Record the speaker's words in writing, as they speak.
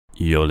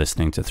You're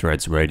listening to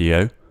Threads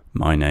Radio.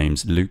 My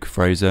name's Luke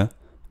Fraser,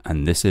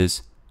 and this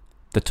is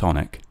The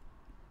Tonic.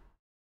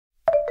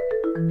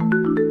 Thank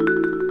you.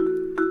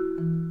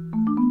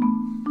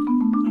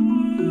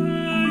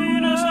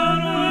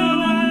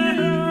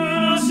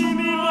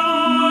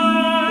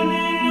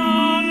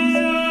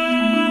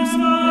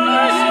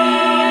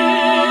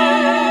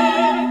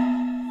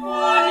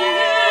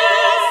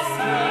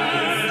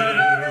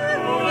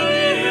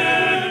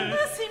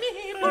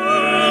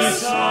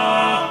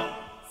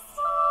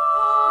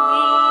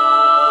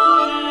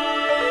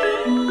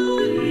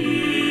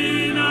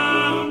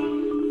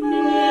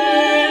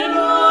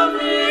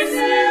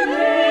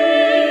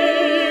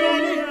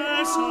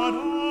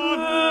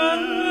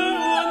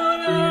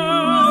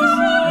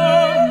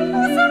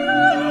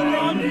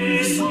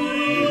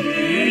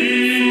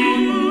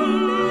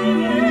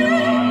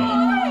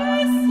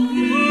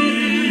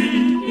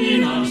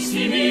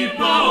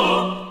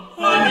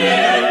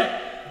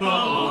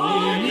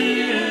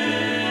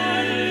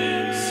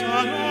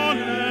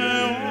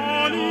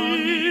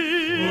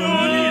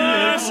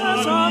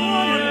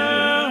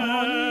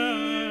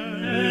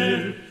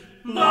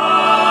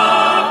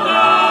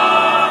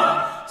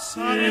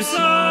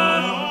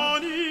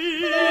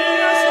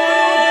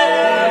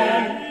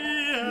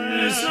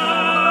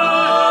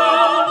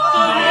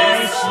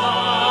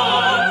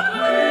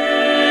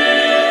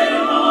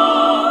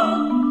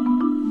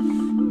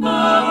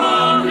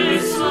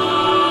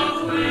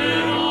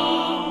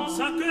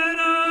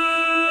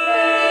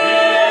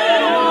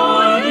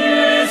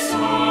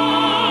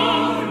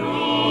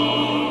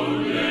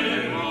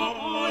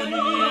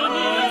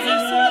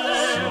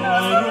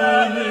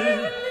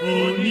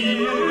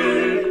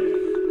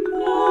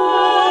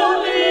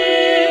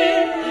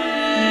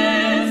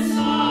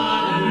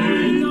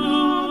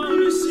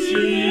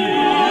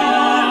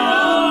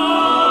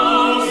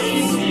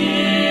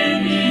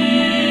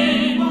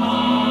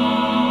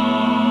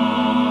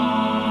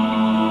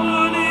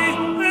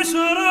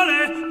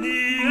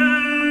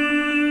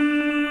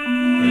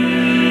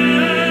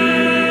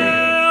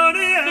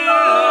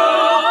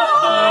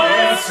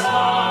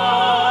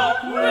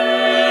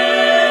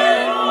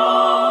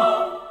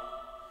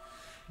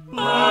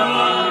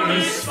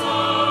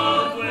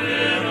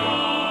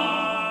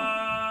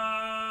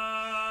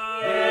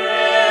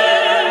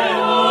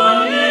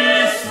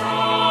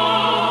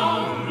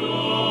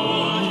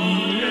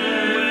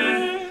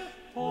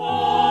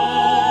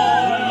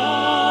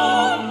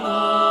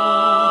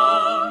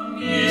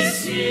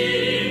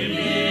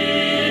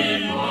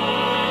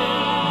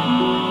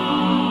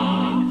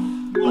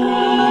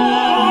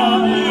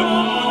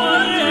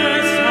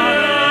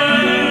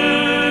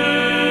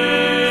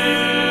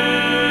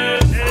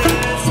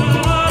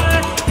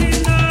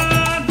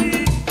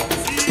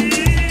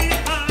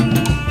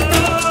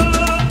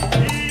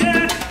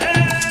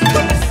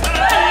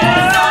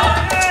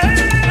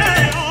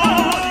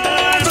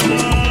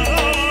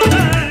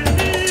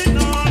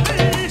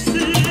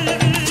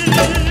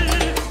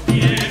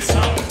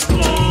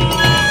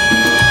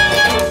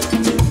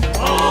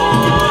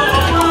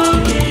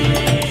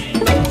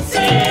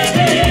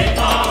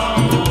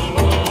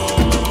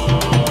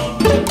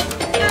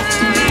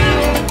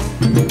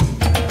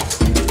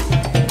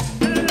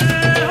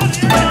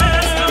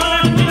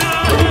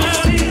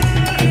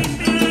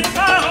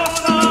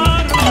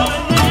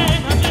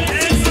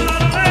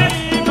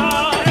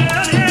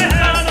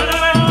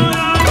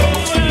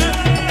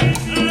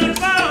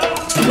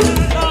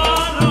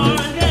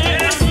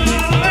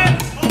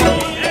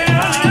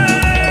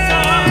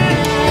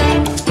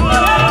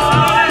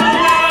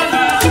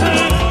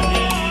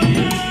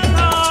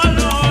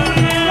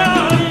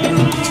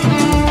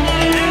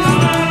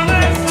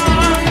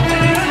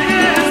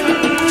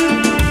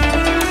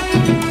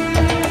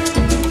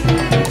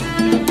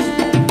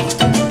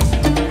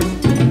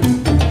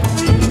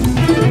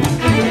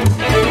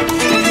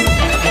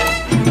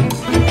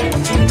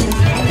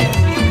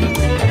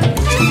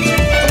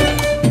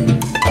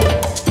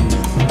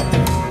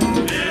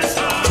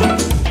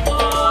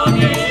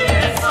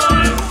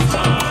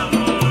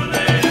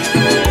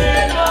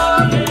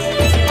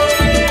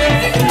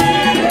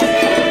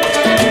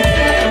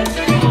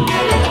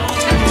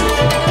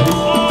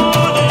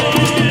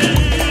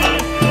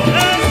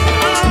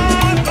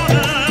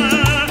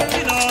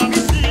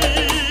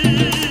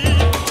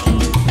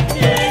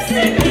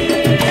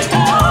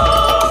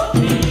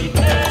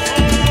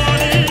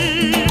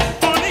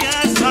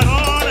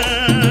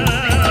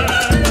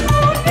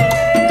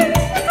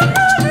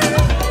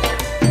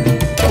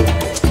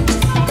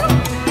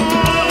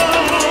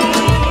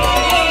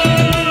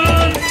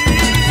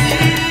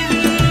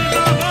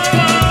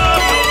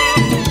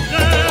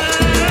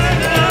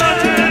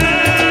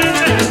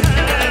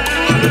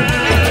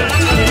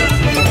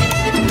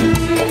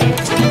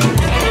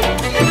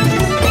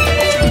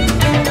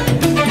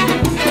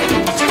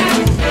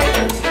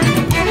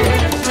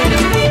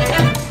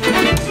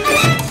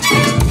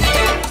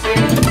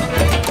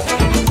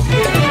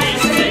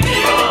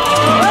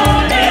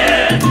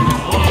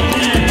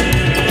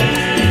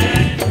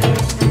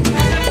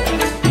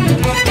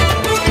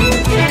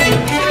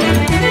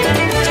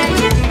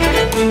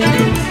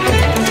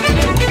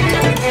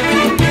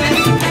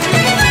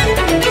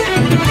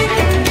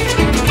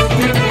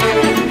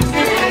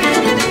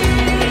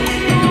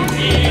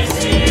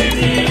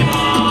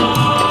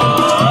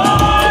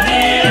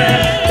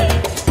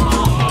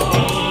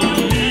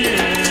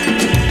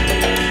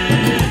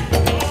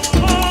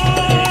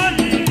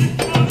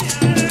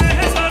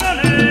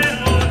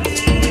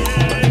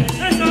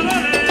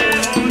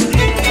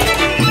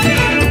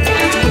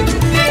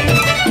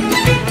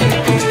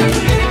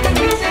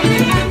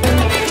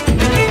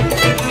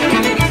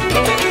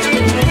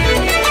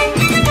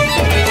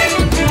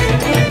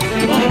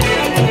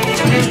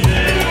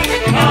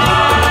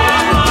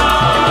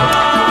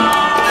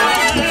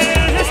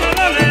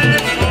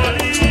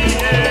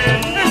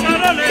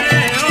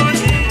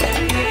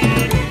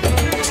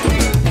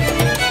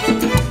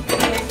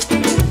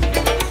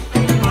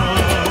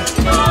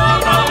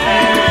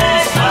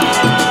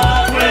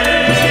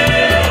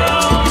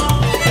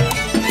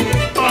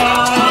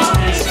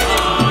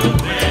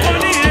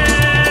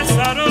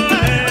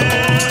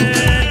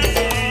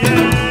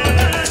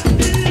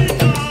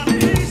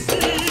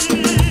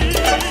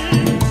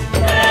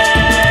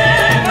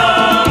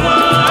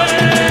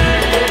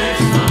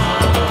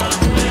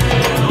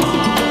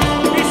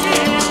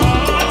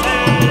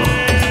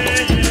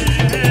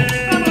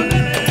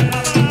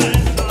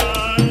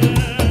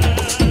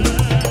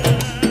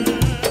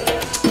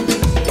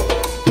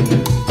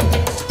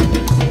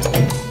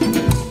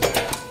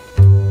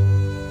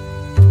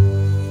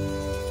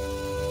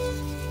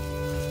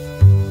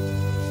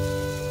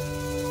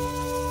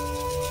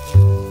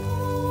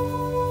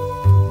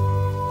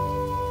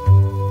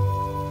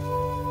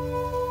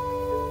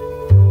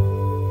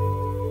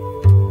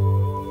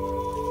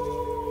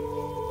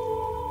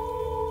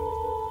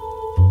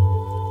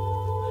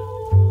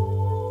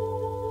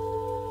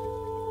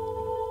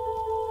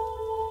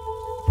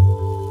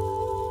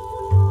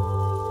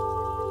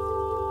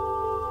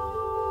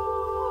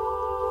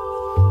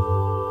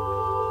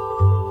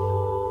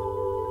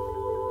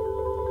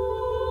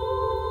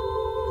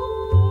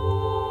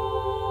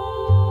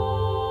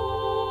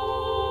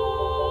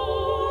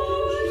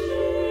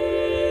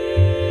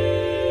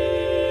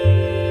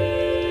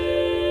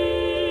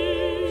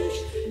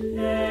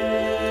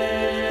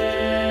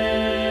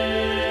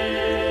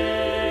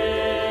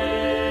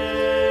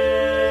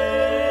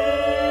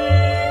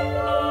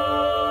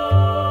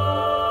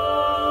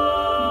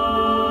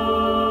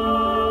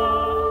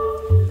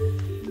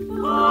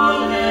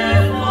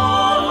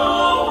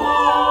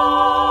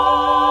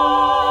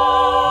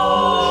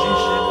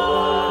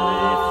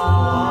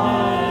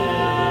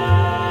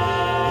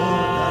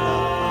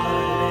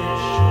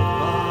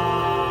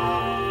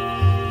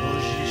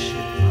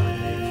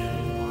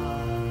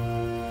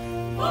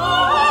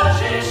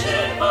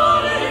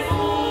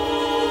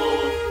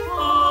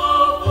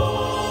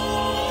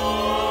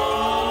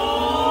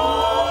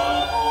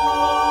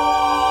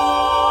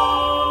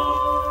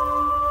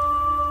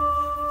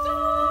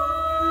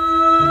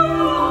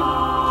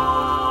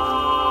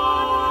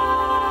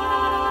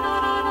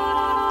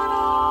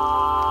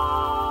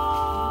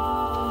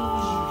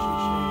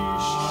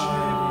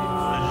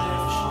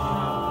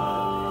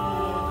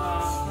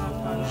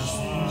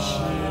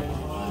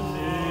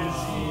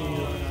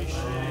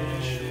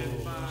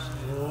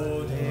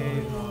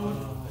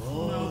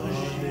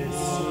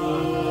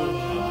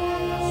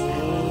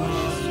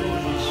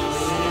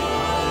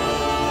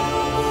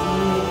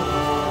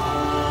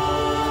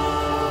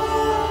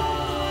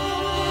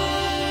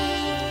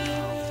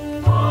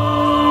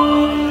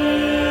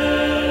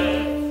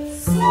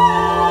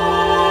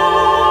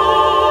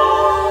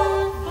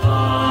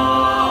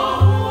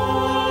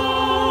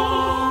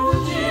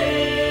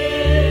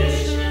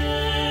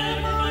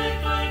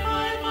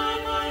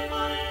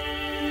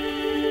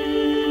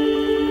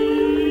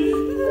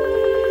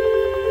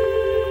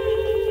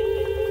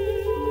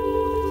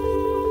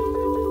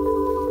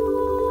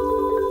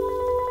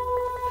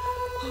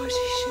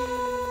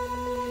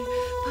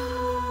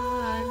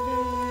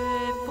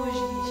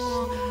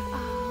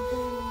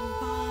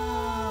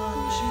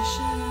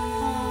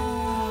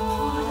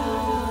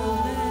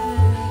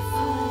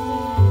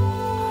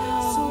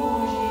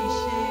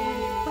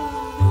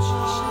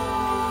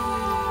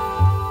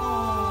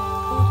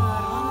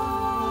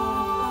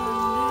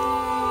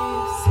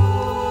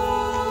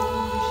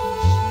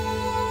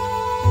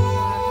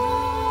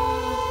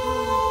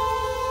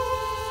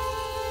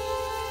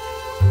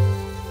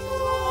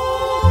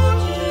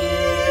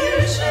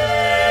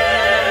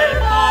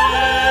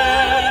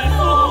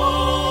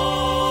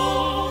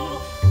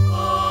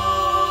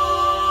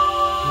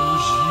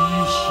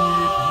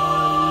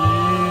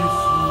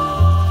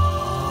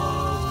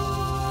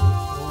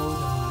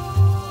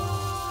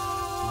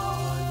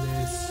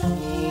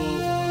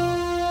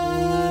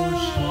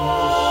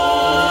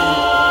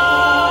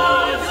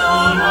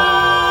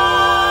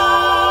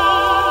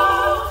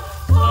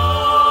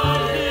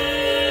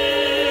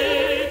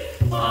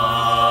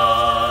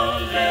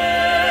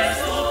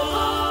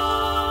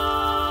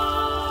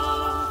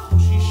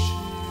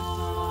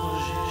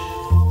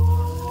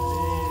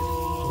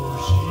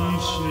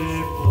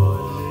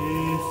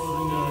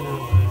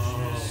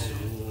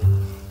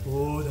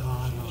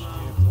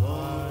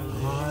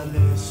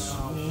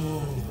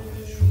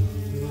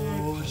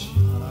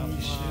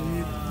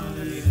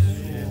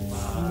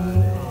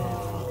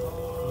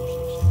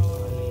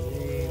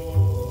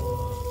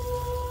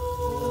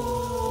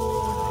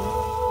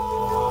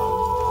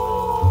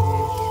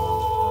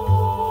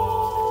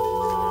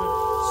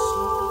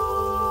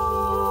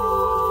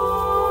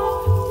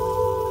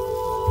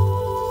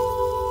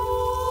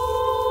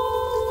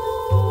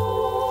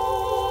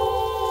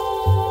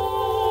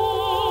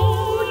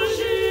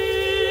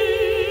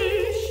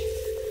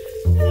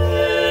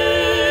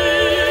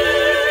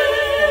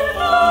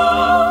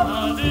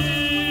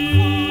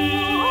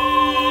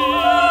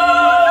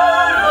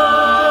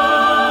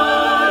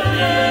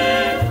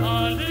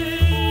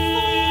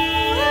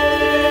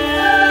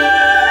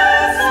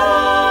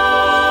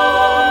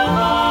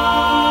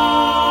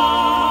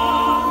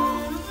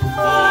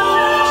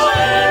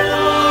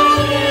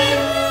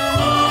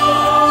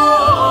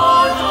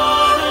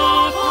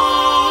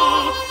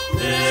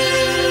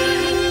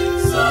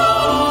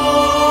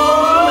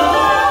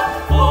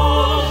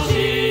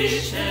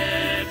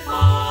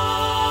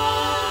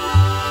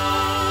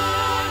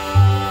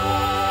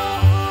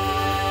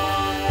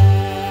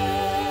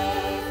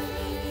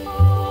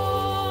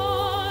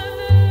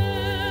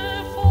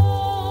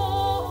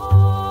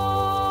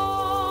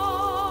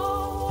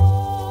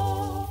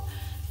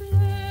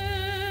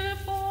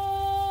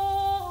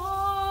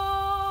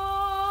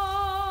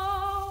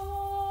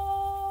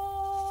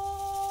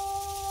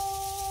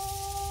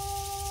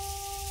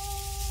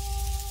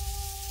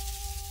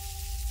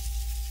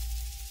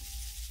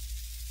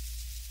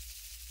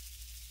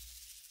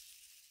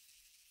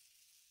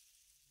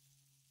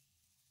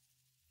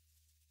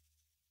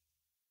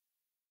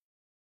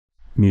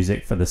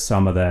 Music for the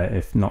summer there,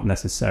 if not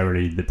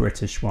necessarily the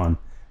British one.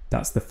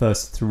 That's the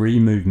first three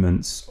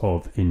movements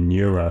of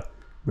Inura,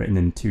 written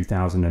in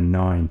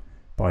 2009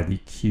 by the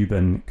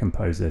Cuban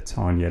composer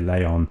Tania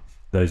León.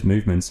 Those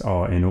movements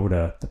are in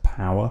order: the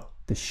power,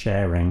 the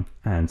sharing,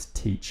 and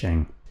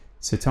teaching.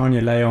 So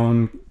Tania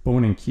León,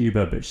 born in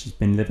Cuba, but she's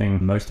been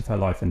living most of her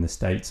life in the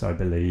States, I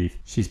believe.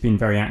 She's been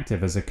very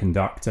active as a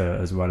conductor,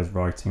 as well as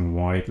writing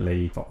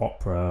widely for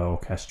opera,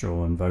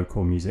 orchestral, and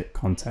vocal music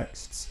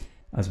contexts,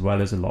 as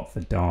well as a lot for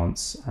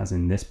dance, as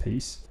in this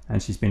piece.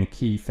 And she's been a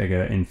key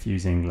figure in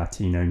fusing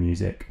Latino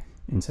music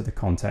into the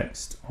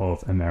context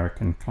of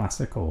American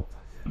classical.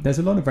 There's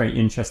a lot of very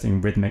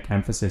interesting rhythmic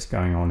emphasis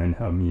going on in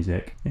her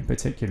music, in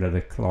particular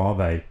the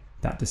clave,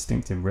 that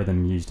distinctive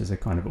rhythm used as a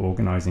kind of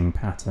organizing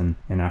pattern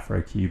in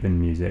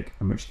Afro-Cuban music,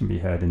 and which can be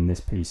heard in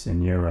this piece,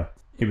 Inura.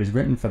 It was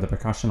written for the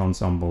percussion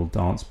ensemble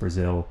Dance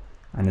Brazil,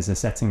 and is a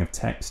setting of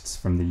texts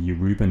from the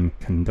Yoruban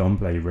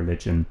Candomblé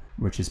religion,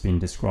 which has been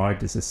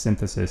described as a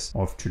synthesis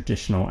of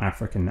traditional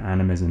African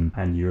animism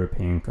and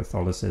European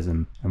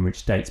Catholicism, and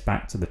which dates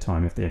back to the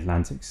time of the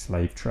Atlantic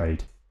slave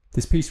trade.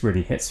 This piece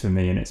really hits for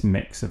me in its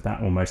mix of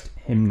that almost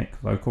hymnic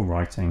vocal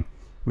writing,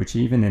 which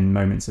even in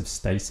moments of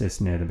stasis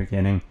near the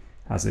beginning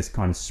has this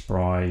kind of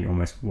spry,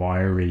 almost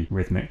wiry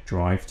rhythmic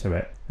drive to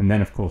it. And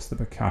then of course the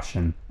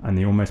percussion and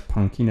the almost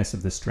punkiness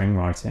of the string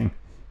writing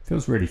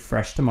feels really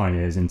fresh to my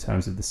ears in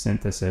terms of the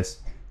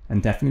synthesis,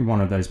 and definitely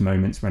one of those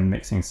moments when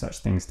mixing such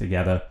things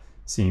together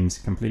seems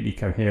completely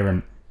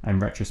coherent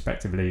and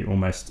retrospectively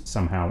almost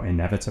somehow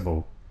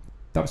inevitable.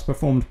 That was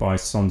performed by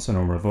Son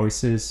Sonora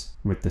Voices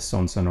with the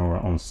Son Sonora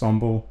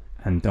Ensemble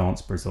and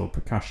Dance Brazil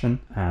Percussion,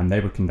 and they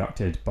were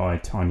conducted by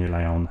Tania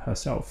León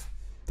herself.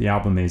 The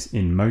album is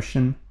In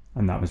Motion,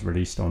 and that was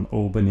released on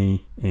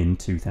Albany in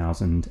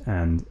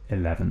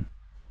 2011.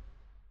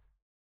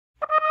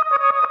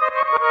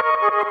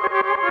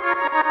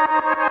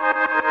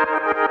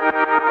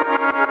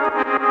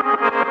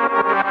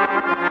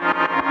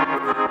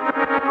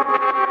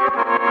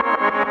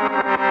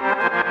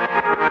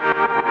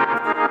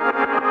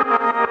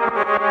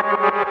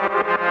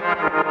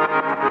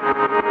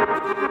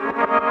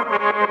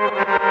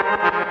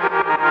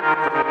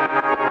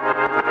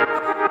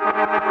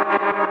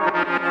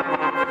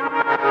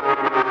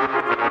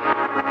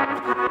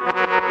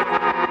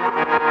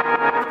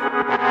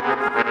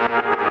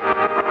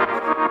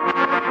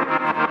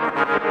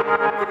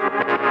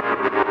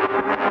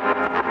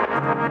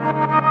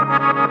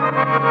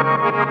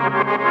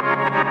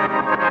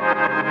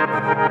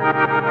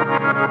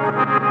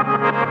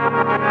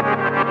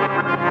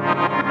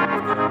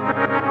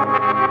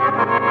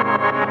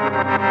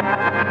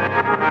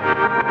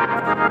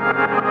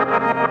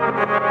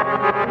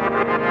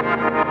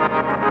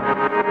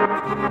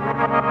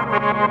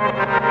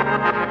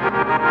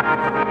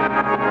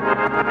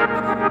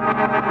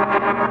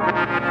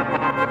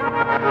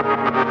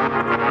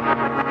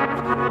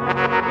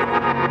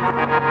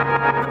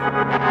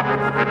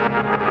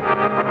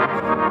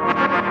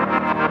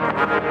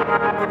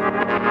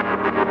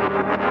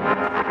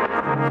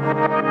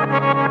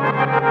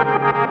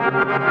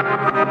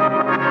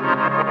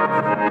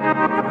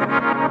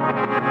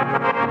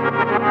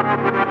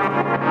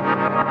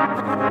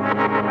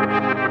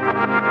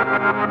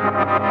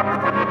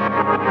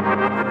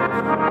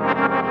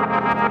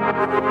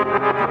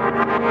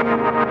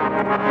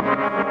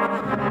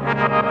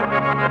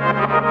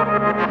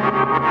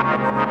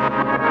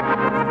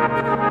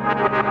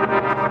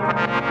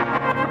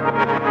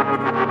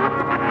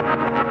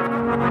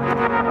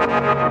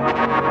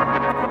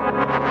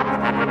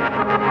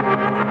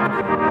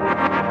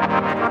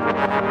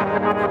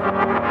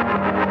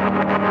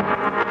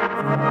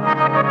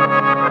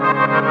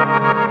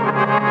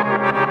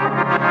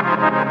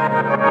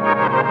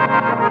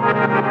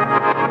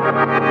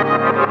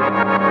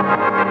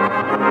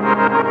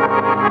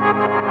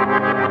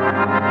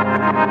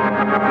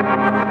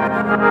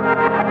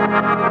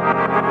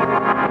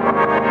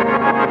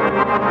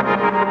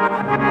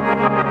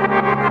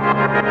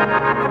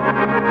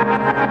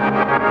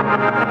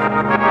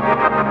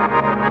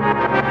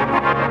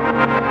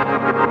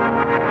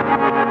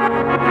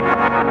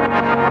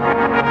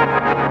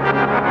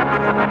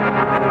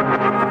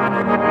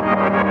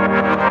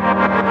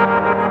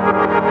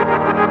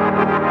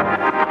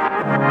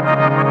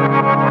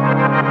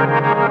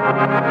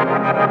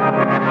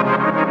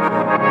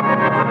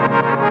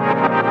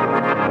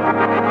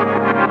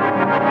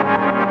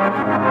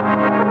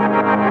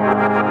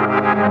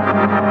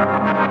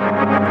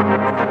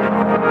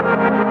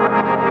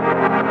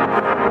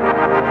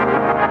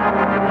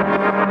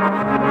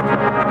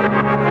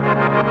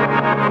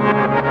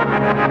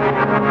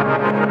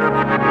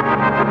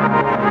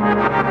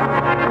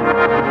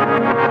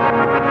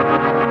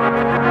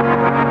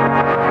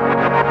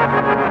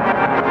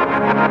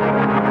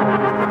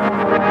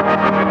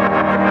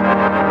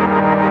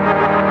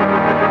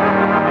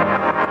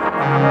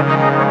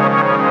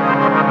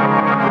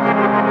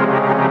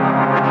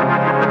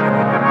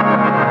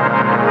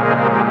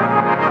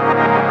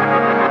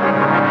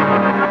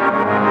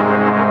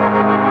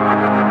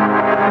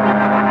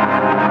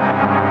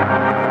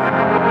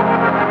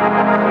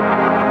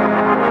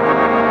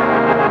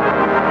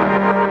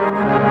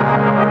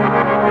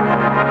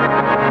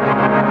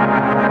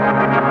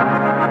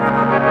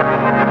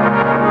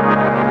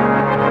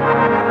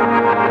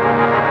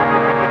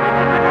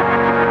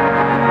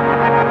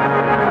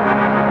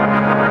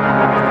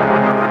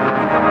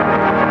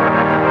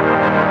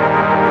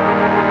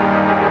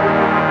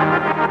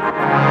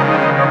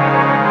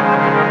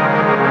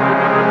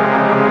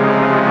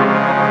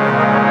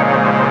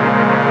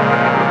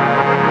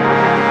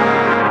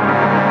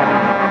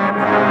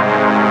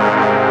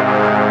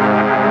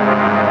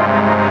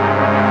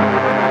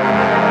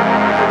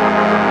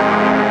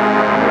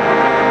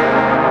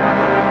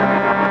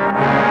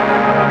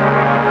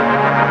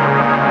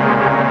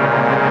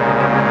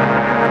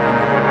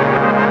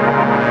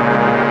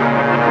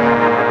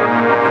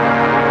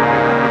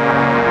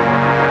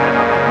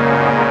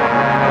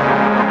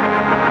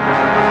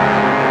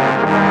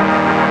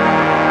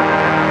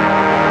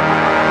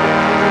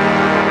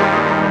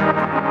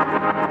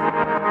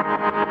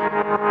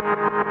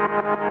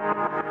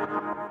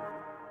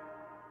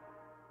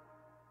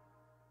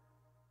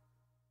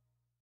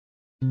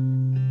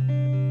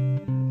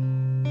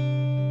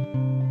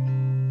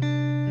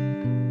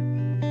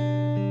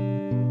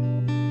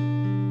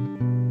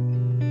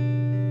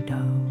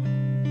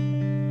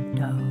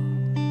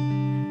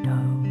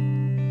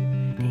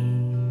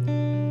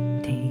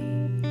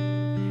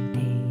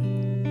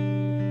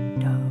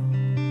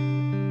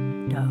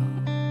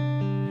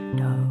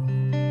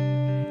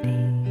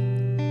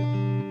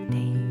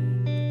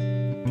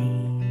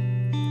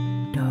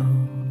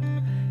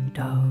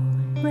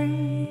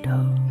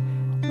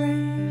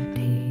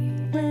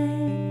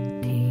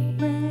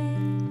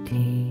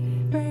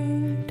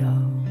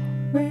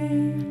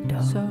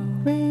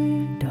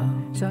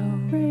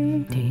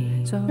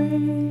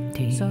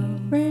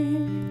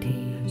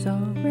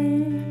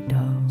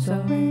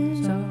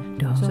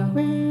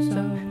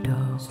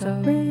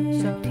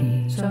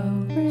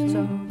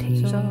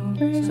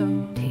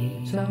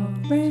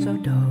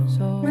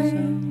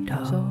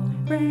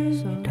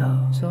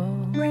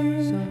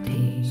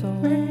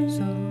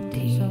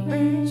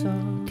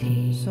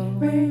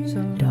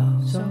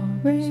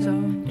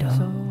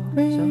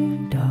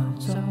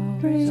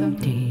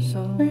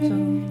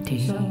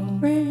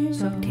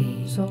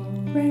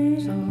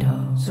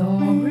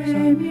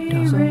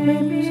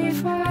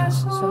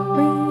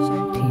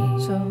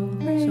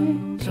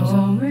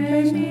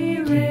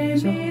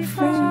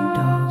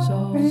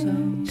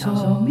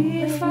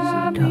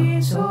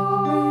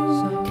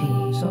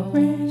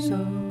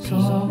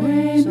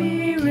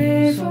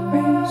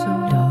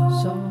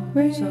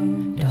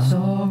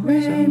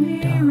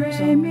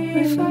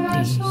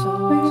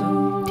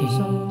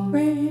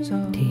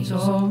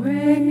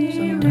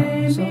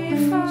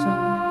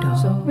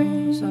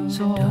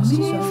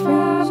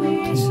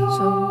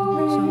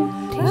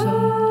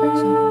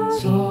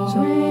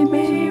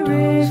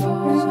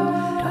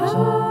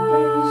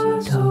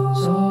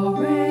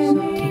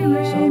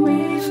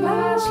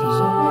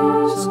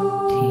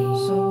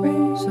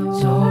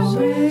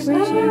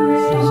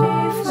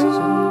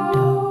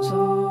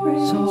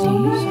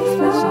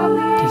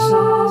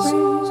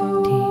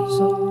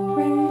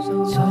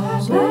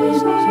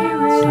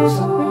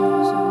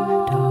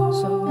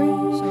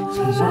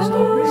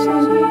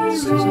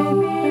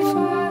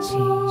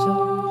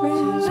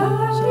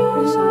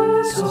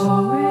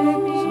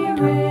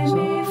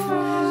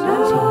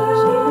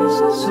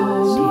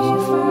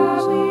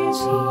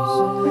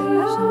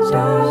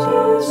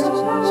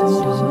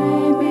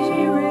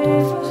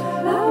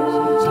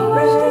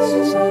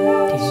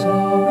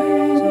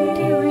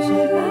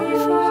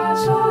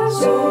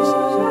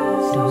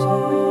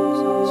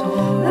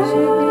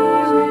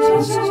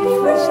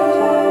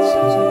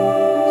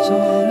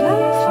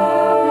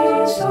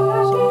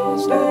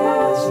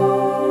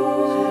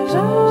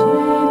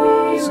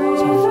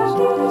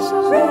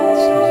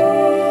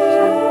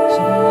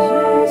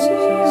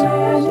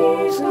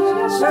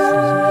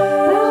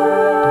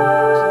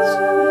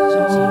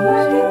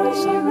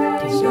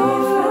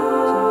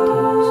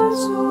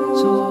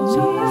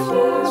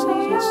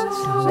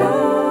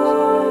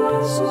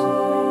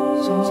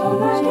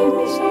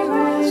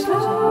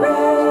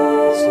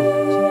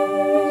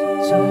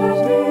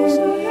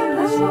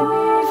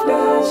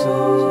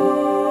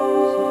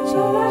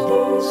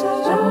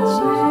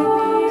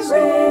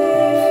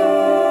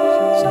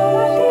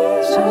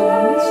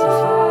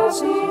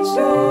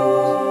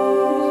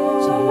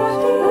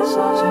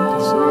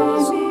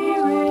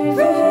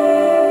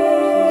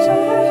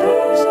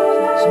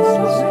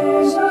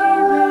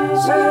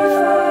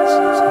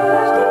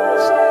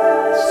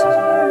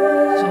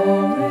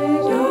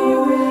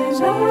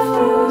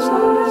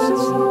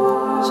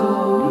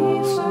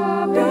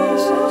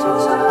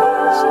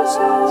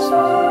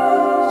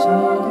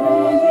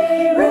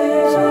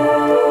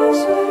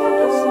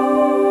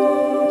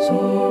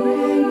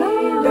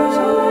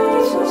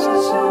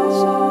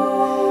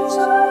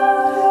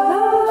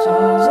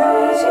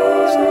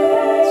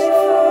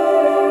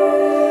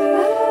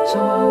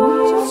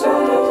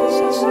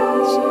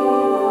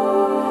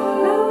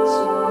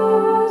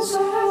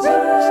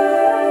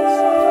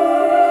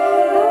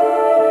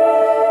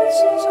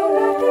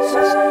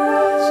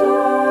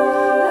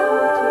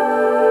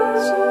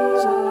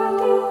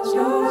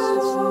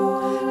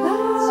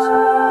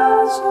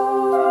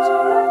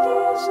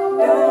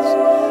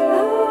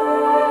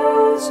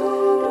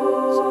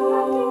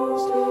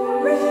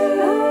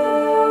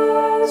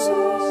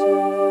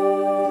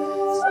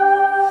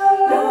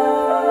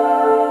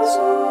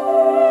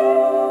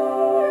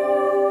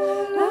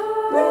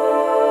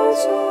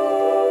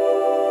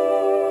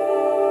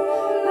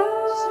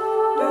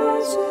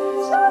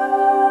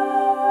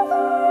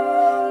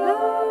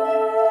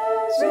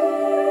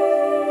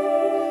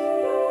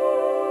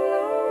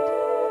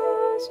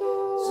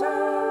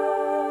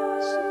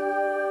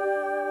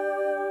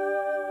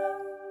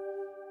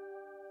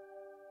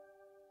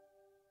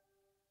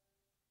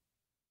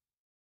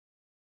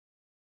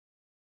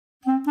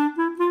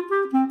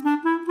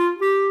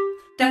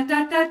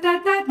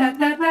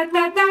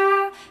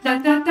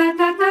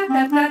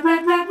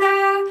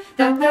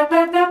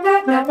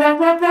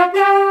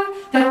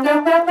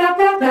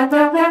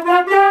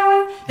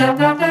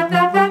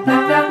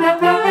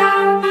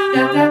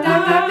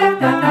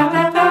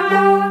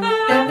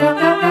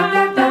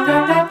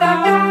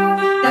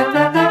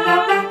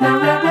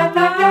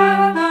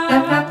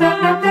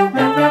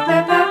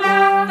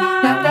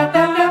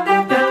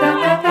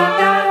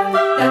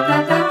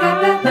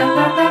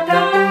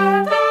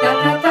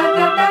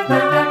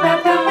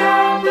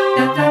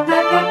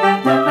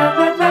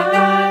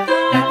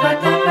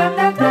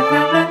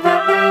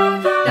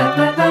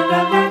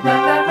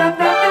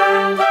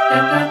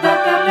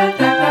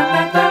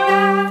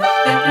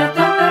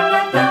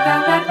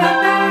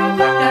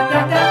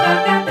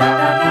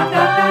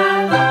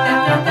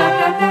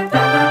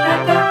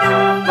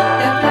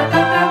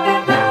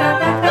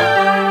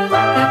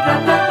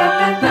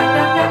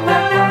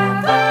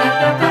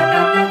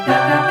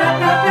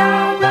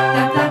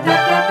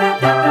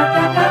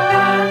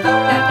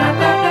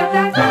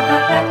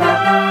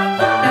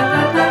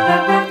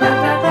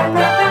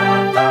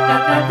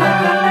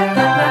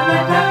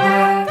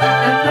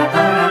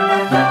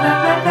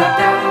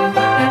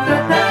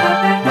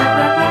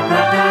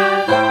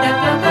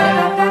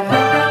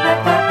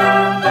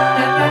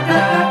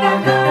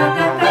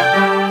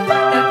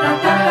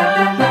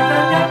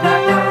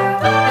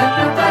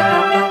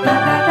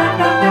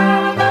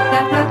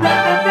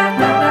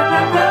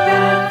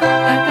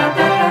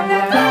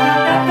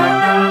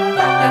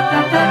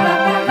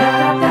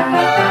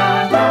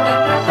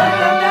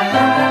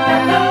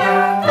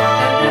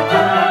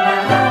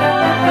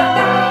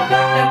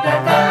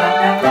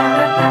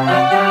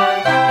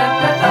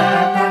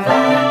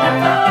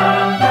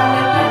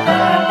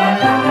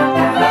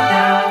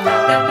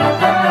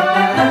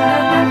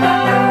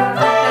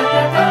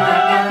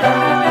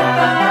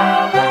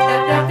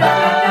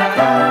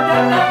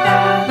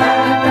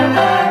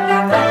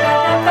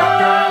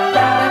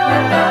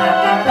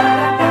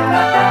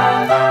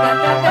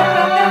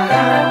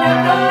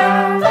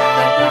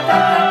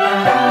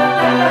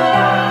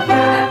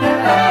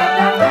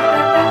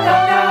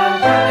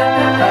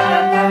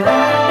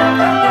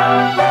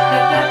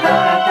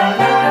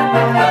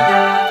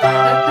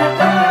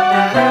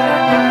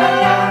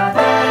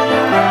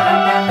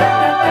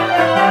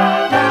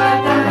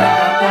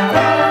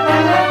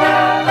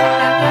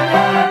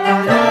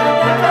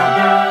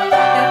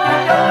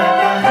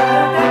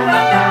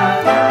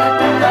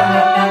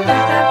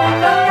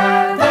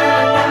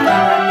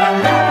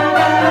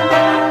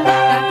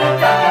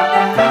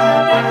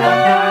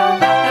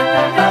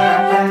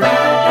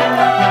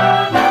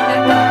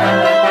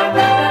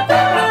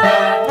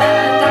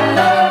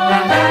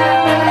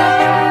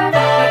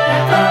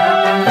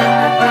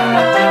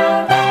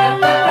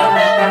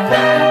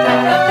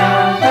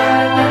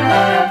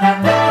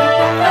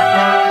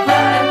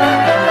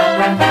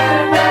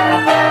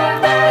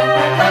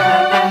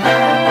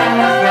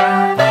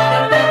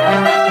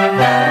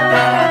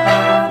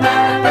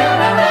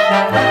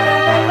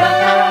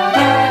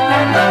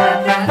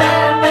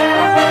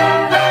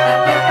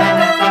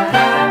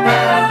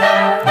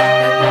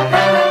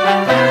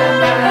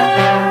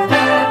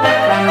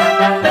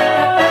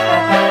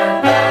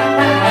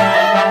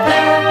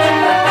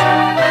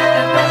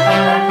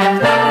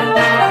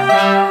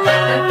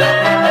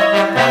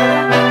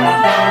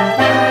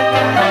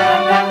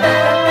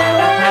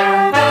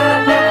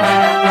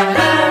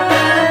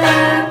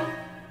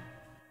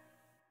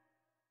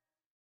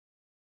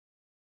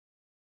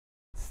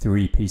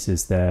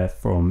 pieces there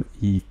from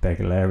Yves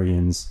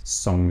Beglarian's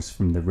Songs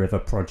from the River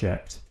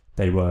project.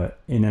 They were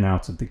In and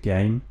Out of the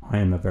Game, I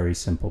Am a Very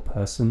Simple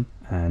Person,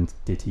 and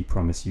Did He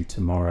Promise You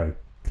Tomorrow,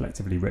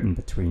 collectively written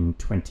between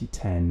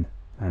 2010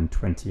 and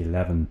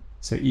 2011.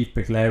 So Yves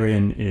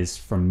Beglarian is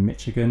from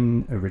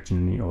Michigan,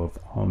 originally of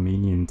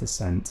Armenian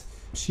descent.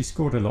 She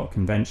scored a lot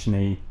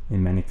conventionally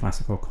in many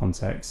classical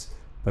contexts,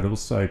 but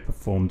also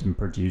performed and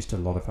produced a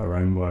lot of her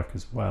own work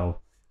as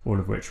well, all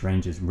of which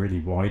ranges really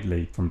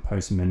widely from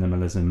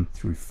post-minimalism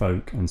through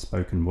folk and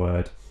spoken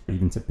word,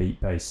 even to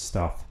beat-based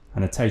stuff.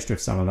 And a taster of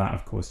some of that,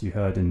 of course, you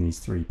heard in these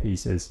three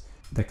pieces.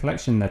 The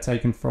collection they're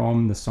taken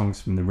from, the Songs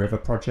from the River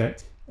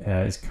project,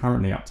 is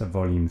currently up to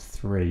volume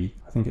 3.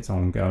 I think it's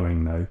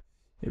ongoing though.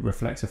 It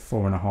reflects a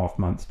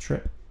 4.5-month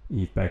trip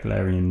Yves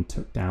Beglarian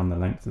took down the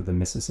length of the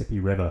Mississippi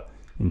River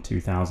in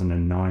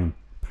 2009,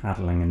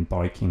 paddling and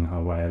biking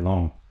her way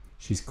along.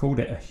 She's called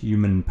it a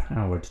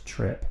human-powered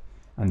trip,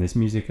 and this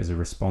music is a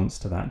response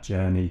to that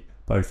journey,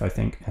 both I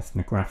think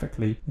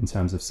ethnographically in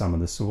terms of some of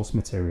the source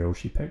material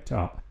she picked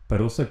up,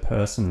 but also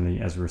personally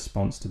as a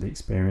response to the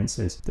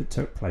experiences that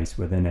took place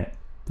within it.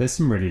 There's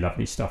some really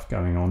lovely stuff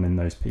going on in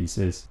those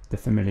pieces. The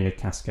familiar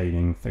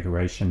cascading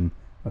figuration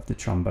of the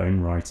trombone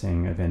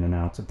writing of In and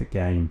Out of the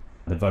Game,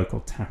 the vocal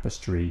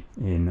tapestry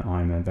in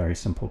I'm a Very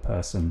Simple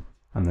Person,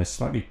 and those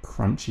slightly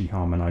crunchy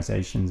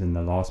harmonizations in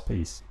the last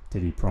piece,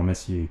 Did He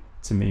Promise You?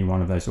 To me,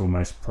 one of those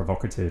almost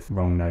provocative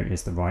wrong note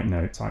is the right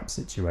note type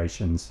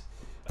situations.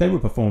 They were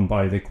performed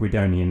by the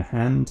Guidonian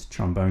Hand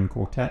Trombone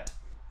Quartet,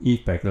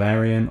 Yves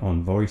Beglarian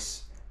on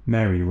voice,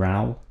 Mary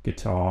Rowell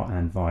guitar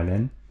and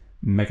violin,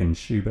 Megan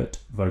Schubert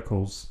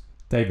vocals,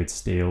 David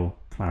Steele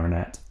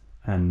clarinet,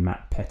 and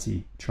Matt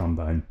Petty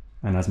trombone.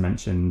 And as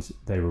mentioned,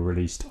 they were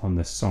released on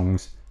the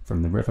Songs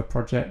from the River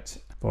project,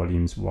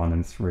 volumes 1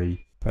 and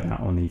 3, put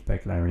out on Yves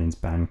Beglarian's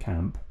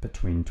Bandcamp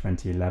between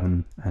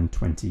 2011 and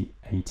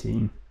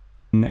 2018.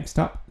 Next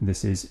up,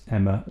 this is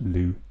Emma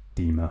Lou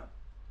Diemer.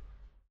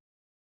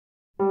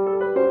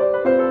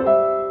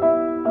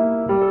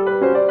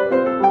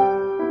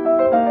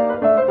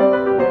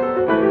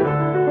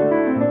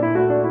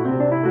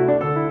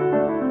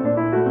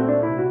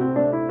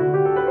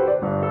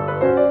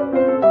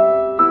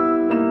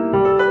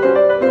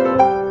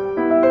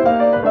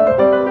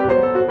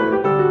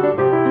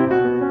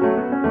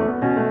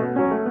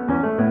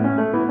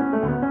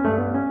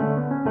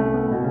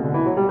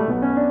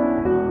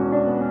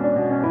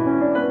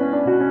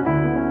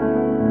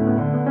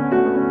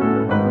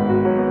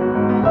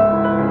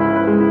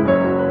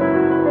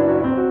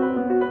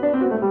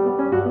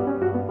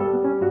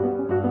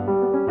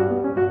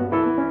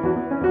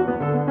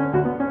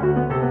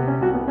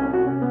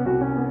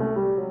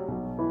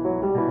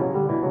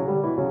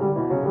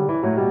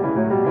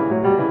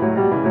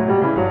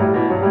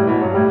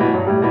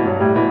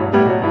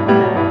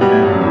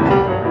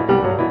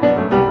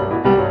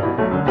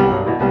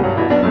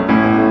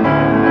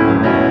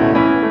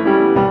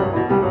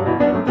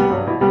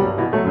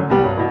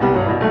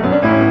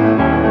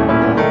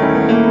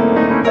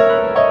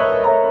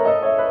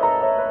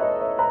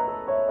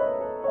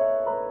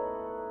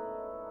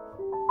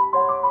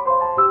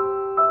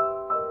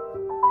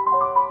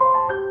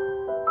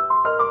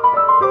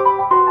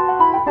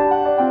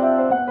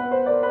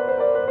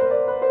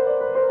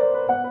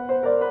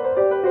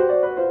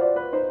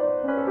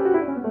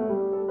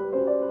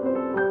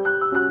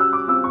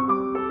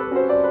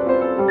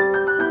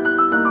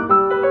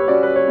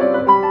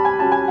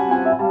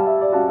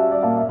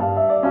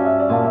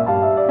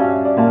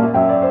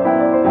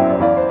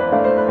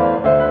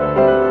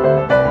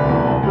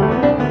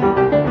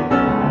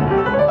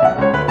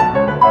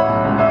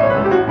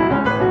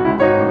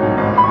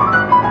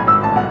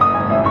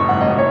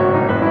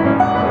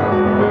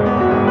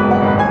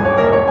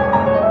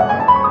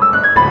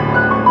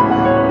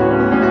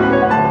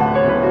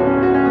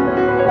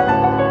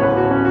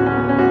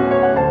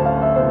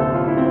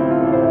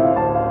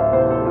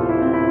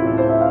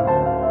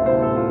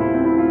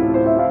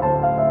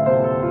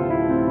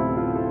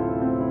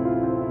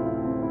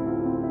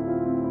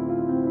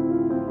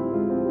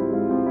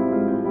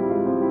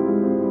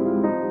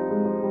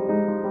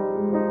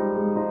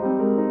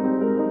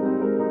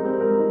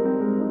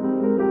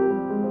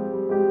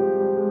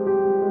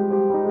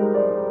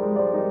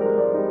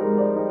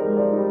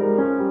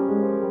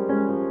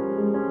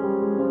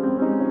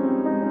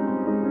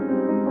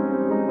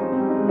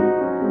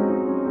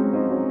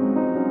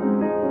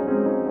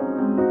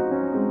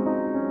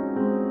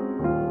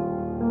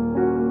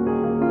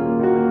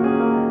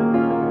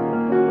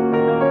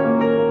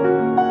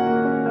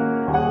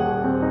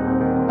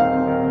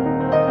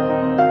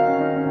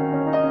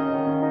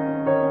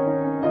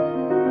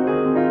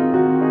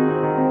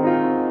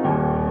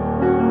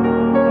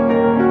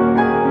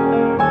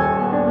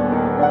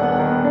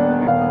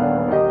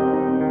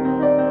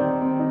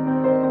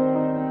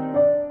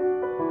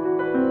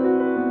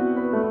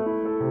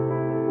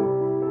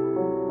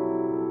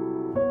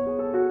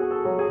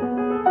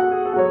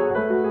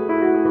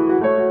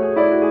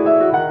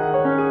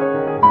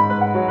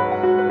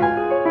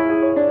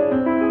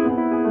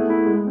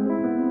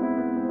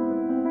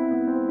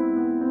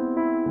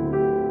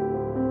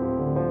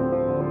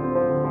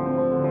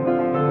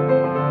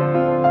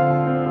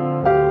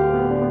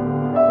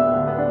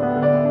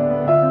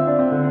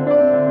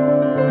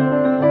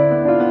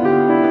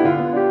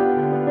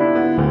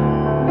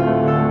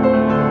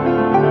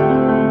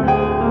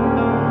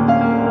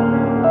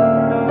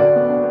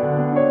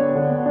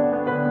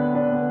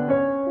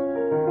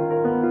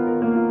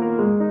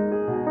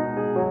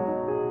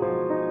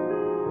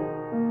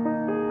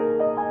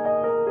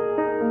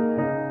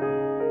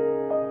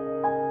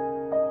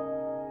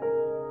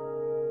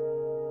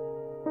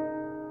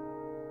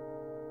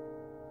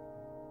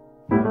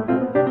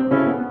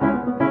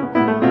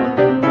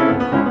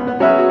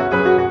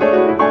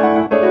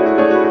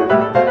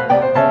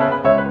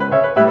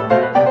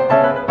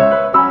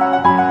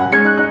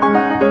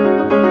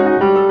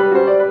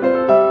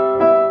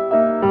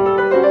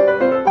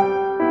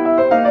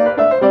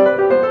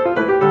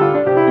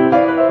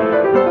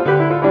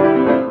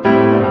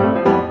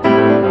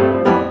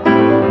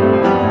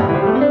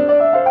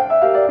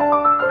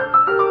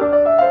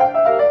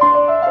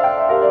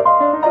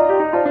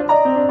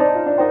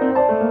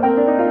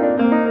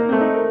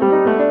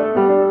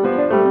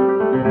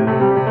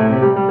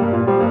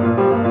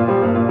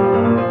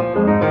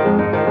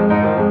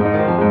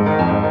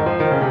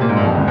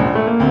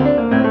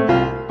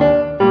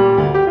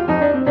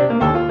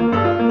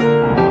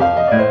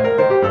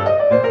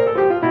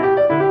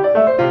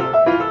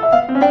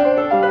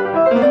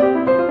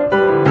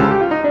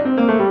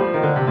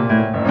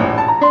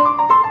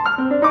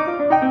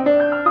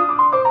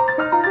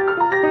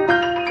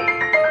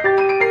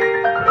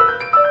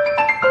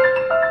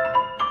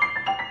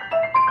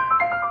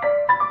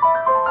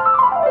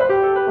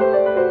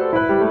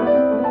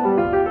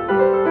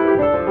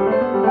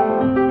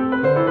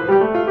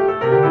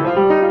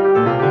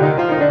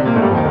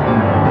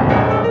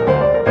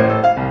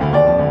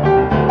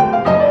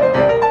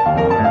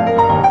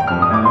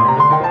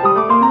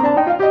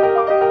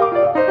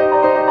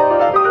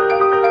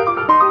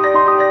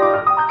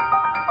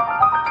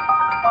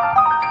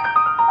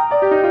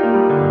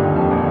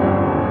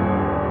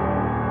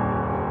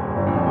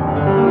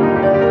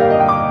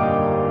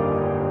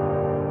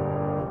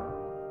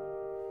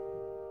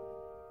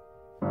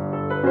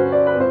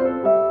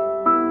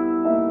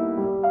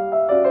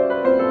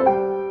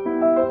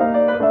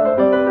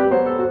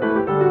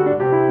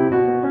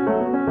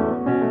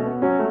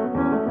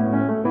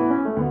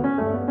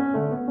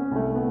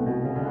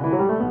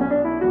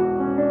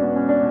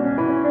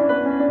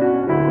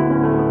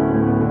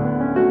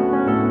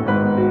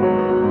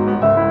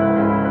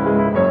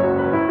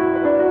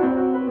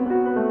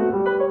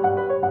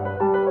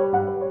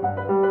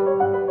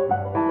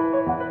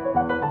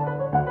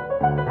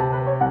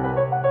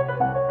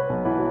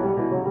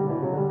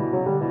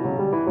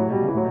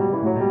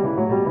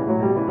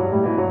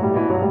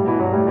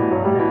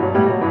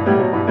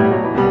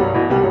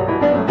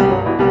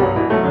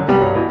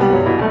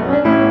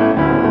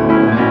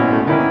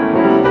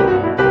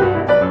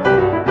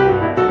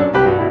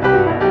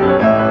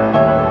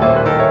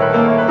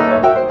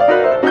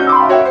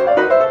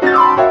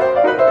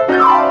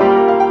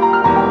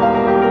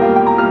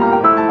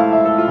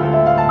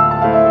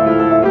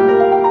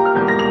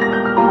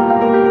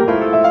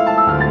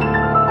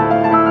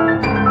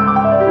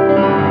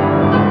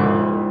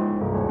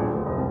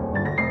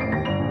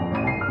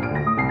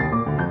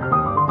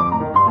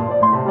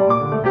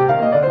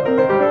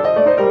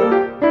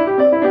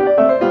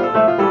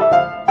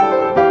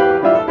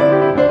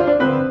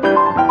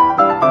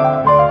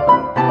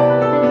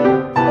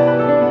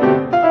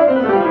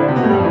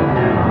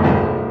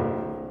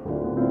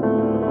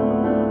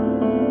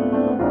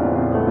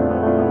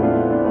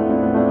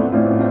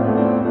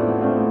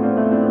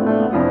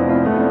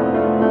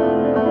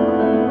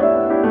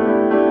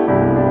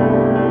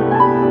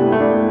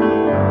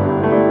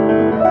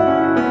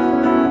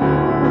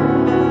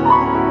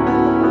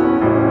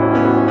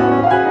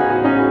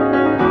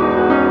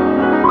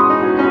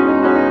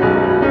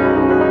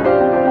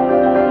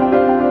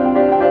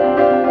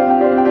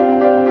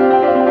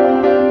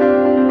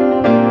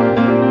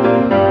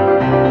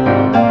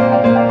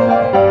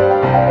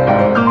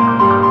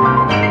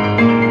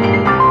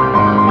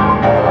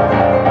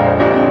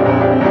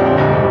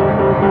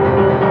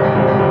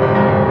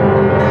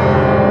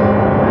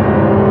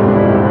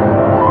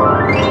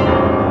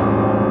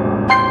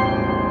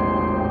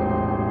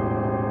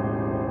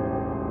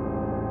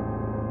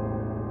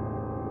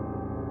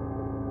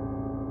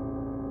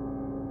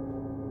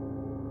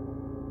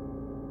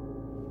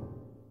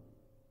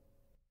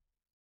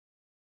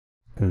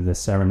 the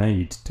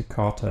Serenade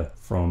Toccata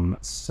from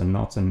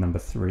Sonata No.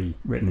 3,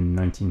 written in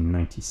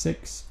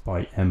 1996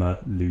 by Emma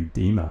Lou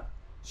Diemer.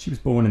 She was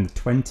born in the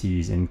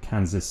 20s in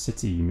Kansas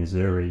City,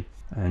 Missouri,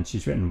 and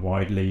she's written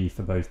widely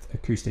for both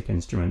acoustic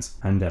instruments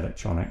and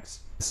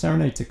electronics. The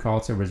Serenade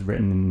Toccata was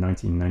written in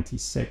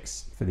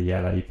 1996 for the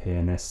LA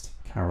pianist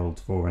Carol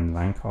Dvorin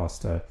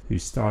Lancaster,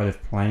 whose style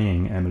of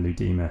playing Emma Lou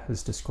Diemer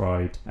has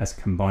described as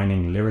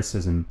combining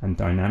lyricism and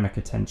dynamic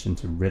attention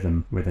to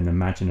rhythm with an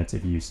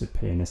imaginative use of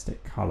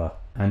pianistic colour.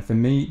 And for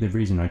me, the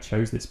reason I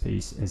chose this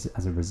piece is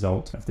as a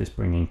result of this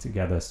bringing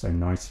together so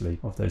nicely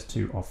of those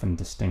two often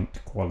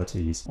distinct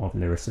qualities of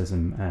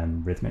lyricism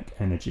and rhythmic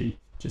energy.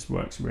 Just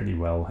works really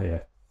well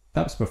here.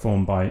 That was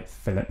performed by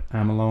Philip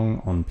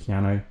Amelong on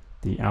piano.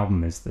 The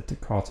album is the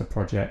Toccata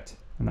Project,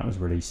 and that was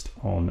released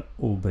on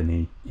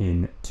Albany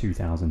in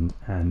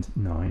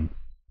 2009.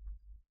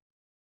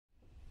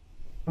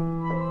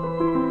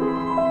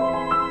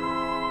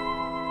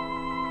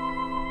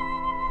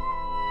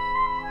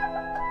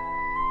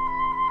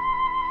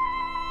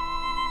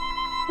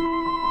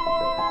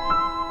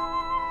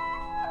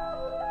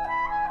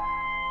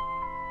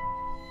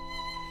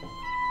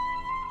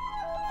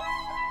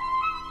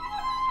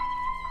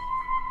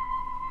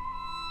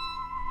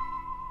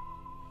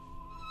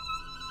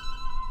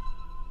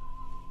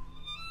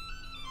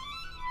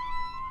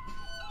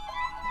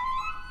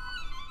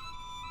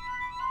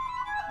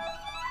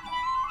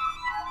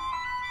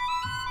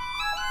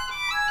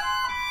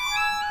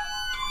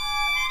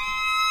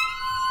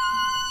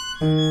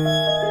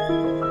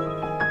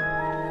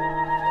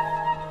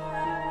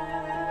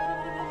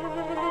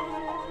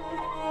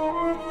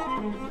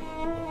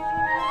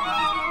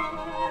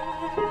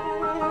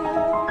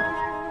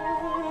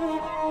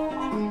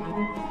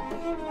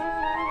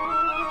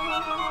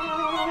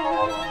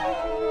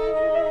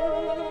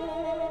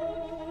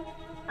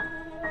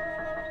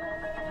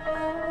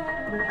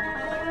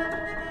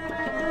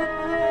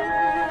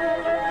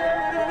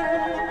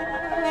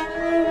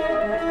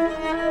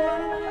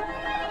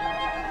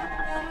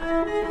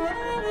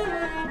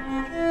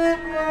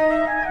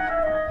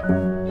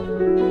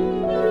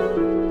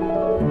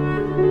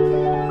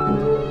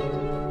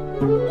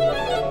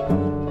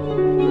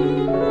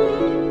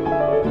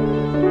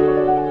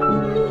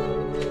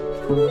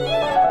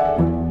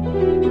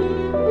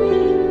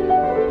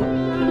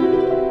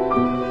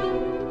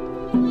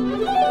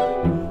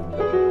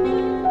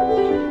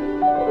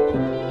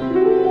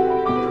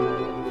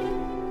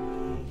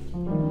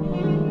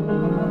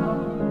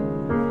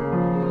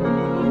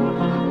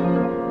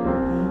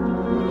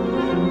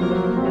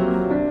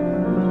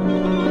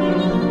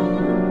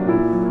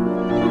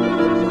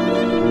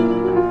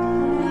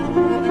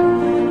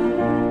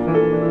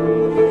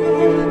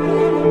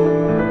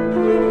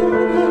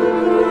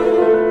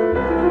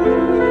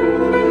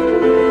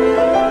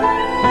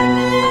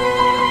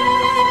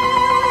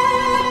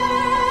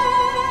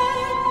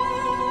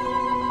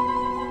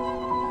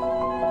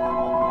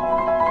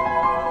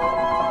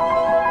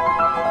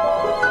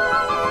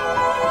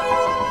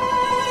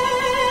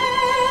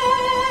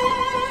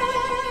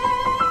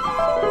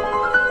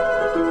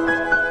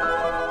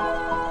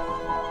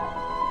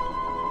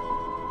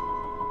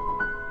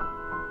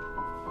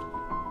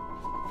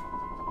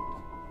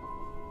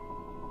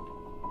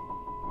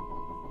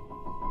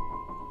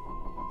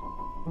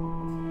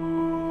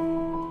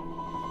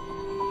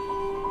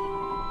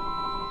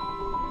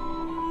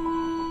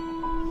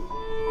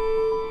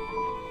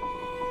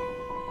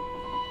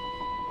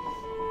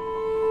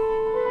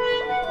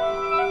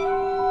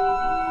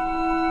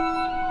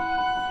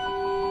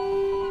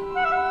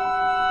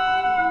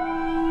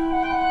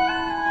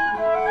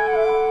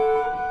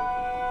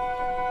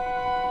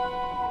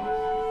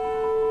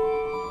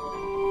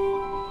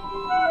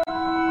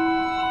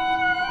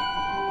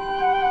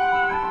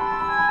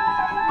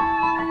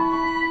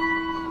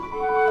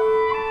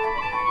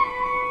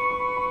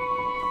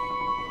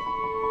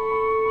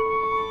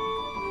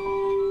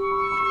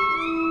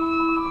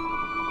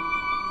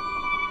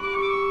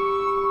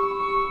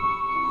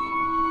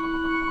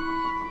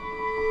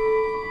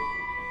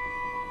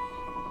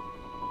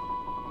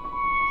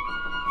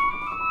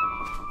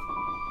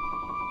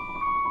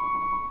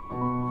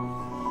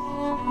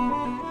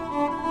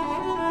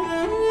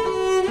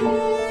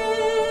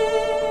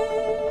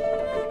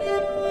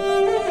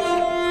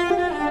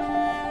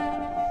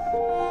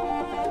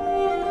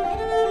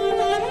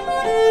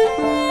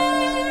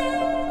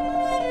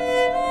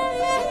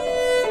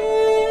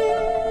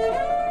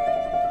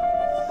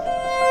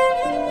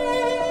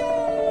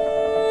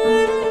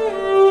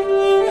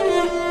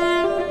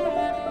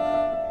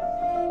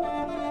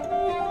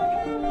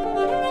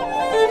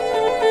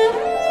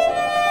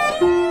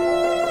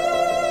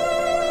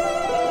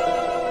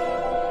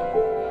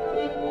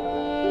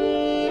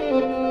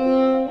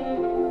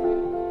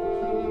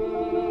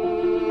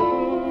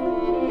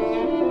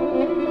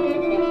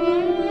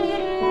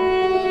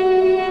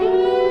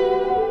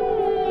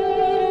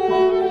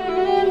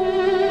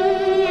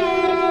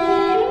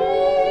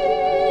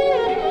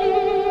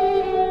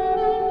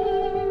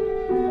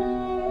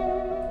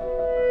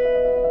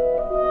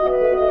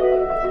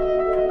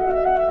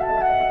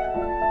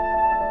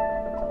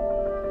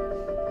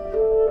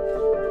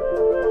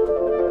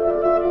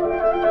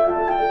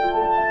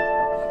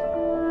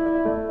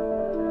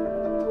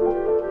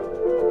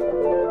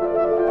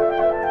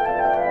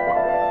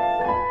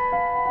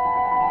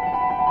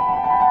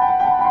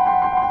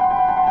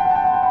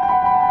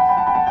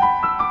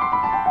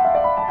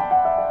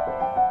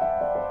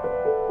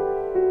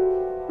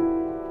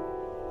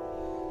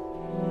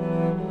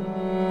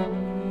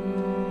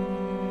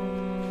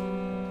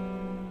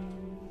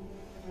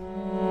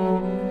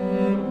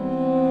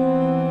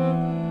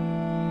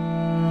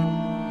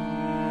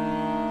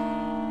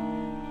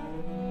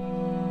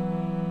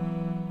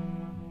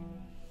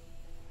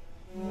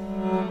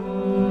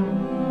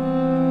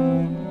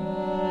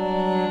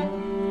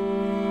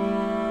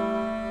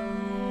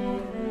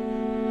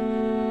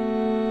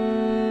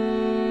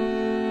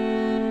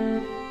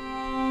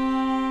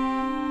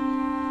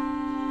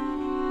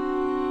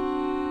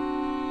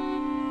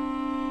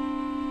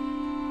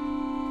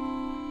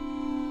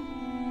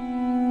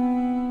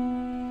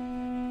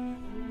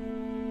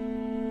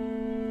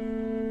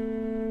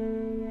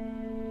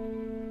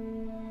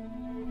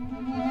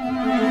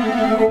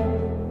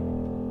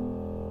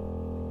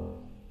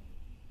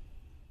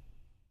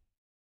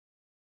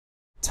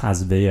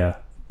 Tasveer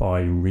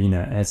by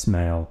Reena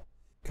Esmail.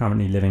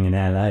 Currently living in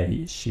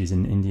LA, she's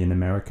an Indian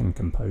American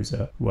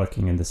composer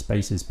working in the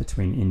spaces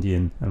between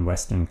Indian and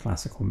Western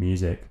classical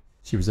music.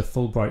 She was a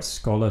Fulbright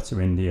scholar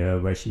to India,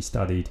 where she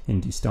studied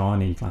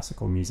Hindustani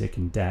classical music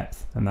in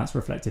depth, and that's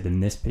reflected in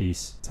this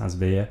piece,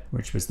 Tasveer,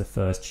 which was the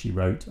first she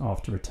wrote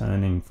after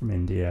returning from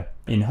India.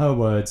 In her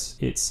words,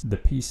 it's the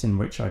piece in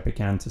which I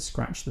began to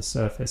scratch the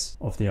surface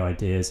of the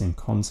ideas and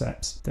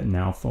concepts that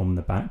now form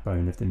the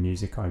backbone of the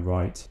music I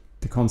write.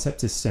 The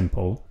concept is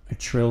simple. A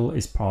trill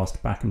is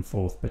passed back and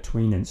forth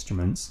between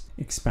instruments,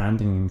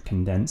 expanding and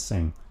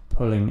condensing,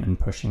 pulling and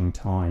pushing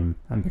time,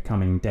 and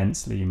becoming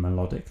densely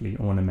melodically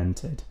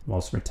ornamented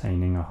whilst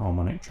retaining a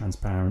harmonic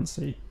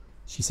transparency.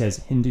 She says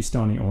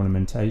Hindustani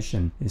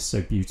ornamentation is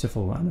so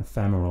beautiful and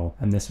ephemeral,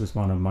 and this was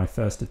one of my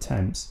first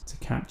attempts to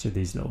capture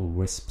these little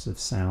wisps of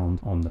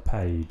sound on the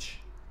page.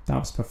 That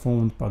was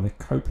performed by the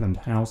Copeland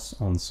House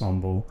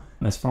Ensemble,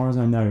 and as far as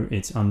I know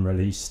it's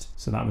unreleased,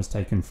 so that was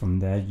taken from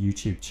their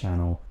YouTube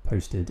channel,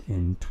 posted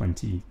in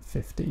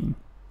 2015.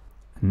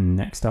 And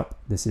next up,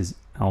 this is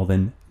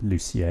Alvin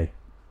Lucier.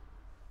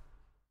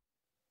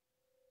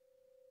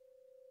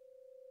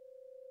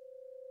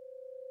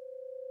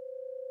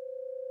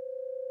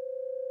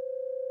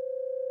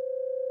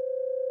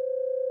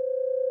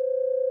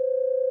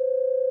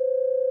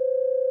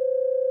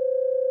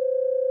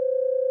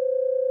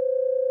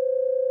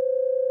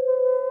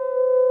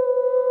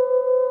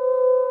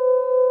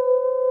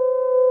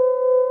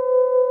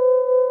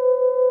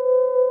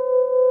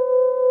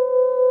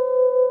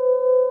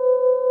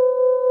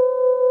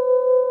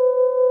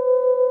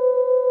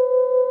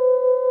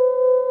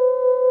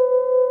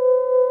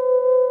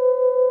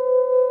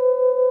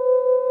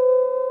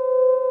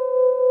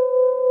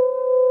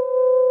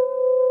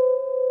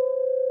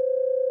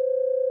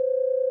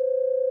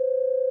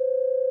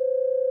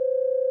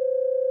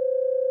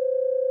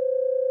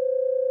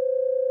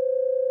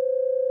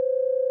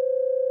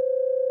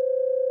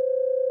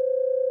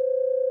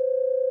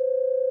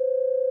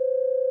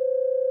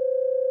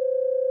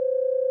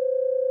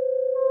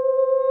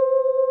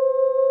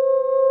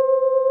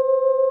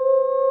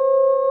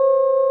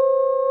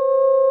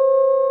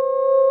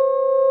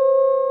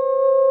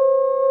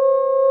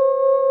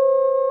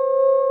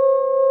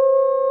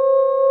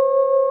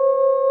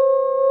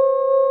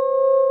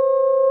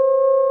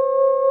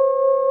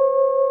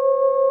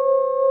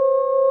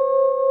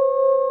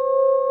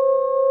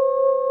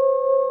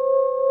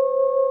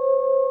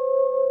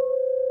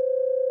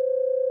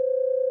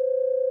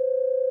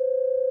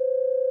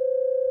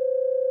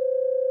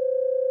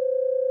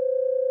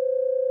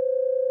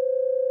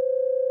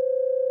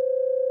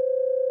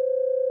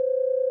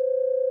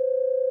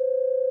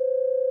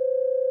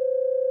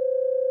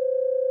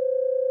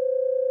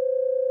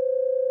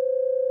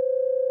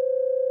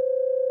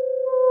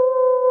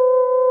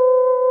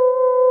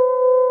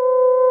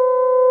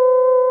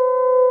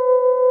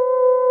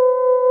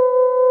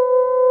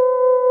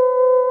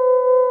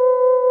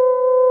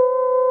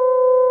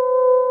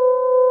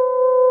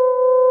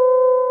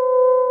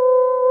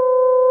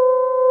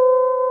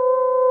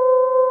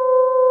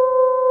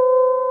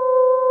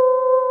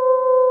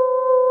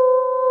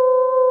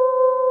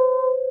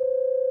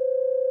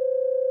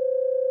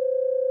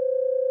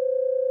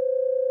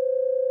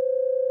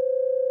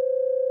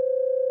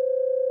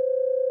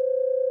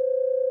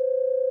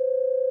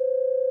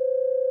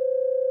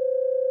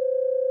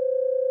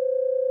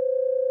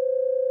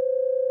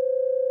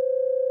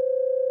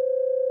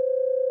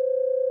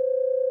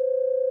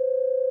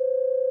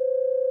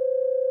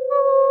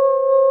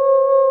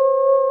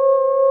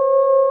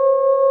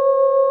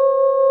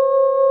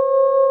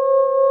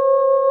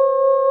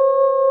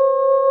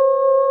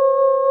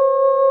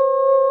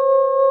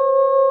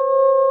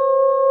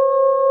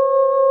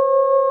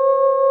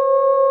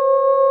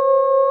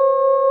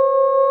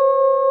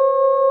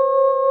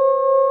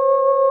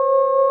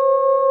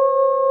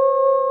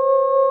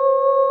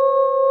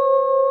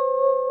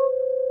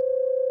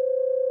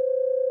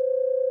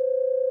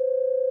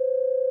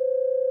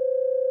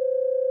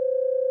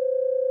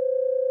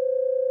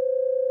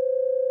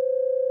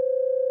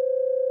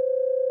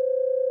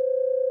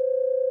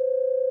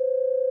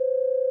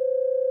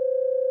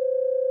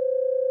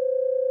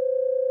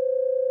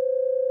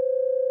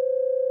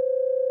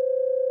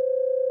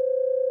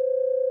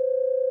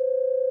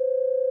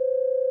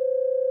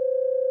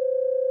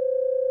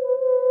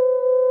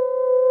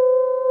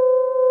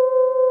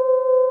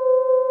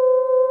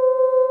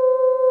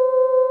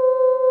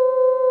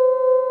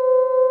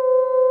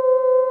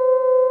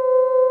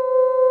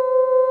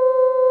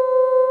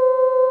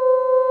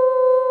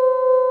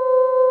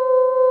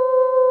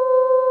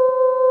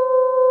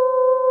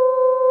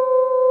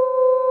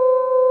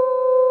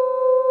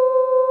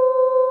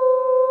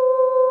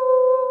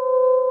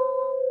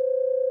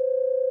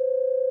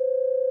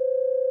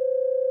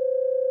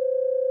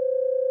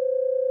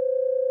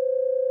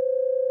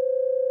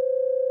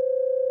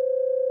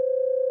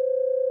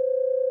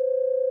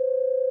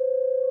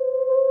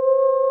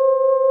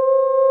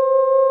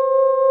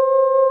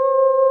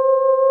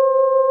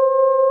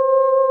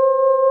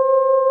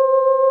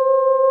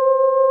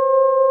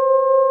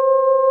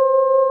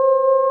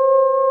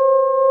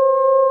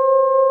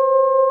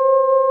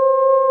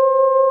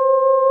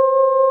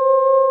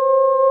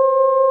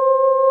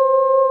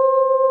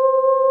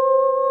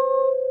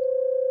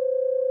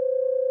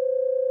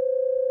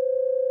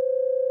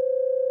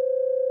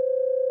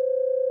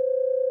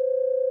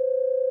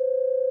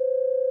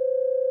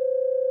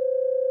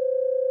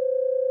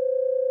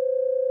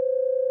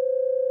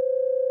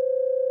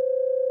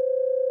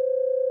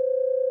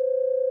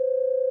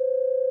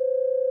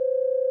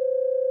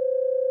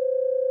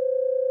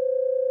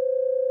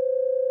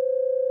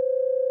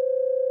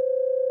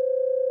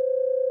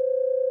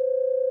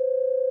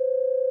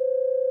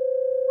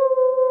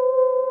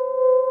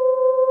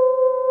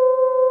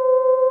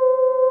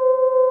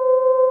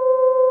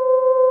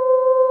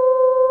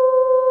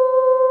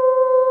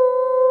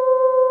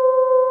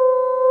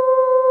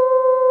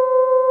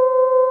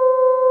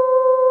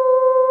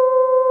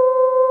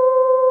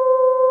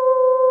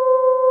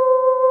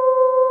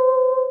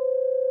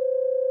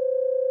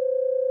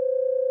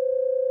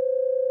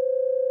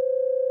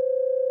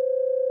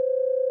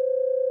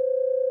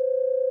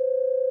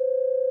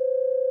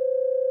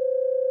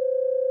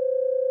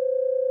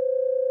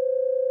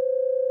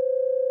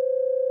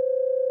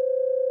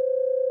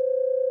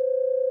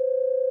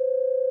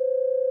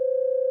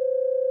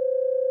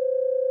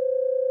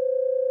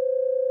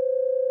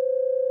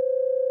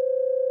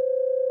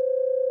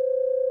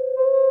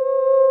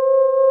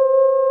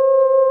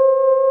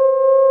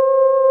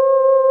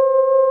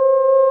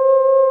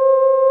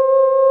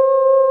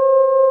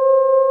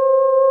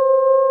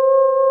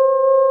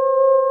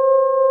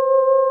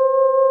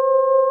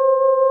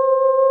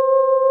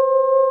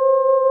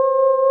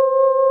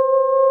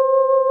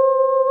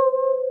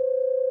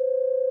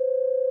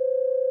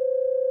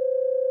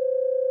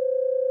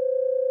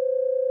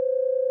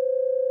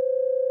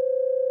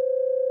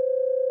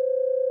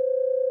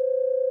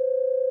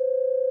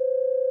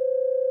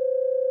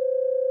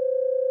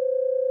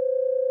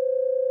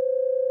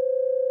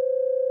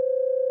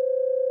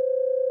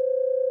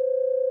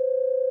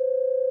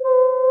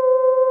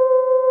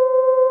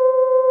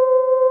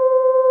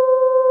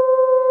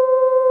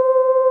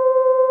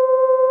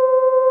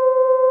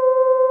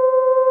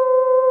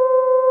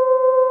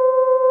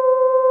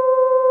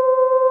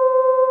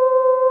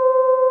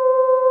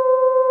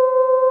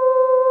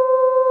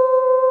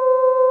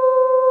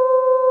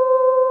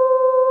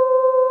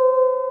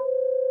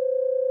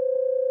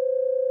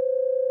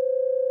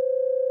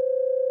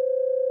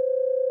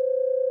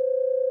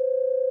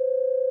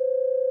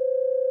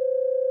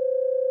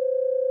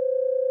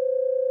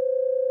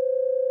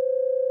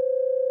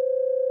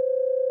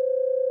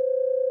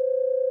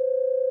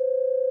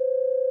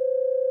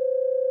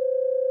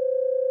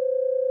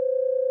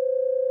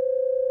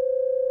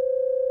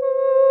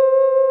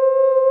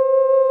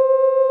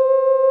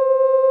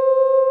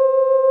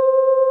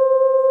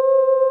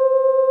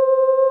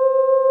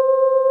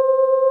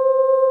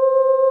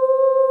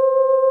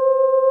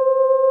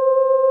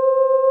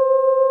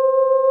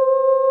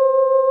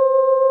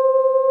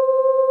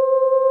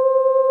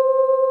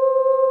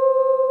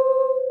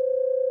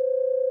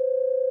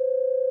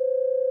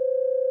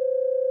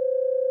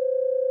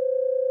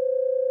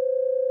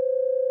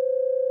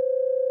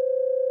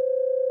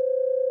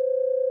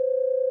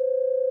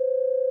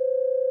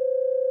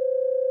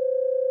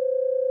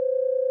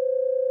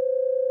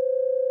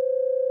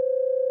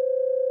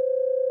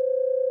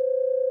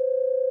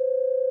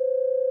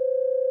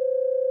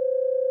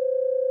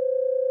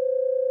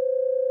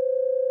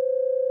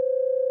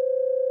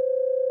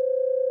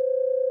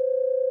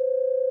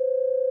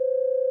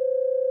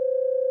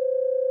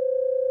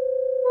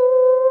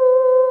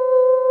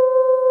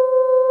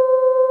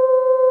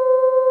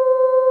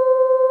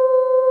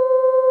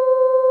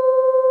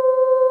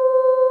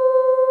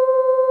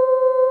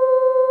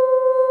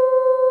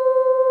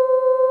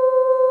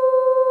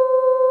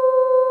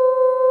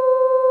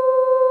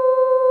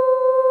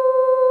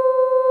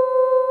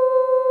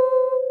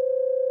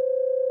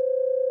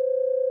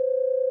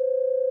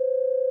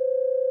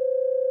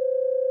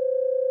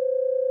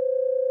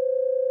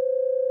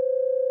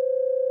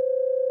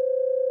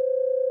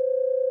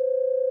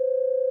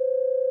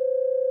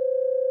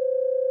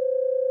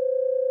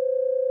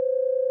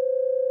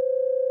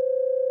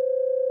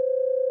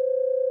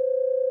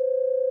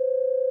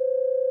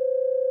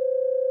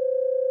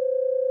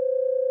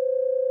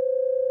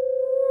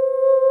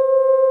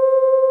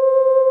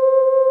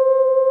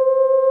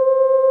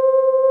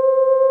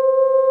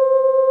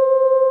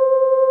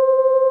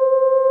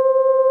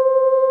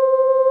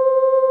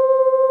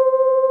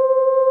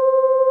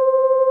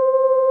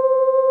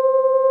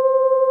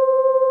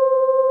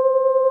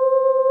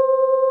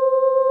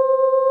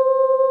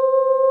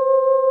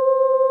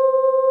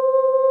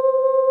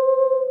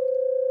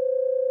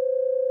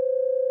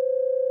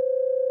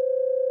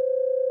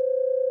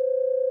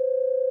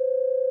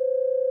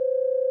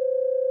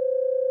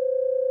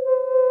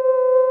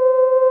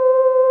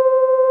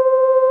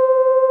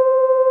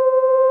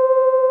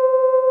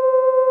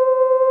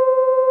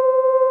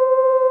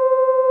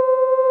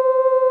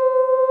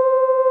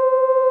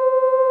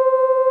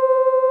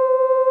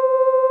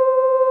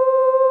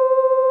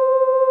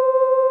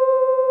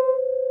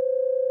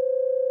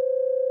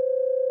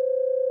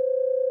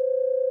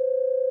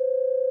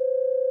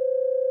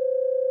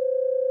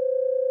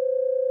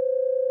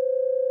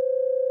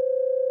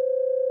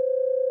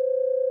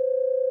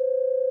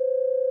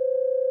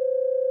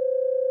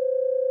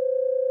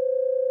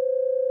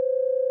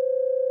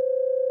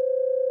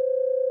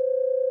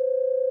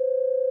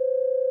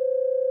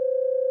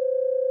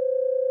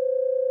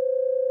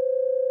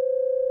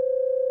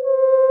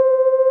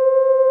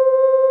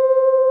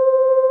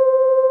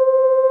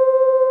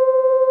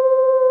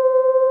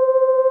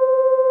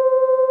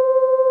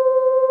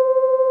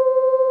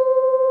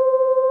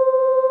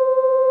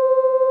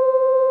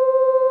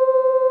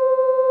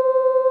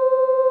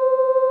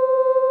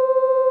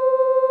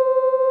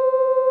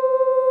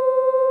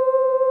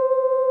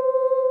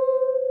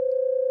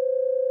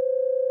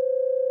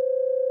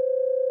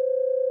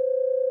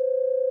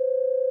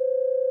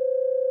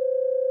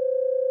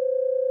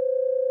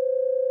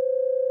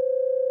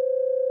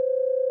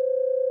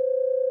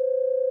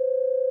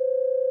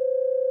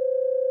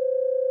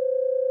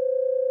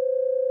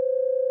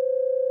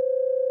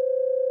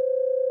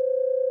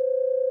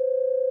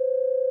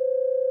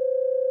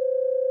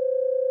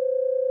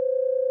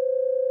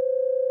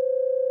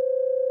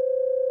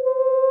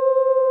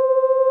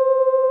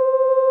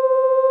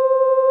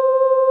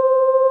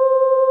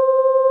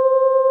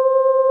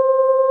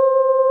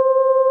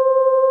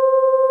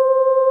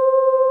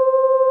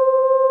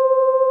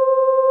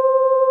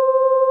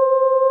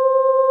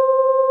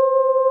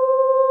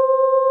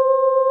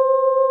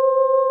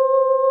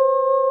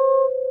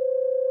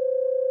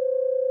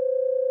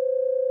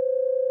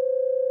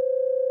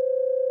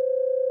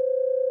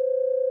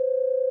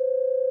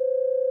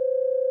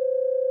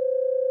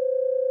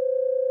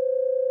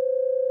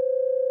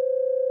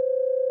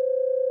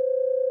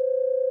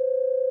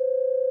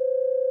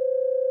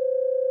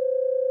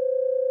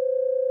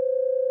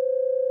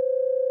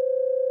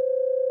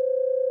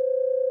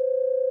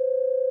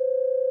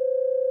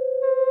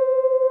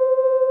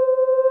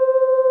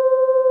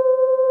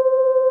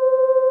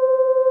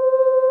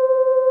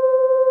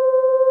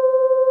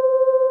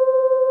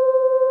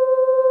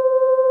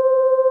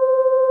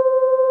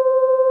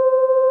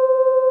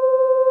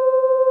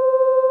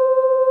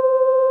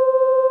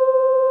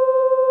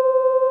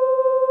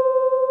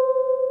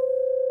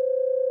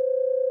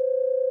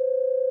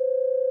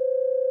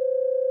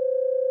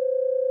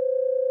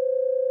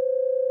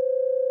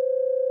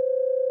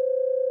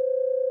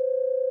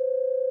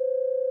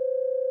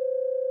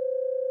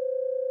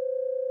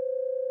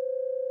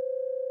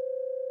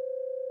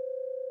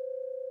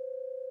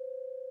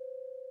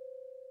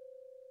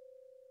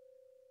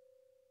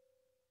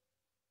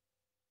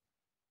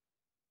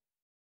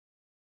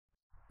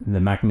 the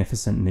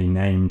magnificently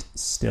named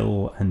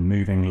Still and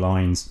Moving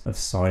Lines of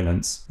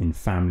Silence in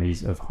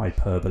Families of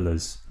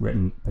Hyperbolas,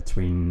 written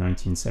between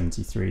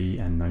 1973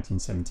 and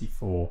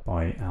 1974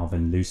 by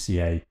Alvin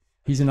Lucier.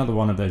 He's another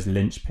one of those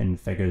linchpin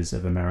figures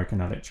of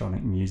American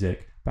electronic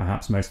music,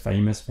 perhaps most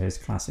famous for his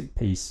classic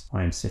piece,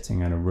 I Am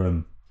Sitting in a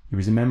Room. He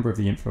was a member of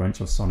the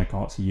influential Sonic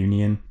Arts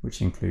Union,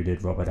 which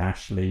included Robert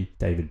Ashley,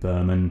 David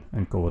Berman,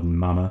 and Gordon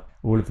Mummer,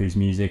 all of whose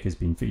music has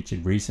been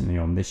featured recently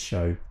on this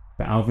show.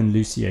 But Alvin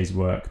Lucier's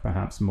work,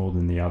 perhaps more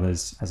than the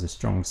others, has a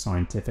strong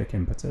scientific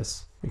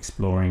impetus,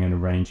 exploring in a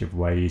range of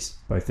ways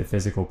both the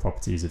physical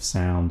properties of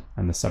sound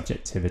and the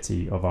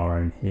subjectivity of our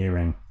own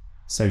hearing.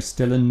 So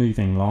Still and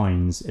Moving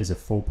Lines is a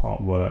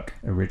 4-part work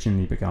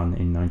originally begun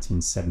in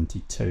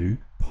 1972.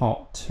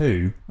 Part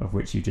 2, of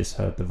which you just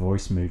heard the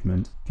voice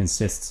movement,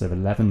 consists of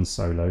 11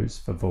 solos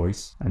for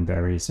voice and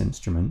various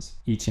instruments,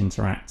 each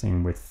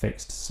interacting with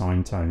fixed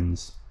sine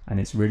tones. And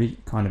it's really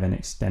kind of an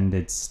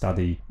extended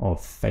study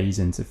of phase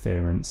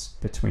interference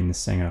between the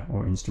singer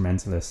or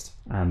instrumentalist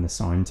and the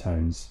sine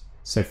tones.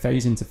 So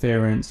phase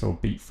interference or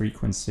beat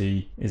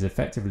frequency is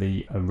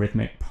effectively a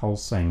rhythmic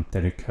pulsing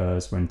that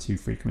occurs when two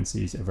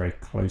frequencies are very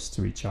close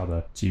to each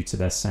other due to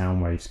their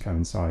sound waves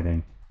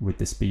coinciding, with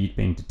the speed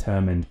being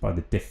determined by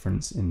the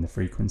difference in the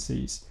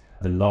frequencies.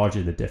 The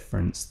larger the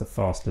difference, the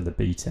faster the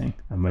beating,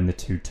 and when the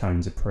two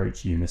tones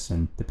approach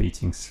unison, the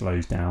beating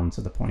slows down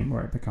to the point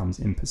where it becomes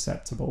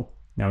imperceptible.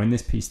 Now in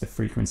this piece, the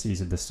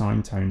frequencies of the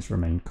sine tones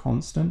remain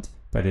constant,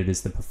 but it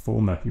is the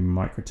performer who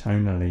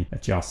microtonally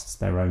adjusts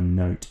their own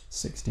note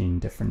 16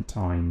 different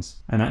times.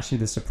 And actually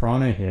the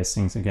soprano here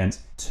sings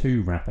against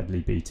two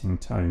rapidly beating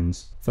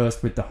tones,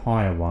 first with the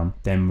higher one,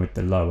 then with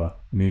the lower,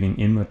 moving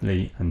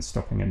inwardly and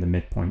stopping at the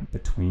midpoint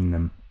between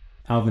them.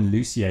 Alvin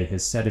Lucier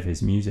has said of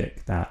his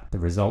music that the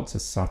results are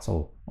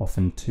subtle,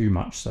 often too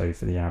much so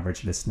for the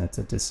average listener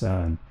to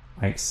discern.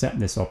 I accept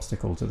this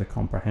obstacle to the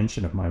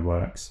comprehension of my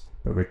works,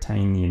 but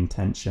retain the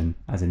intention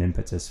as an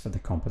impetus for the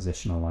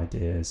compositional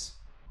ideas.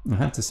 I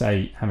have to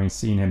say, having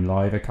seen him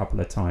live a couple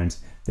of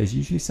times, there's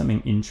usually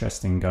something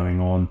interesting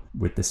going on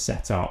with the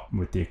setup,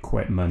 with the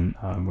equipment,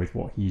 with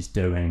what he's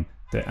doing,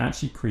 that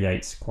actually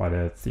creates quite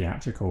a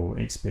theatrical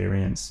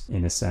experience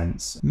in a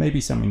sense.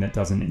 Maybe something that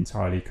doesn't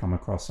entirely come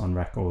across on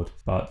record,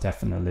 but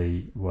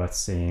definitely worth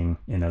seeing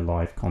in a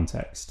live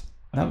context.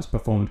 That was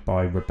performed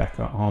by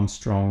Rebecca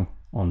Armstrong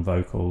on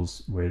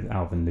vocals with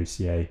Alvin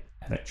Lucier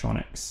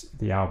Electronics.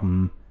 The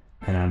album,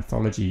 An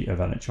Anthology of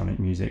Electronic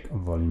Music,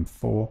 Volume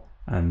 4,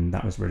 and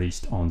that was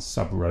released on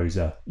Sub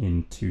Rosa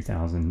in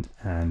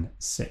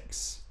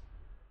 2006.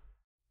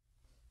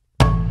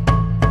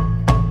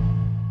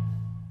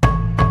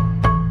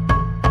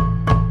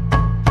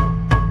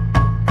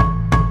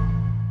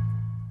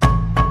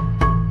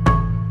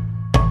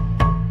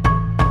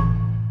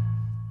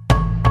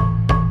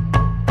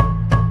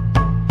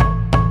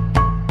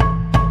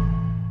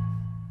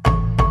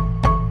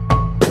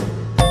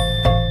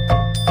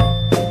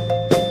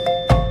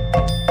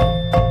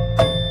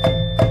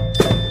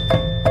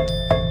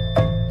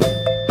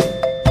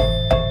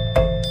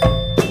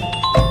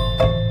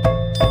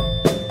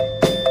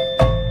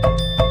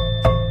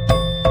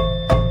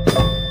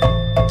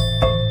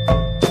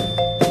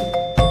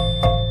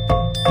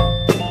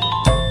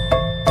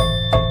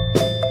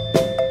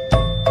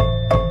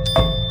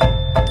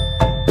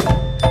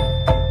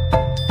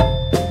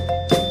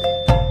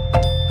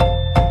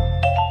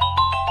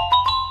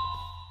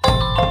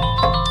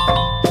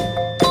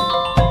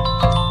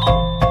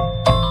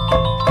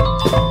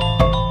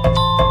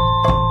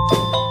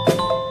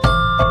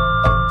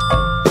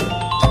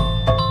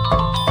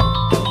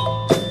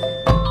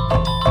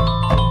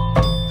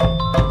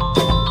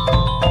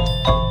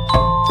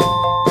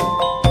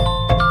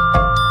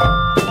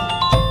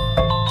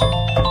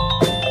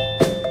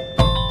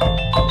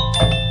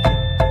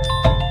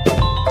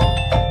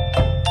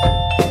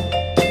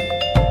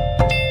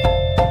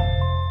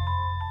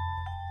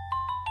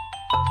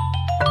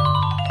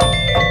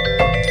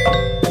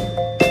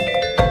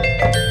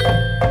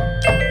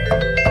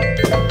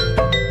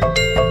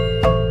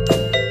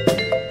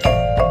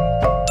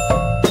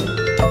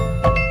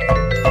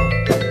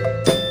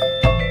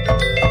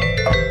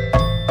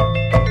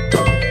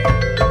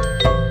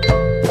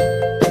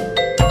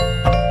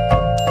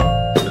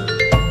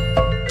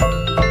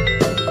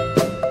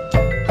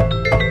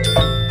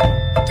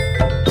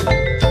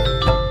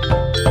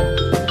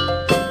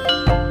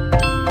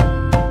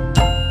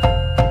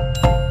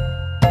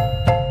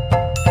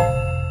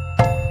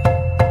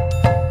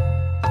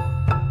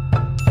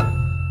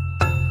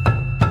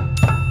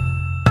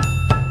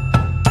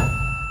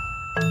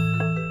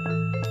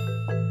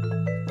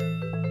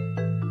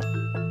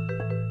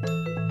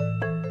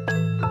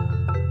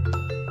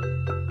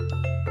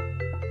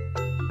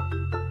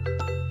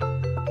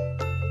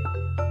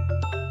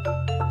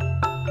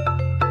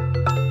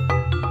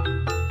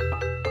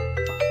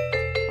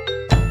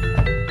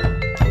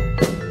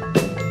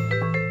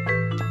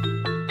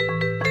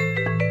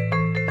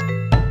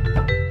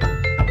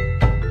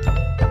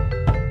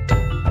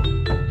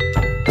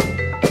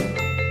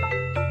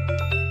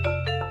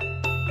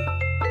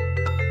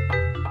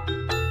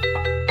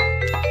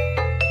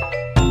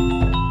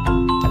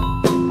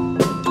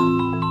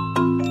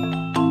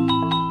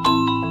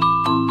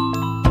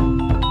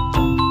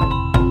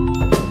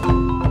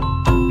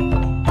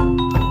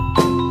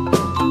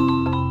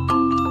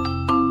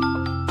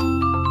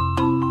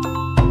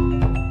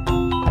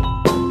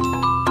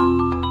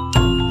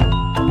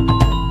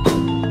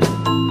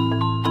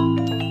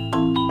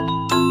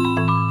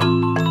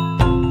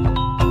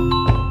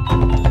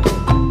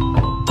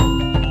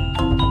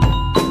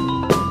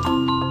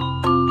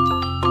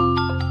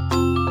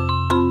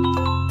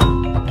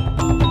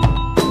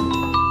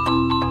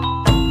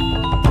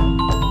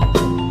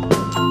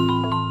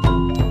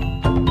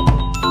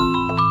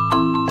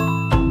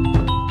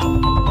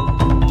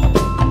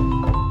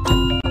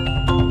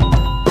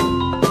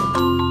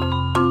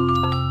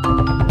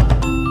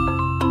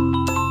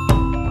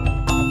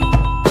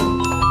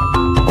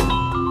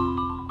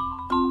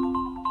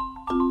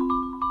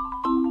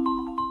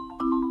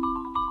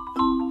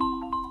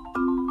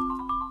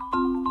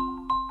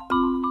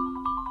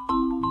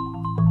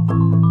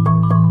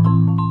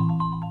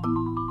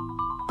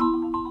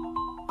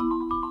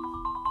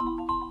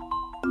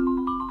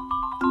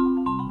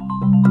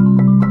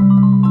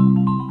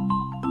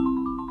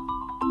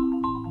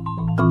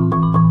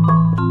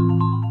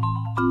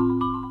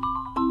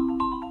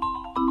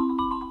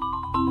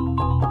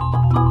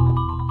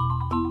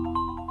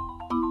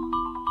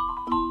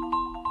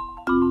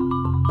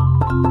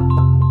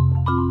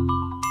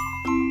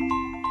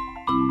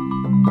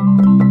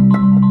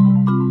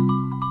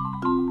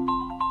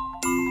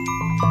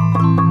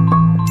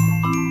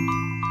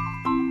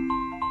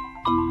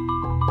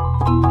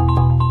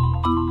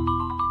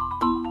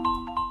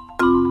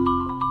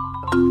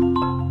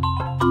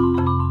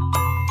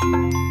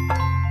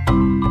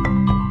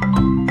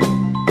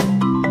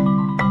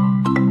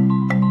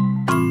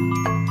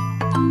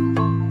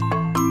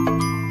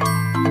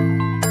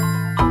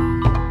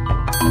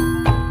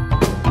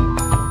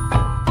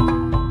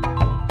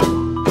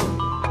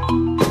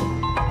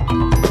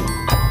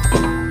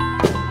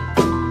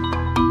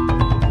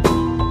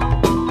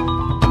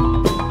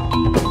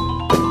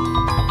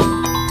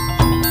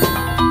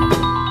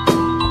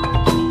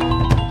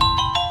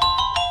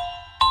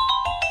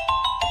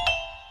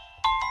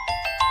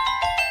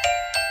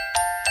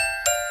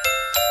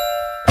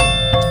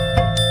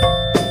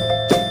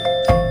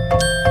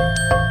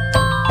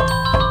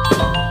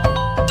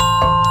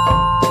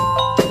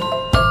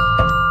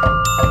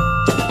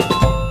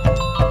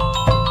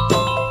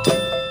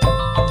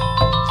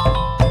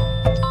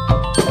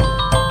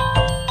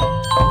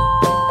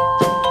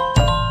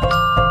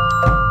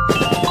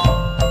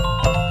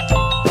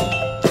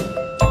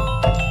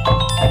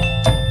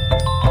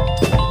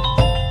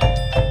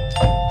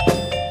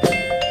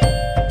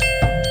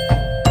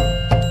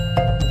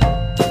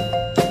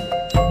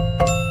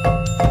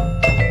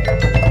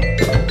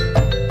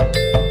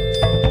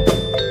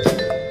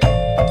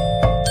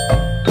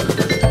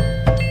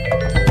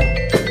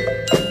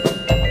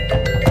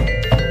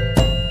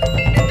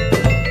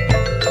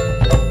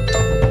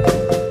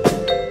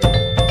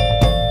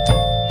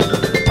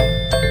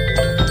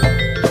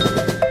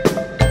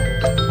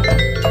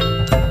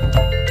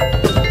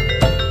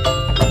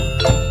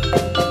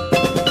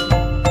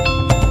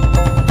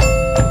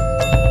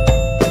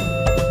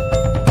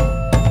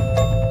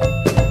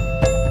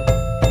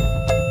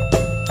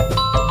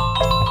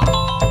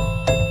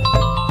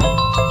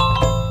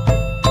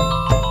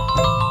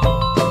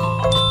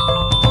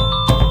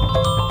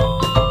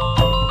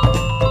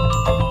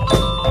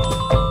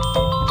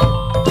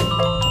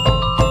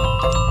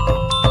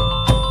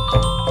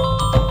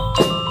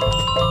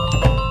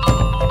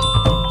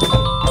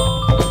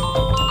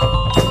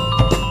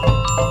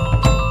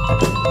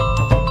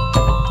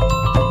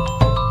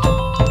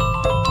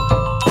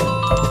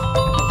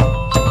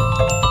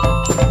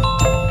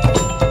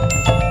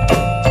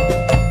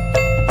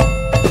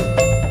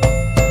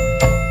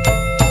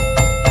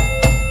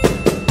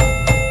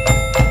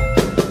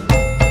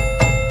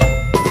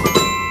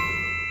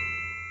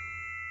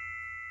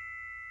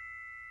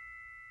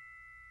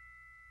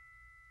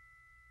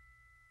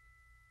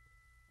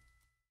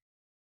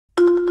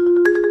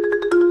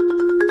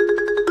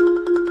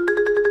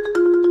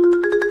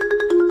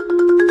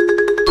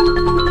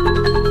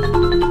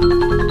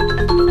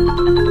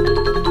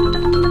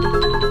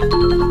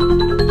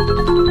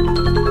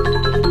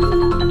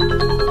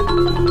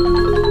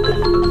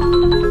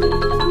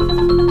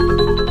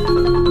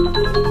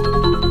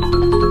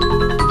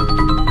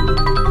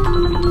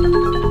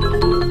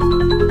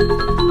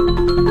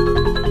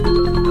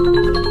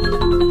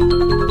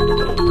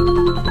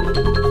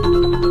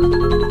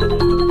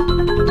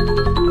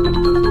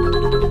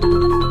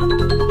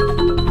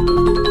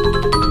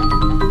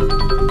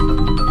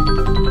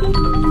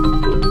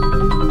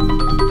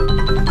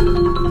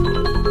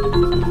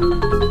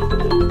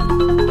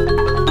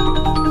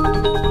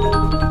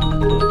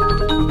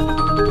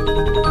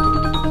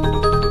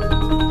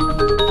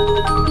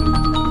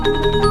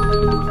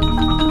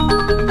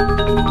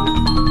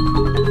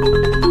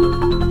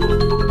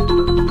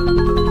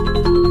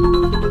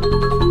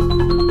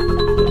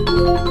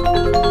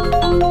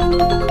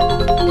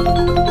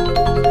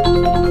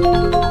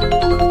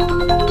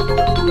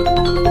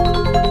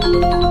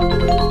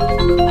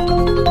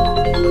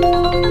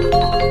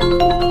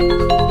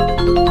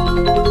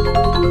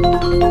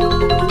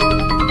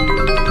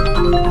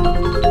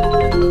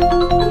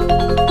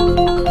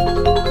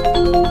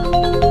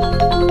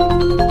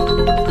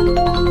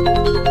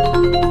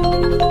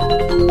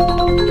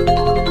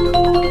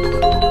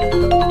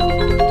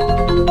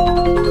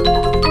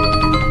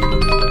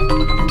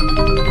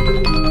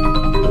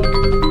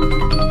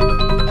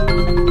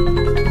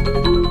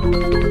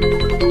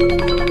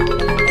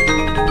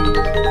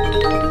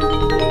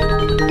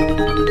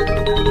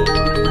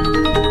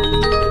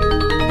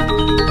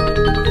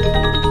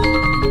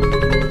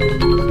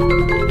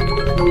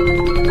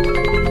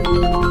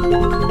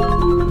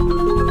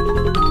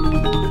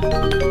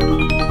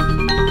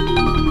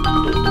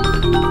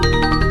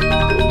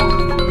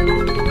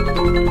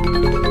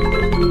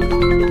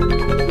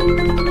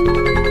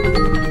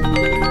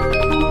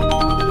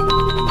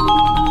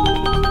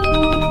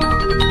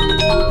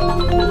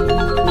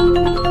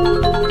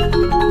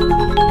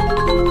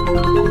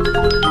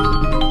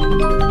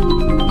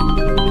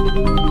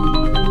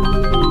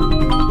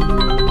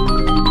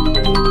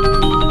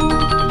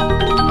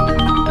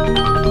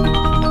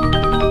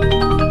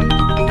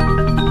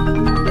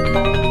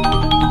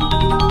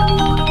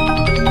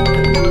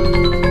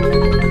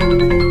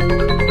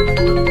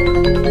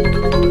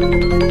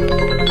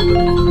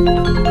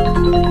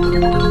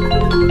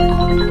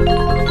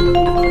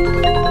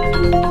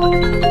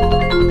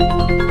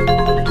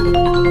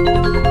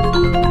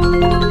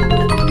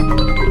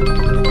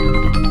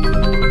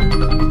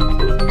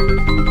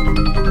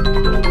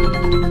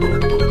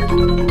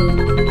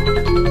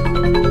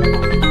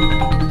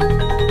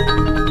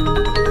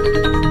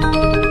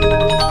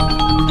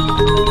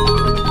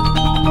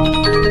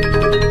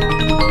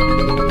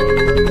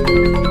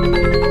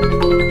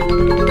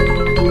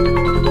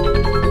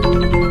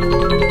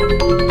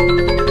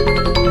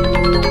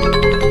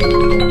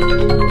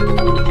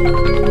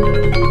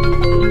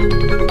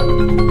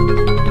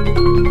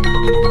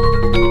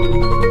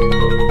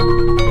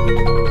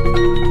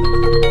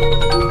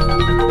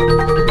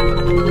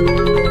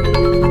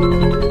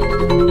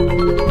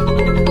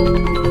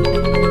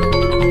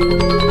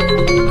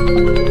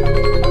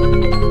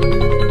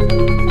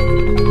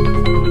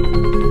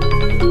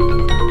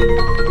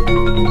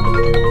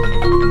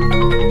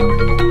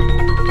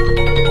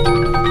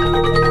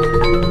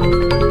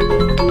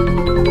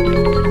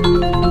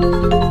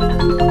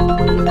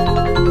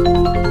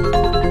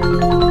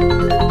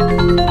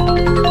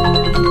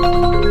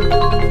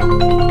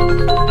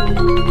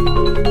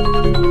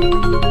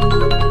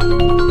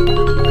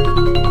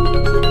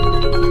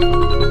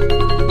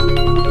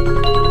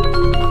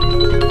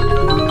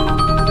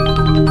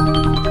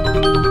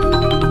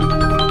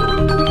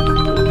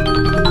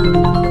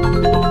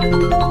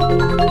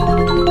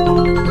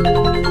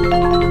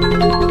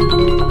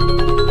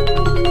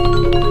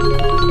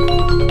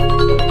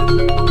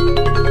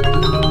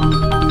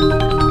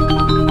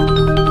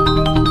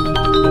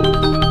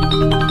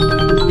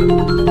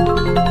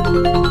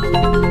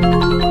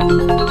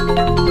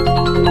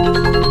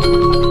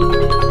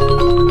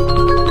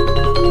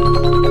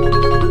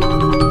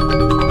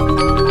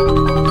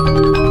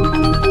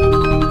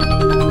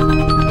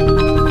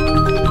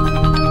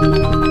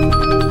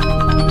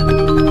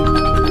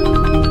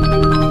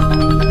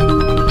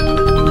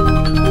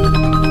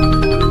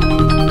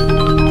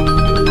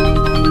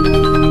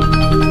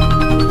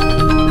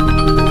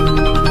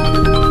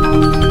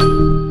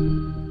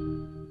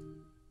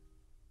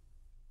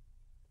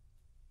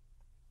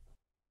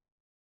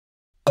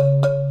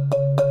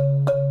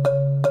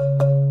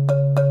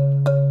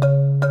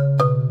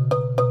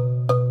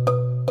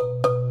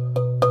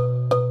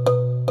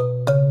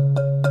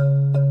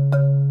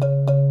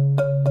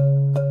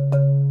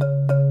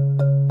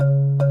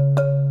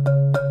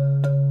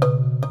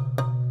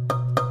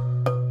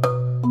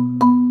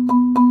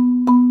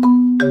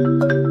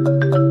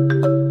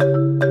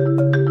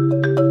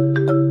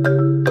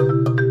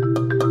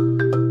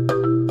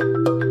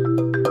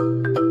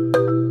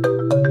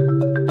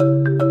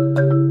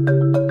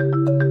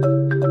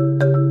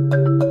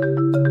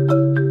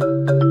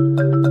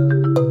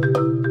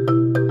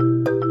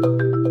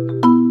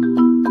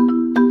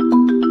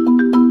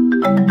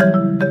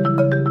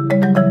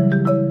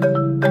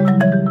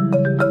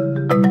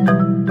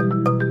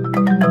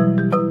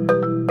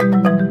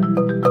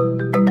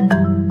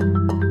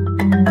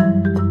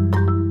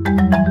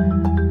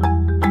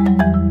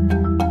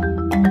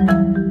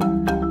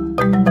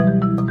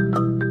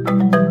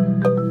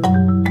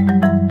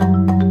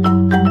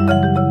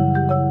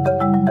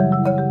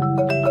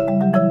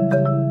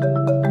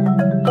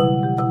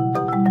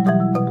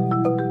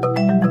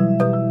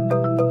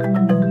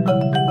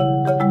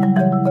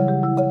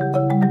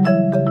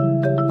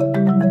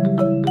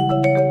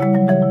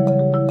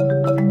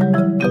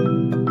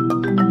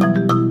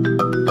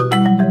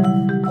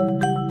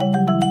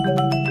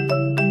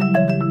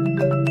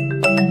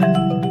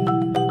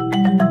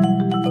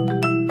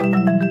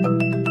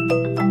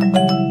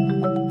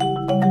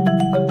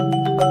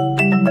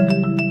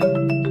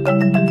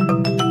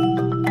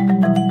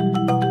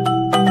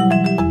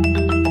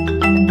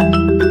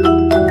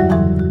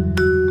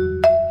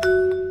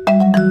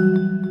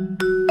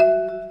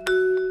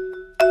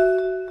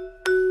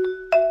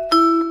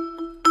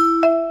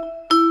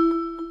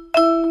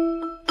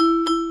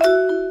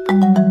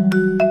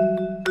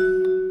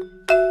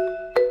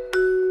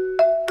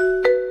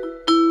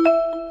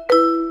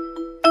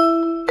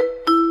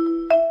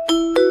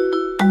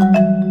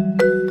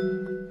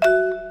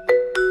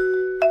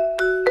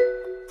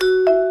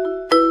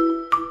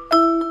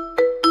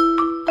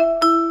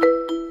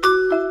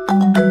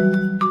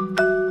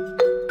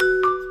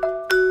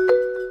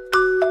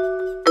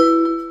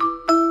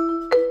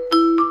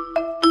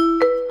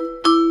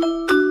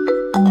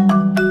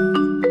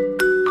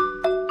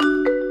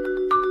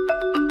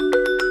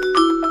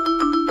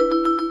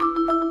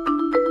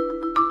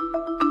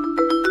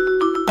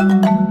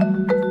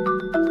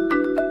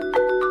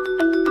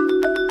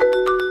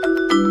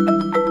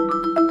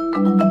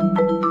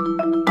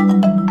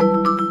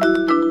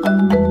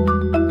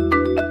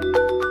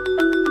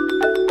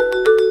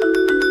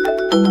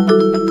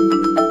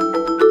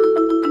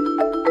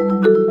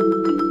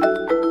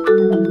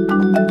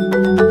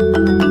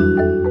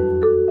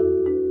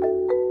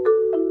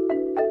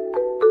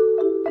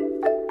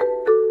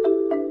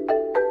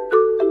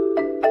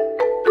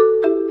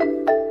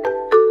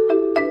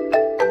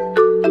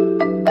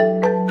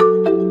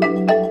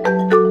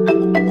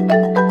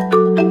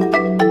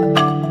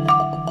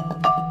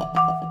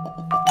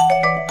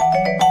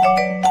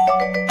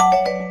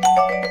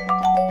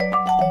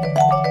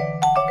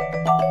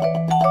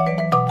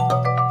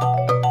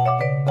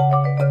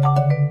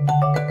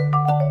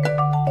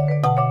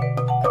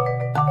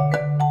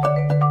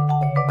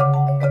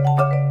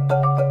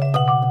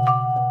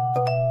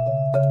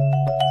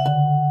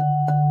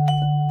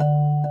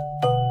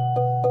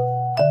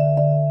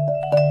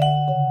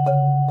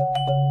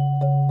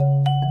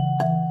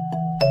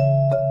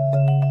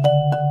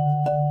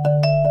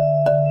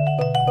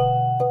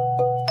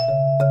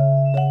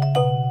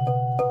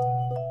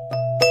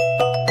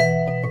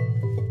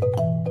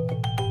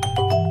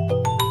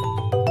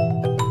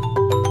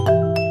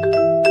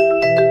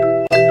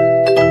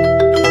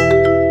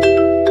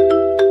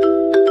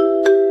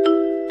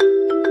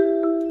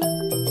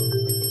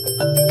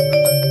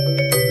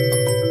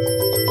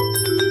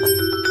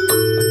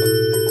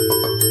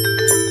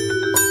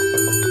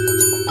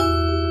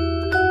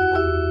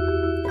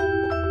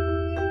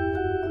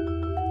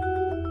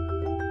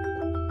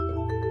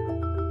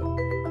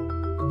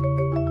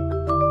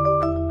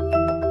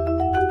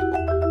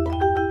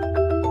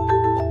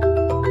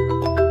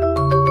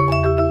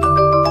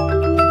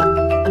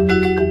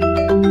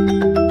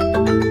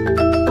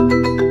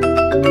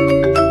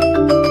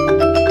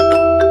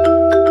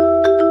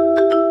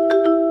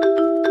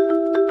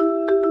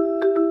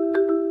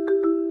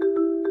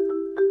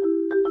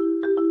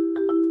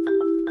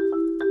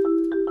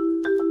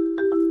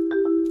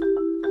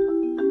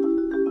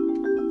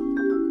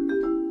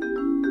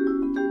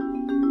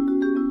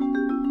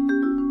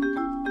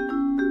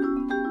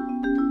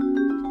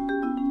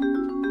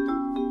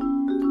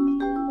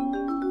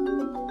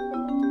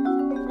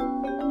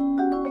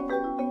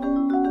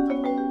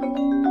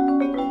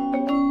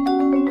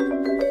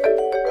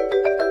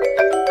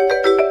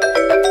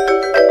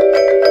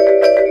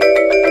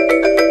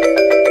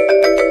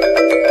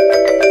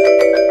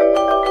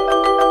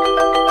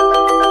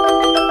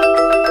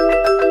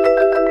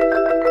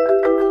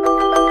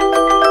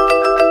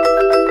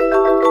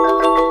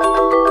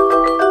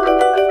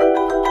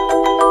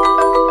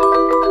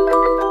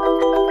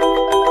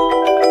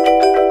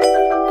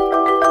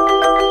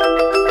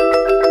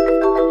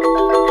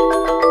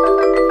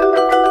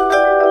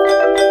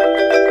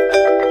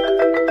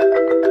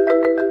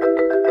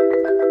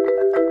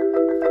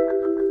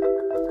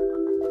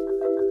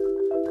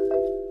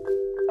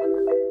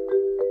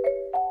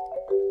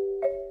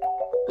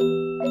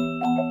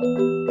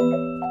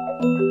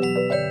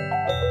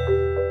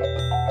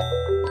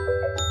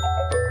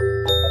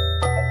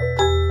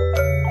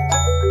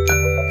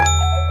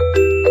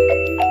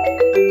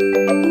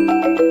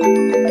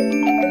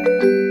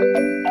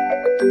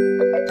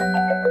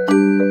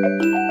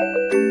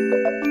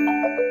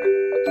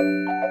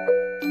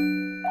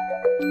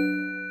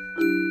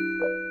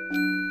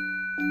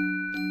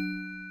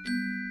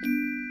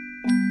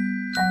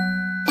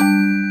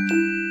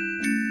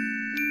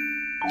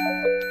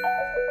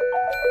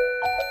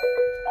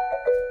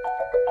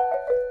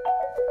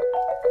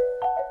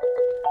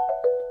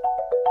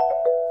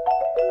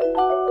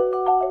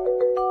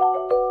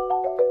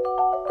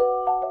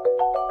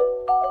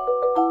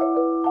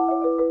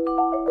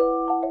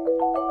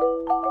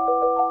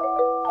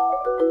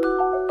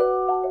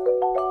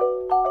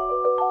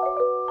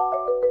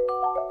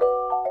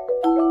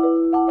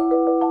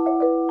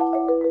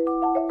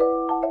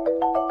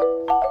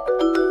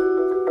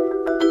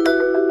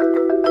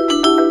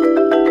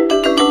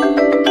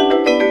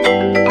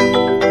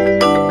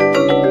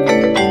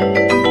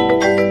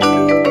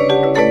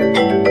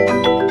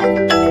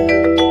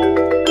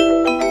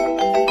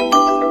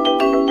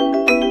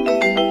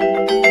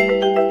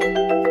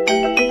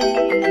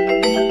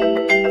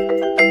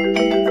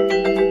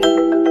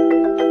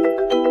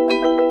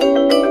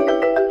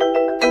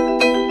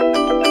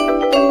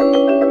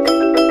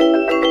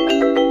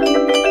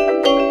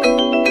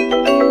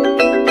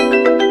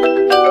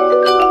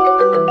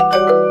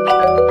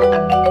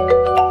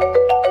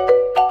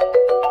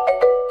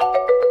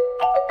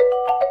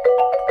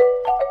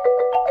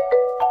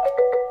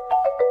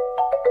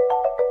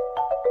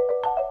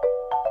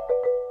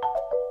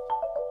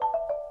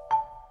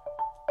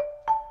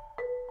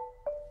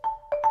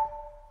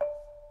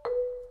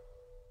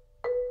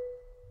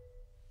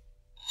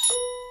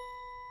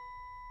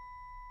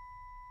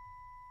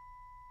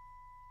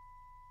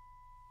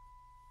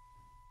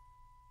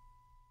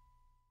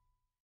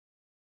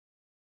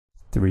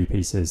 Three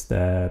pieces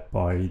there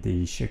by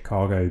the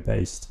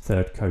Chicago-based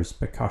Third Coast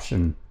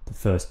Percussion. The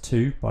first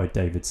two by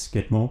David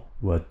Skidmore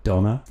were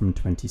Donna from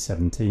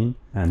 2017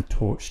 and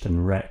Torched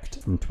and Wrecked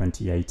from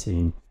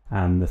 2018.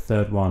 And the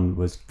third one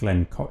was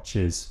Glen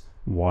Kotche's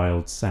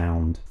Wild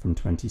Sound from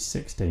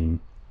 2016.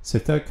 So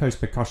Third Coast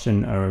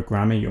Percussion are a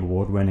Grammy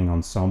award-winning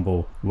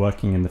ensemble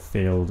working in the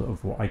field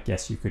of what I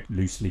guess you could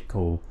loosely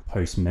call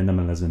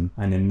post-minimalism,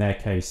 and in their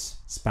case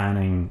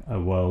spanning a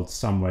world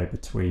somewhere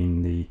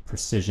between the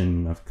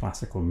precision of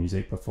classical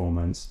music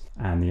performance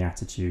and the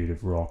attitude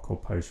of rock or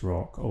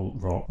post-rock,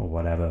 alt-rock or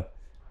whatever.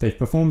 They've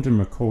performed and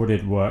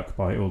recorded work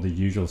by all the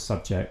usual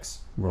subjects,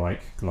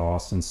 Reich,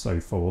 Glass and so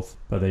forth,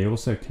 but they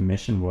also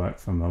commission work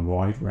from a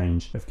wide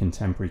range of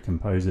contemporary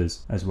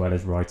composers as well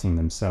as writing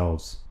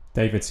themselves.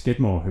 David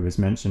Skidmore, who was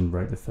mentioned,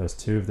 wrote the first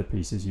two of the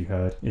pieces you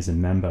heard, is a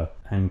member,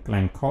 and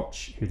Glen,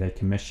 who they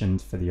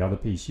commissioned for the other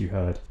piece you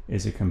heard,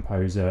 is a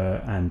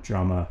composer and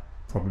drummer,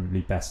 probably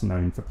best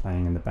known for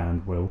playing in the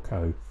band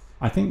Wilco.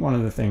 I think one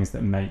of the things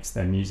that makes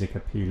their music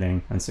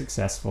appealing and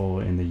successful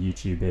in the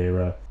YouTube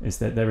era is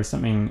that there is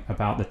something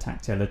about the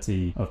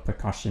tactility of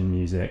percussion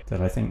music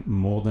that I think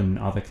more than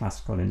other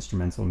classical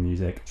instrumental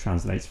music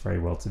translates very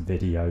well to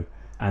video.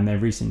 And their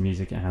recent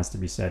music, it has to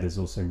be said, is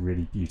also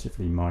really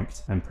beautifully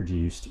mic'd and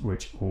produced,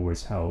 which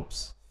always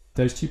helps.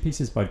 Those two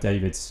pieces by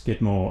David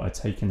Skidmore are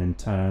taken in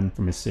turn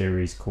from a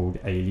series called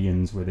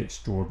Aliens with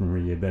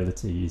Extraordinary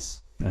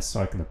Abilities, a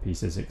cycle of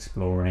pieces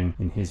exploring,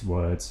 in his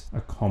words,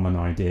 a common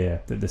idea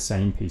that the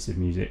same piece of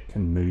music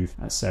can move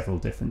at several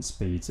different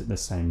speeds at the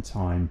same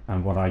time.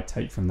 And what I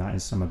take from that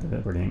is some of the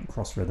brilliant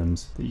cross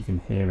rhythms that you can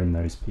hear in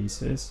those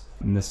pieces.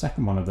 And the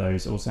second one of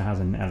those also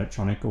has an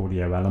electronic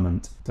audio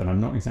element that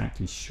I'm not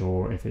exactly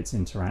sure if it's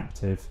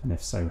interactive, and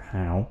if so,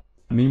 how.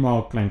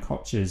 Meanwhile, Glen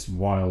Kotche's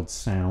Wild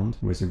Sound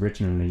was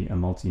originally a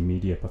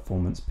multimedia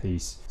performance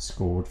piece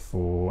scored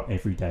for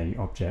everyday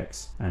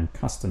objects and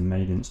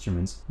custom-made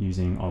instruments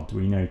using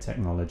Arduino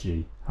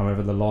technology.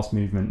 However, the last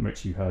movement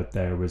which you heard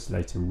there was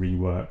later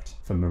reworked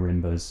for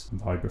marimbas,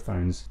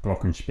 vibraphones,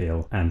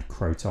 glockenspiel and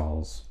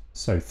crotals.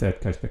 So Third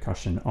Coast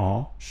Percussion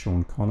are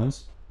Sean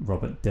Connors,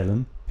 Robert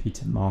Dillon,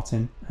 Peter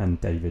Martin and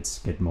David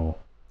Skidmore.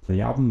 The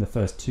album the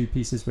first two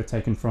pieces were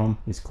taken from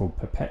is called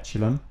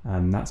Perpetuum,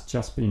 and that's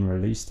just been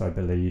released, I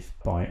believe,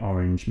 by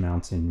Orange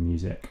Mountain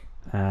Music.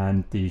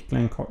 And the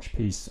Glen Kotche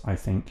piece, I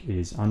think,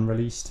 is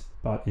unreleased,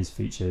 but is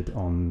featured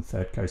on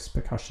Third Coast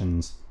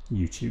Percussion's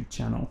YouTube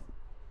channel.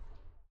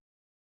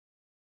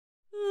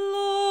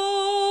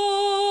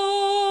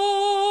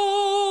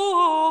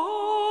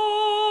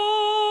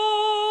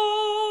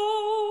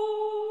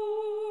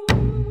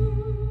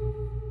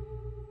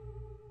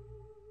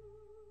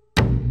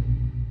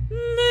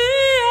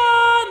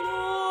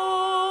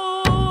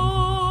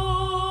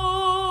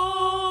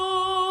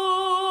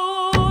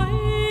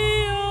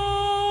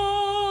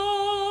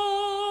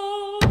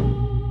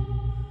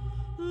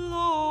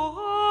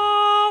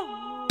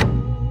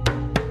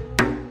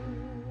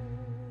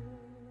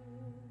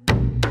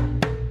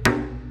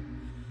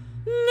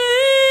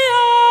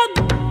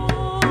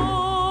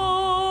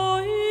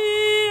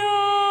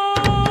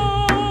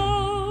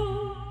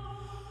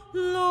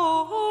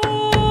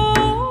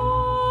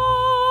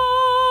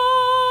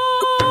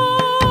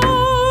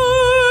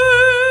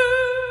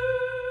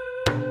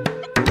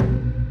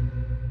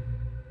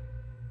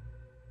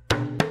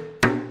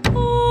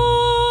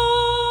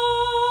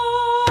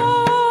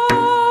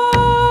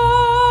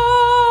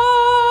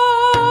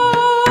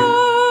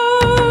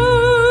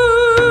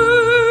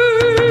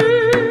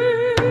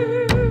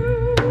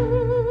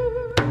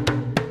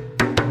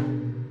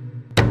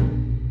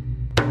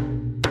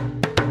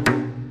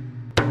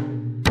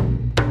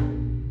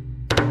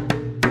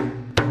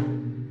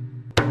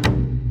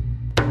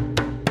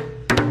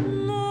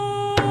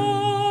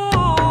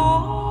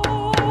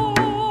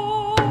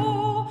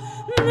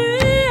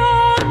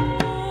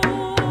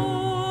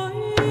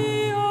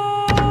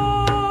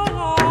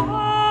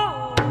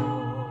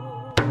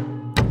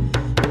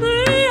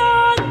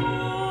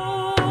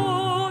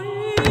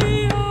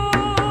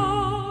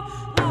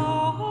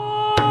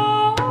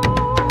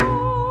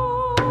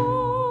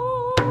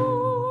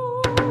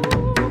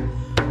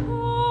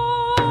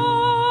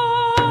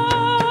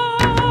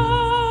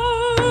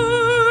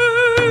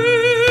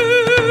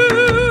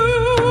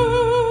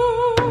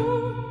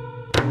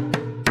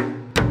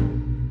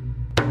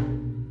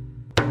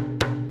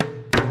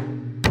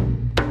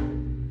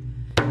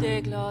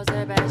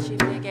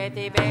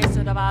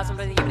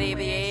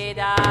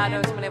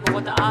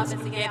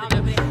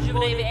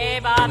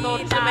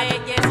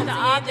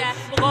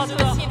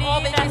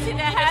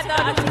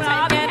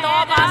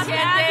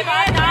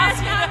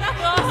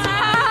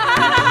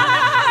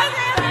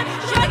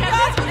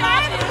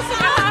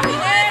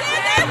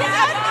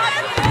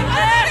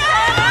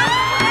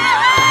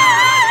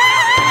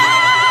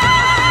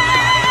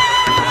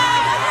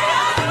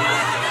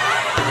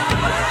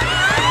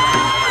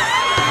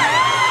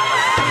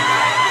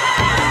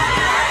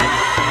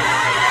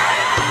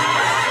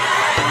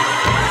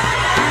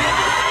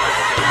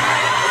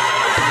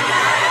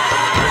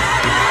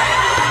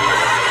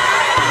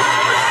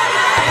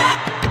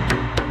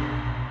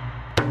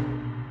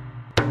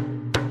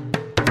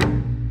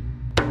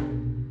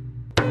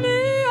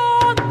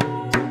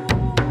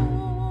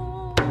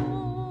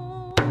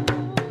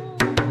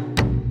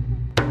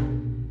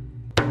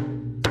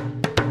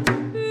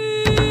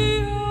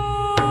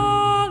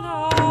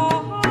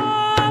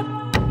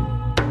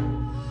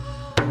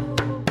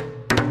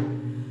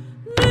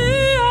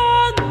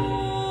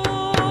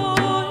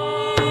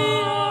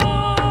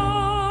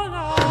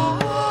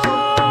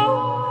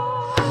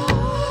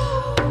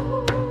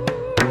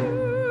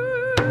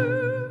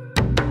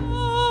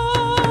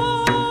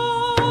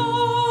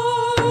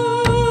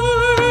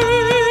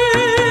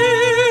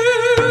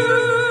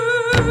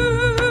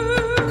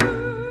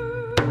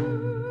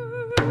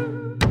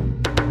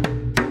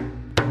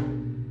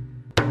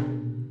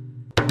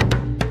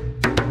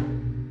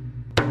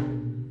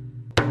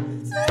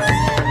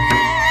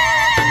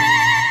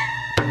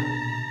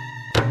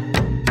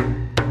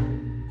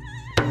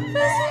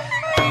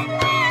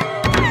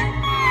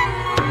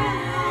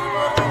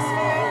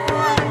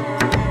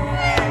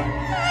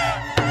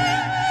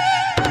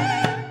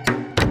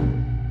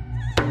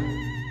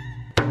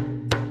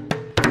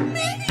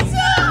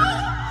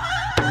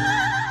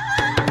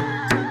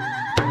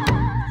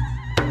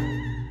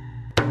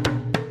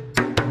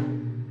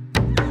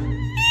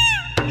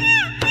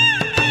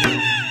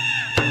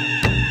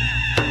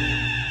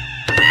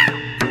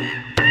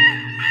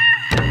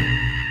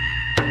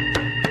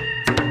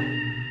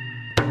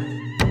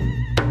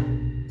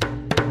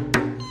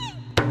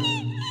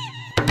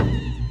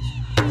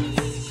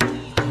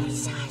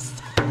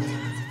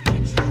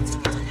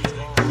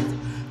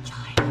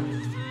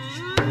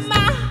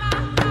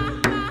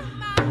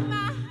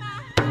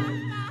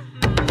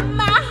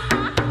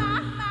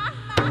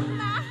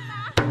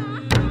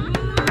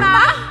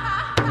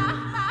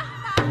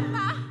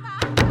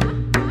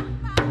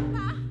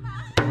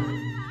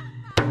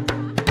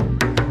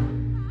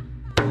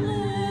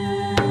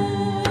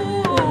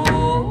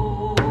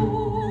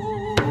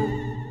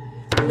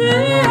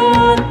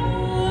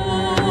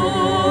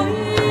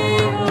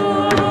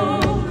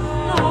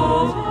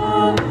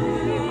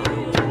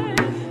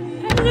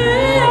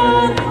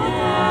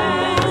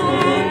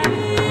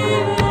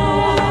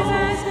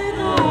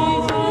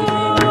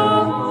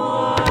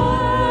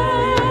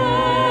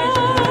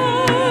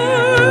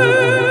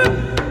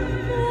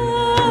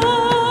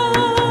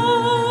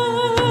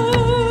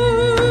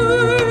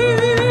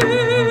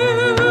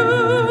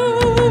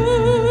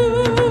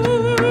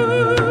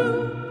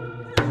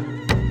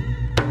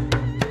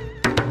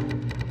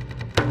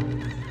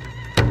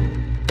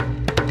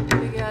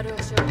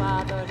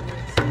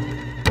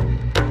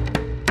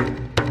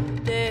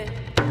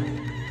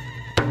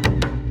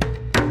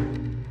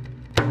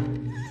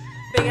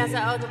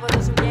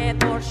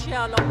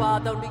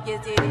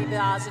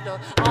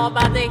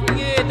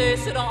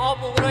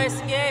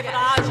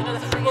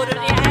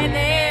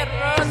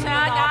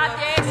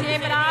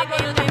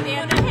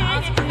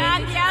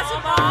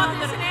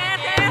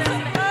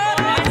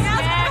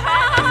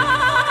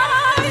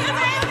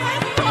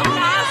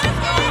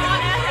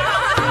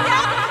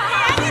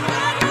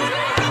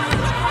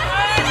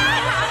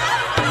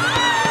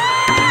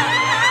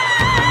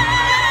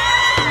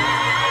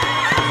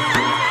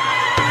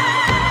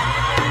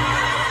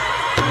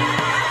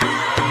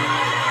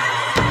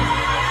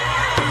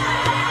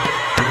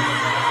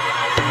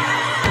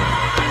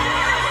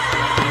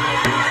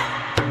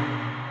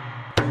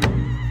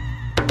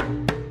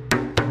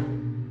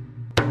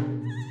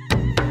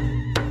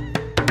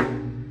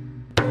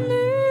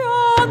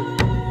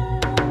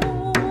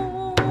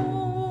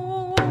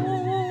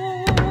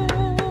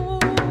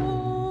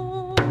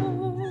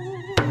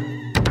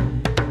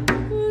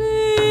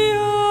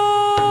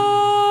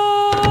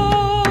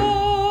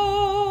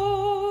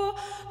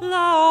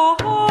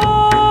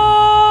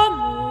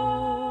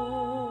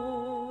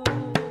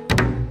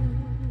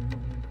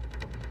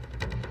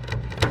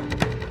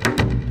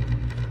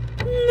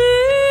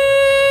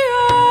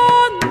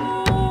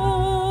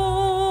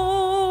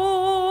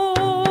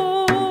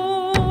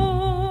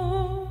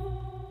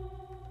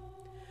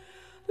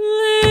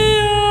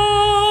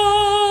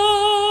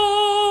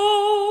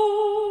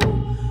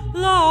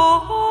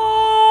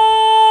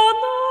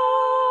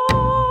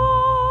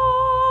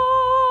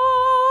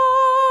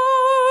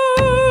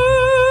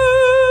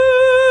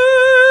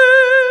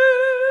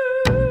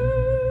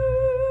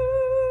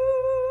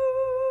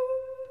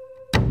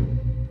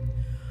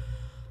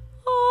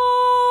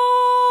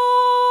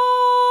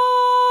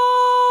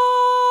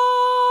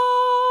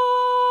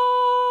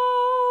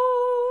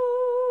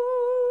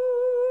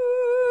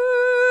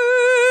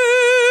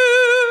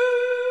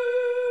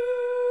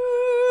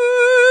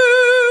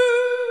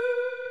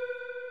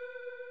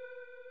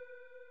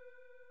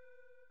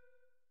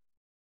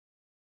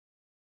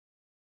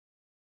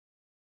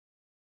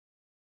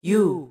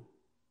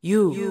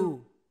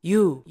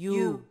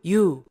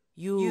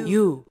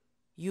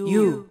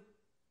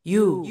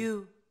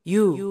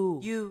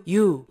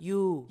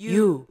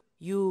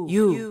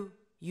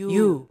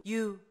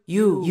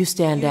 You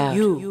stand out.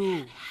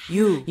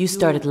 You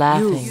started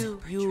laughing.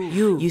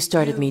 You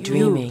started me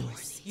dreaming.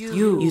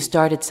 You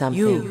started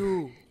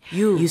something.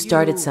 You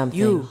started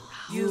something.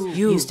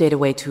 You stayed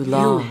away too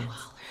long.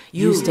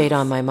 You stayed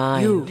on my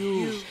mind.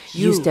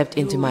 You stepped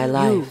into my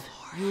life.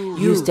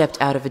 You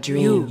stepped out of a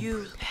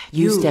dream.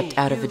 You stepped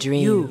out of a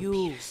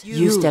dream.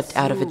 You stepped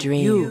out of a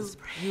dream.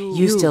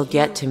 You still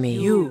get to me.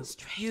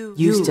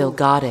 You still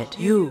got it.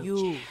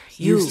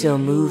 You still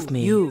move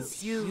me.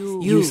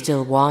 You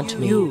still want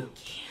me.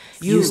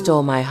 You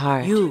stole my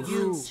heart.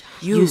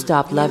 You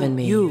stopped loving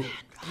me.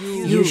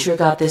 You sure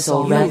got this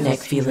old redneck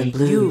feeling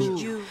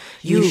blue.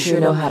 You sure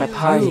know how to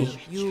party.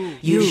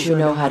 You sure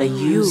know how to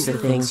use the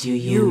things you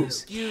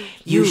use.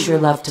 You sure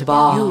love to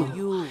ball.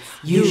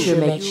 You sure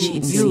make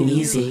cheating seem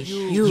easy.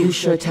 You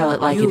sure tell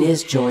it like it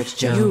is, George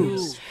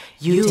Jones.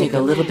 You take a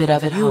little bit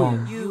of it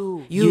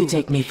home. You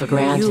take me for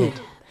granted.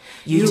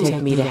 You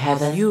take me to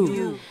heaven.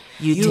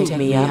 You take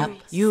me up.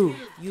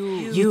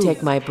 You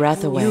take my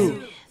breath away.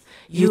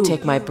 You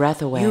take my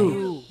breath away.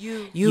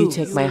 You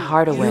take my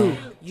heart away.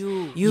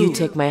 You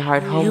take my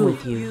heart home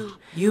with you.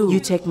 You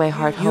take my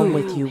heart home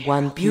with you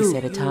one piece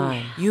at a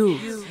time.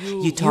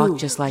 You talk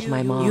just like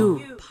my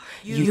mom.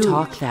 You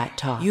talk that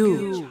talk.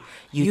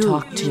 You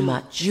talk too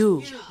much.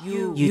 You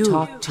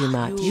talk too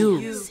much.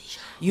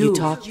 You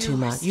talk too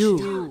much.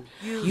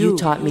 You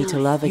taught me to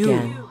love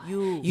again.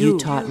 You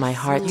taught my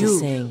heart to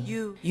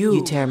sing.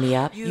 You tear me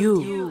up.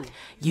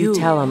 You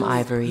tell 'em,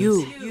 Ivory.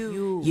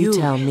 You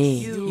tell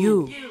me.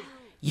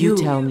 You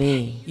tell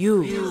me.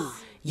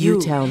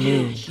 You tell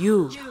me.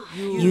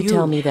 You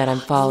tell me that I'm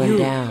falling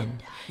down.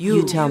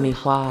 You tell me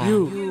why.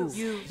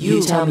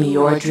 You tell me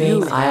your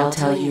dream, I'll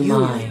tell you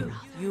mine.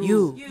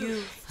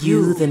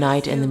 You, the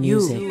night and the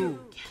music.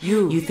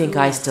 You think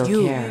I still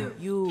care.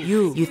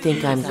 You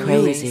think I'm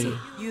crazy.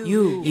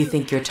 You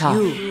think you're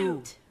tough.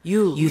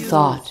 You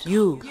thought.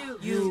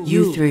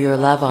 You threw your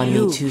love on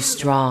me too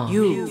strong.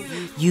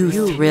 You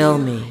thrill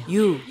me.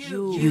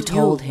 You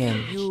told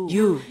him.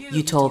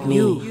 You told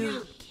me.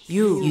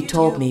 You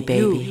told me,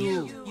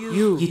 baby.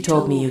 You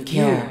told me you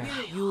care.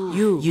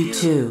 You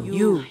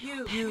too.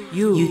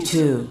 You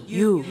too.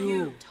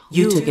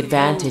 You took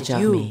advantage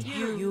of me.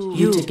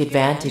 You took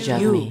advantage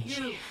of me.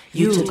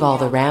 You took all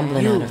the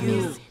rambling out of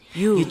me.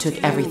 You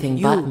took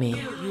everything but me.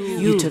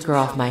 You took her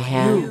off my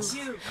hands.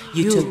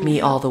 You took me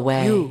all the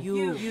way.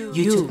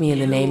 You took me in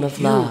the name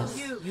of love.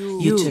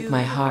 You took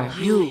my heart.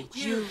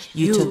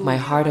 You took my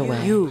heart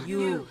away.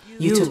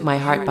 You took my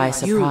heart by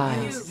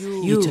surprise.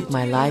 You took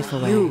my life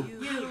away.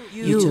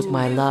 You took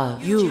my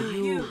love.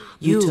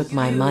 You took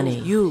my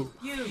money.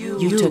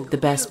 You took the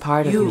best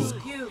part of me.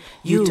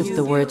 You took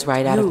the words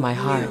right out of my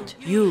heart.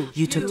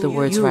 You took the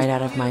words right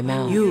out of my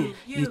mouth.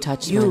 You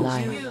touched my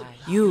life.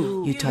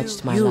 You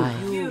touched my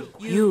life.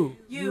 You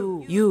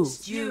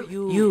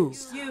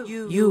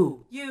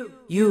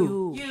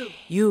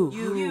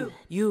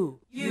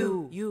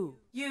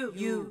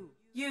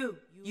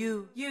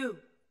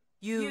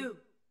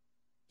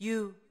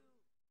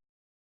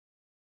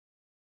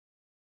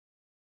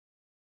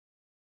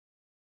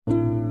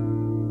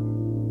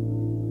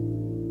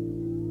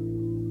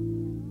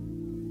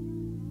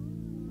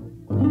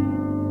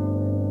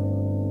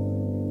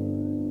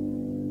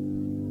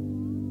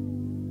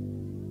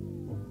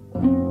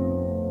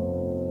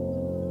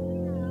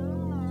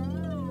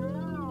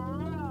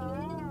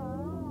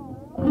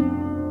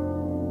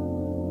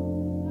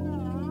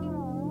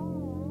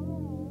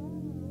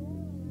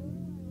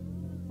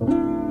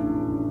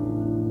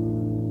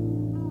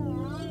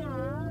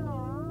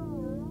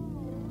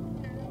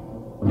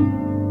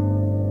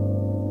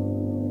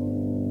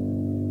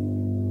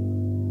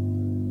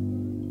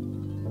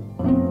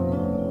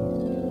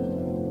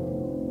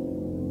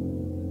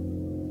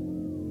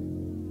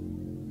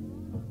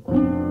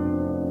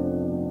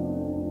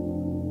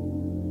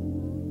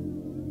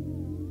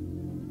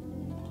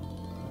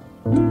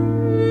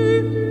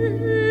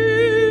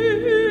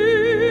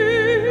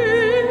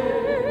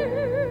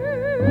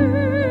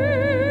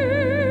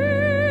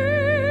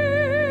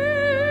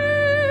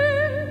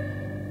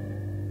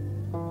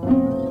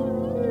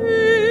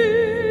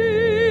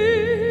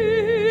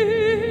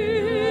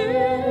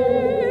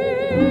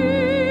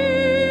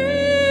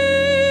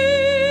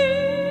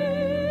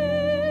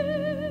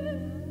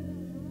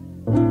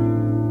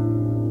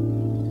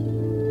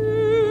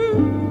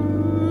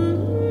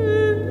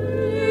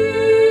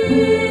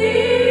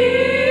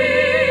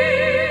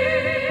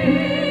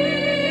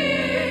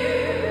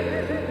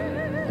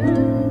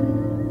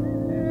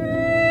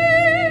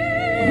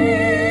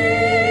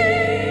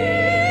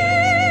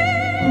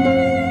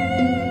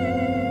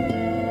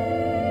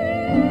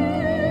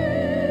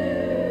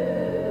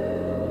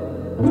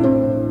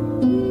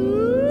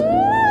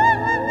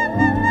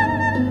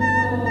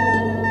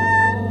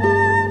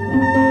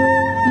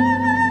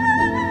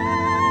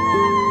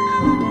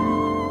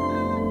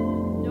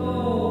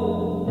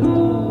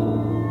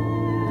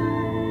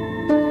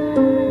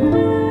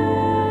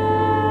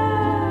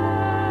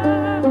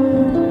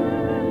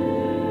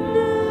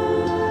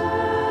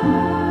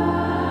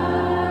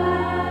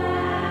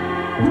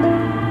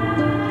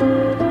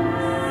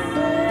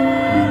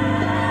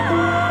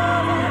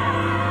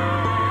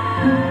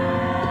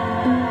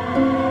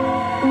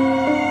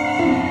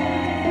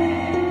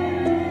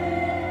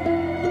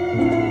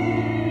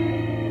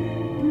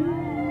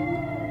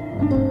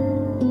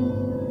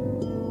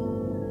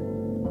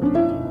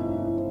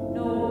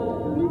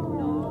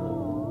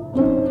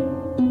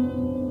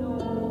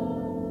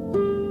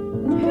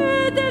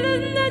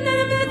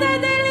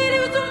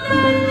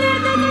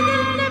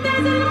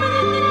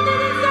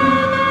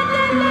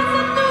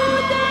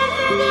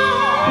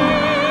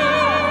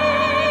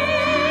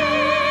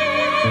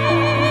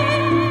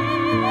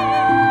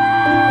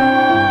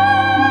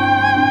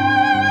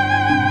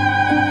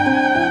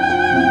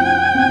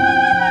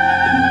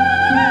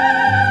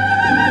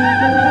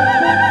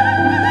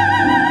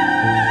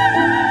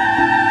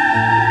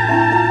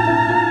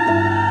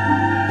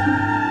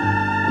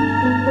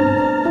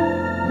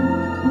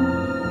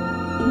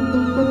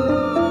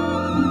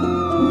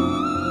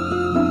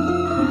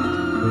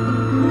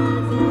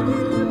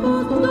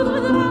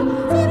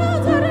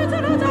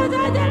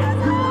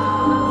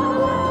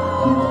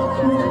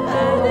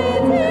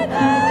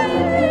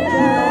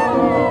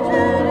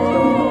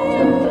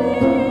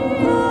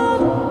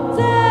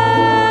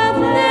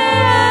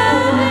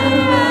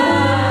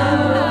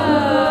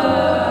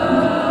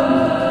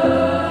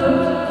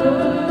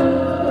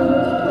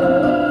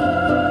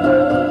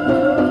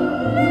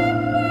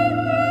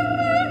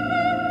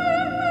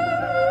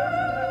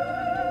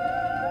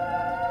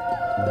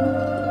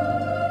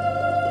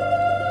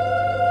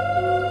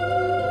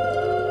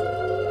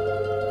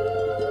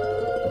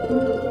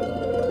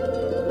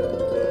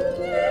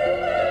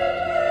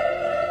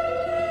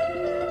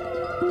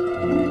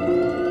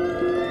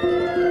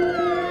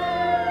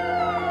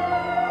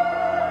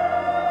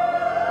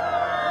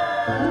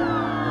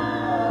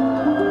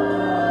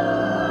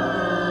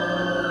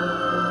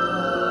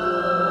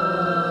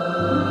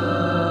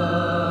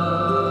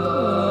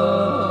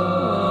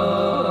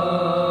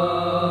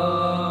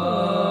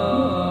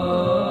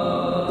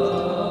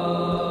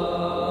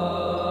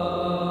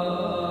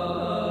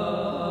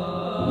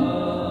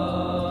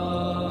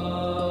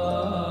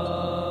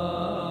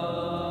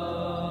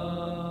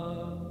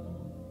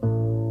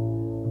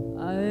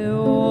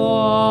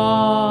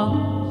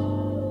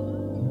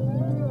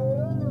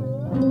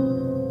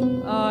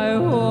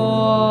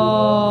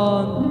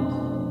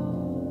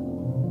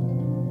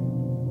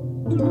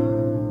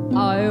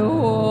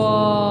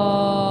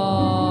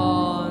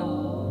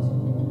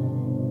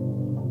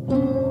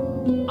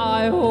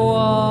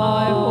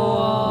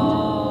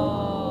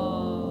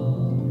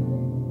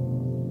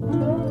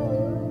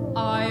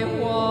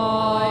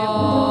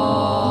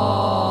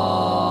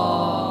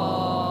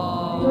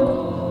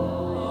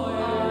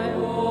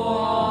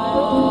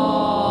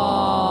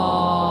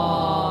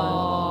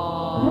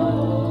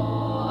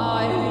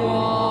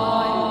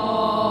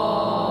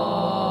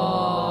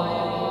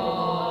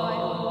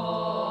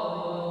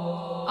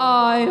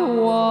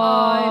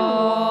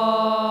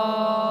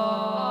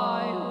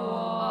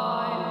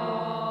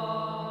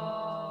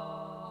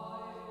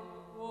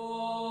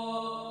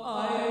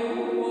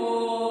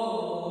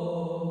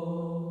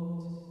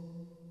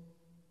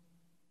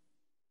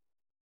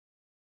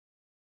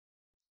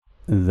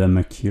The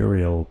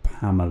mercurial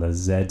Pamela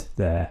Z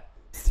there.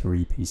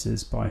 3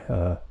 pieces by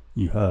her.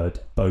 You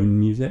heard Bone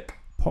Music,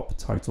 Pop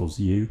Titles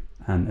You,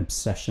 and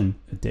Obsession,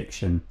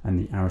 Addiction, and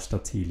the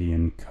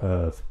Aristotelian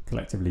Curve,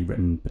 collectively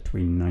written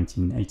between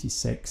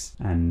 1986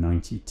 and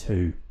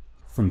 92.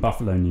 From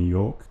Buffalo, New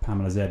York,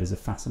 Pamela Z is a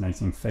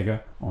fascinating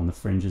figure on the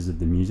fringes of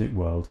the music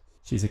world.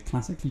 She's a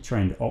classically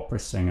trained opera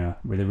singer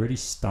with a really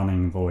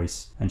stunning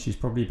voice, and she's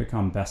probably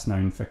become best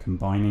known for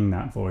combining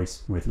that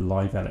voice with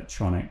live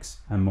electronics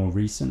and more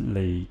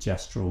recently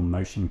gestural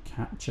motion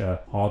capture,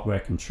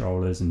 hardware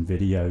controllers and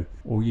video,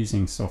 all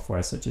using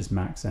software such as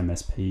Max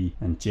MSP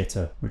and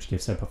Jitter, which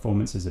gives her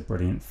performances a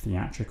brilliant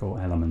theatrical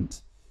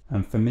element.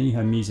 And for me,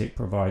 her music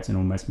provides an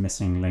almost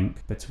missing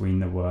link between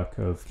the work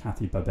of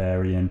Kathy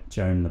Barbarian,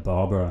 Joan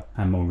LaBarbera,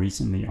 and more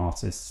recently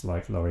artists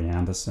like Laurie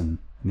Anderson.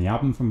 And the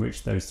album from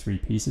which those 3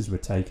 pieces were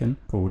taken,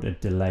 called A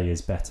Delay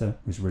Is Better,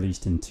 was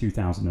released in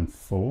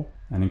 2004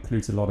 and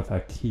includes a lot of her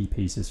key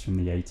pieces from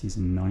the 80s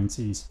and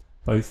 90s,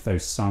 both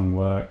those sung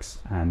works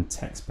and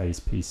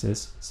text-based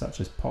pieces, such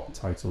as Pop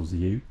Titles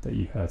You, that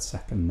you heard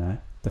second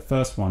there. The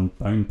first one,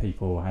 Bone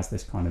People, has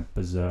this kind of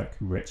berserk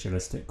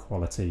ritualistic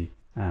quality,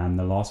 and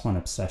the last one,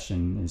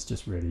 Obsession, is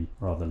just really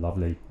rather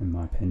lovely in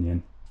my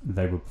opinion.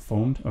 They were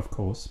performed, of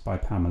course, by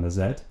Pamela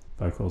Z,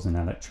 vocals and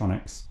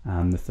electronics,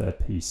 and the third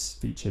piece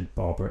featured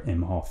Barbara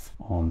Imhoff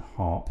on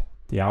harp.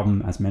 The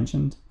album, as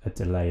mentioned, A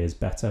Delay Is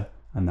Better,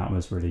 and that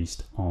was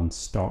released on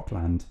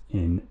Starkland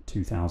in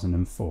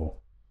 2004.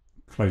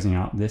 Closing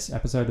out this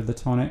episode of The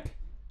Tonic,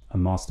 a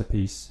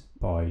masterpiece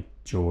by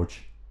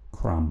George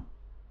Crumb.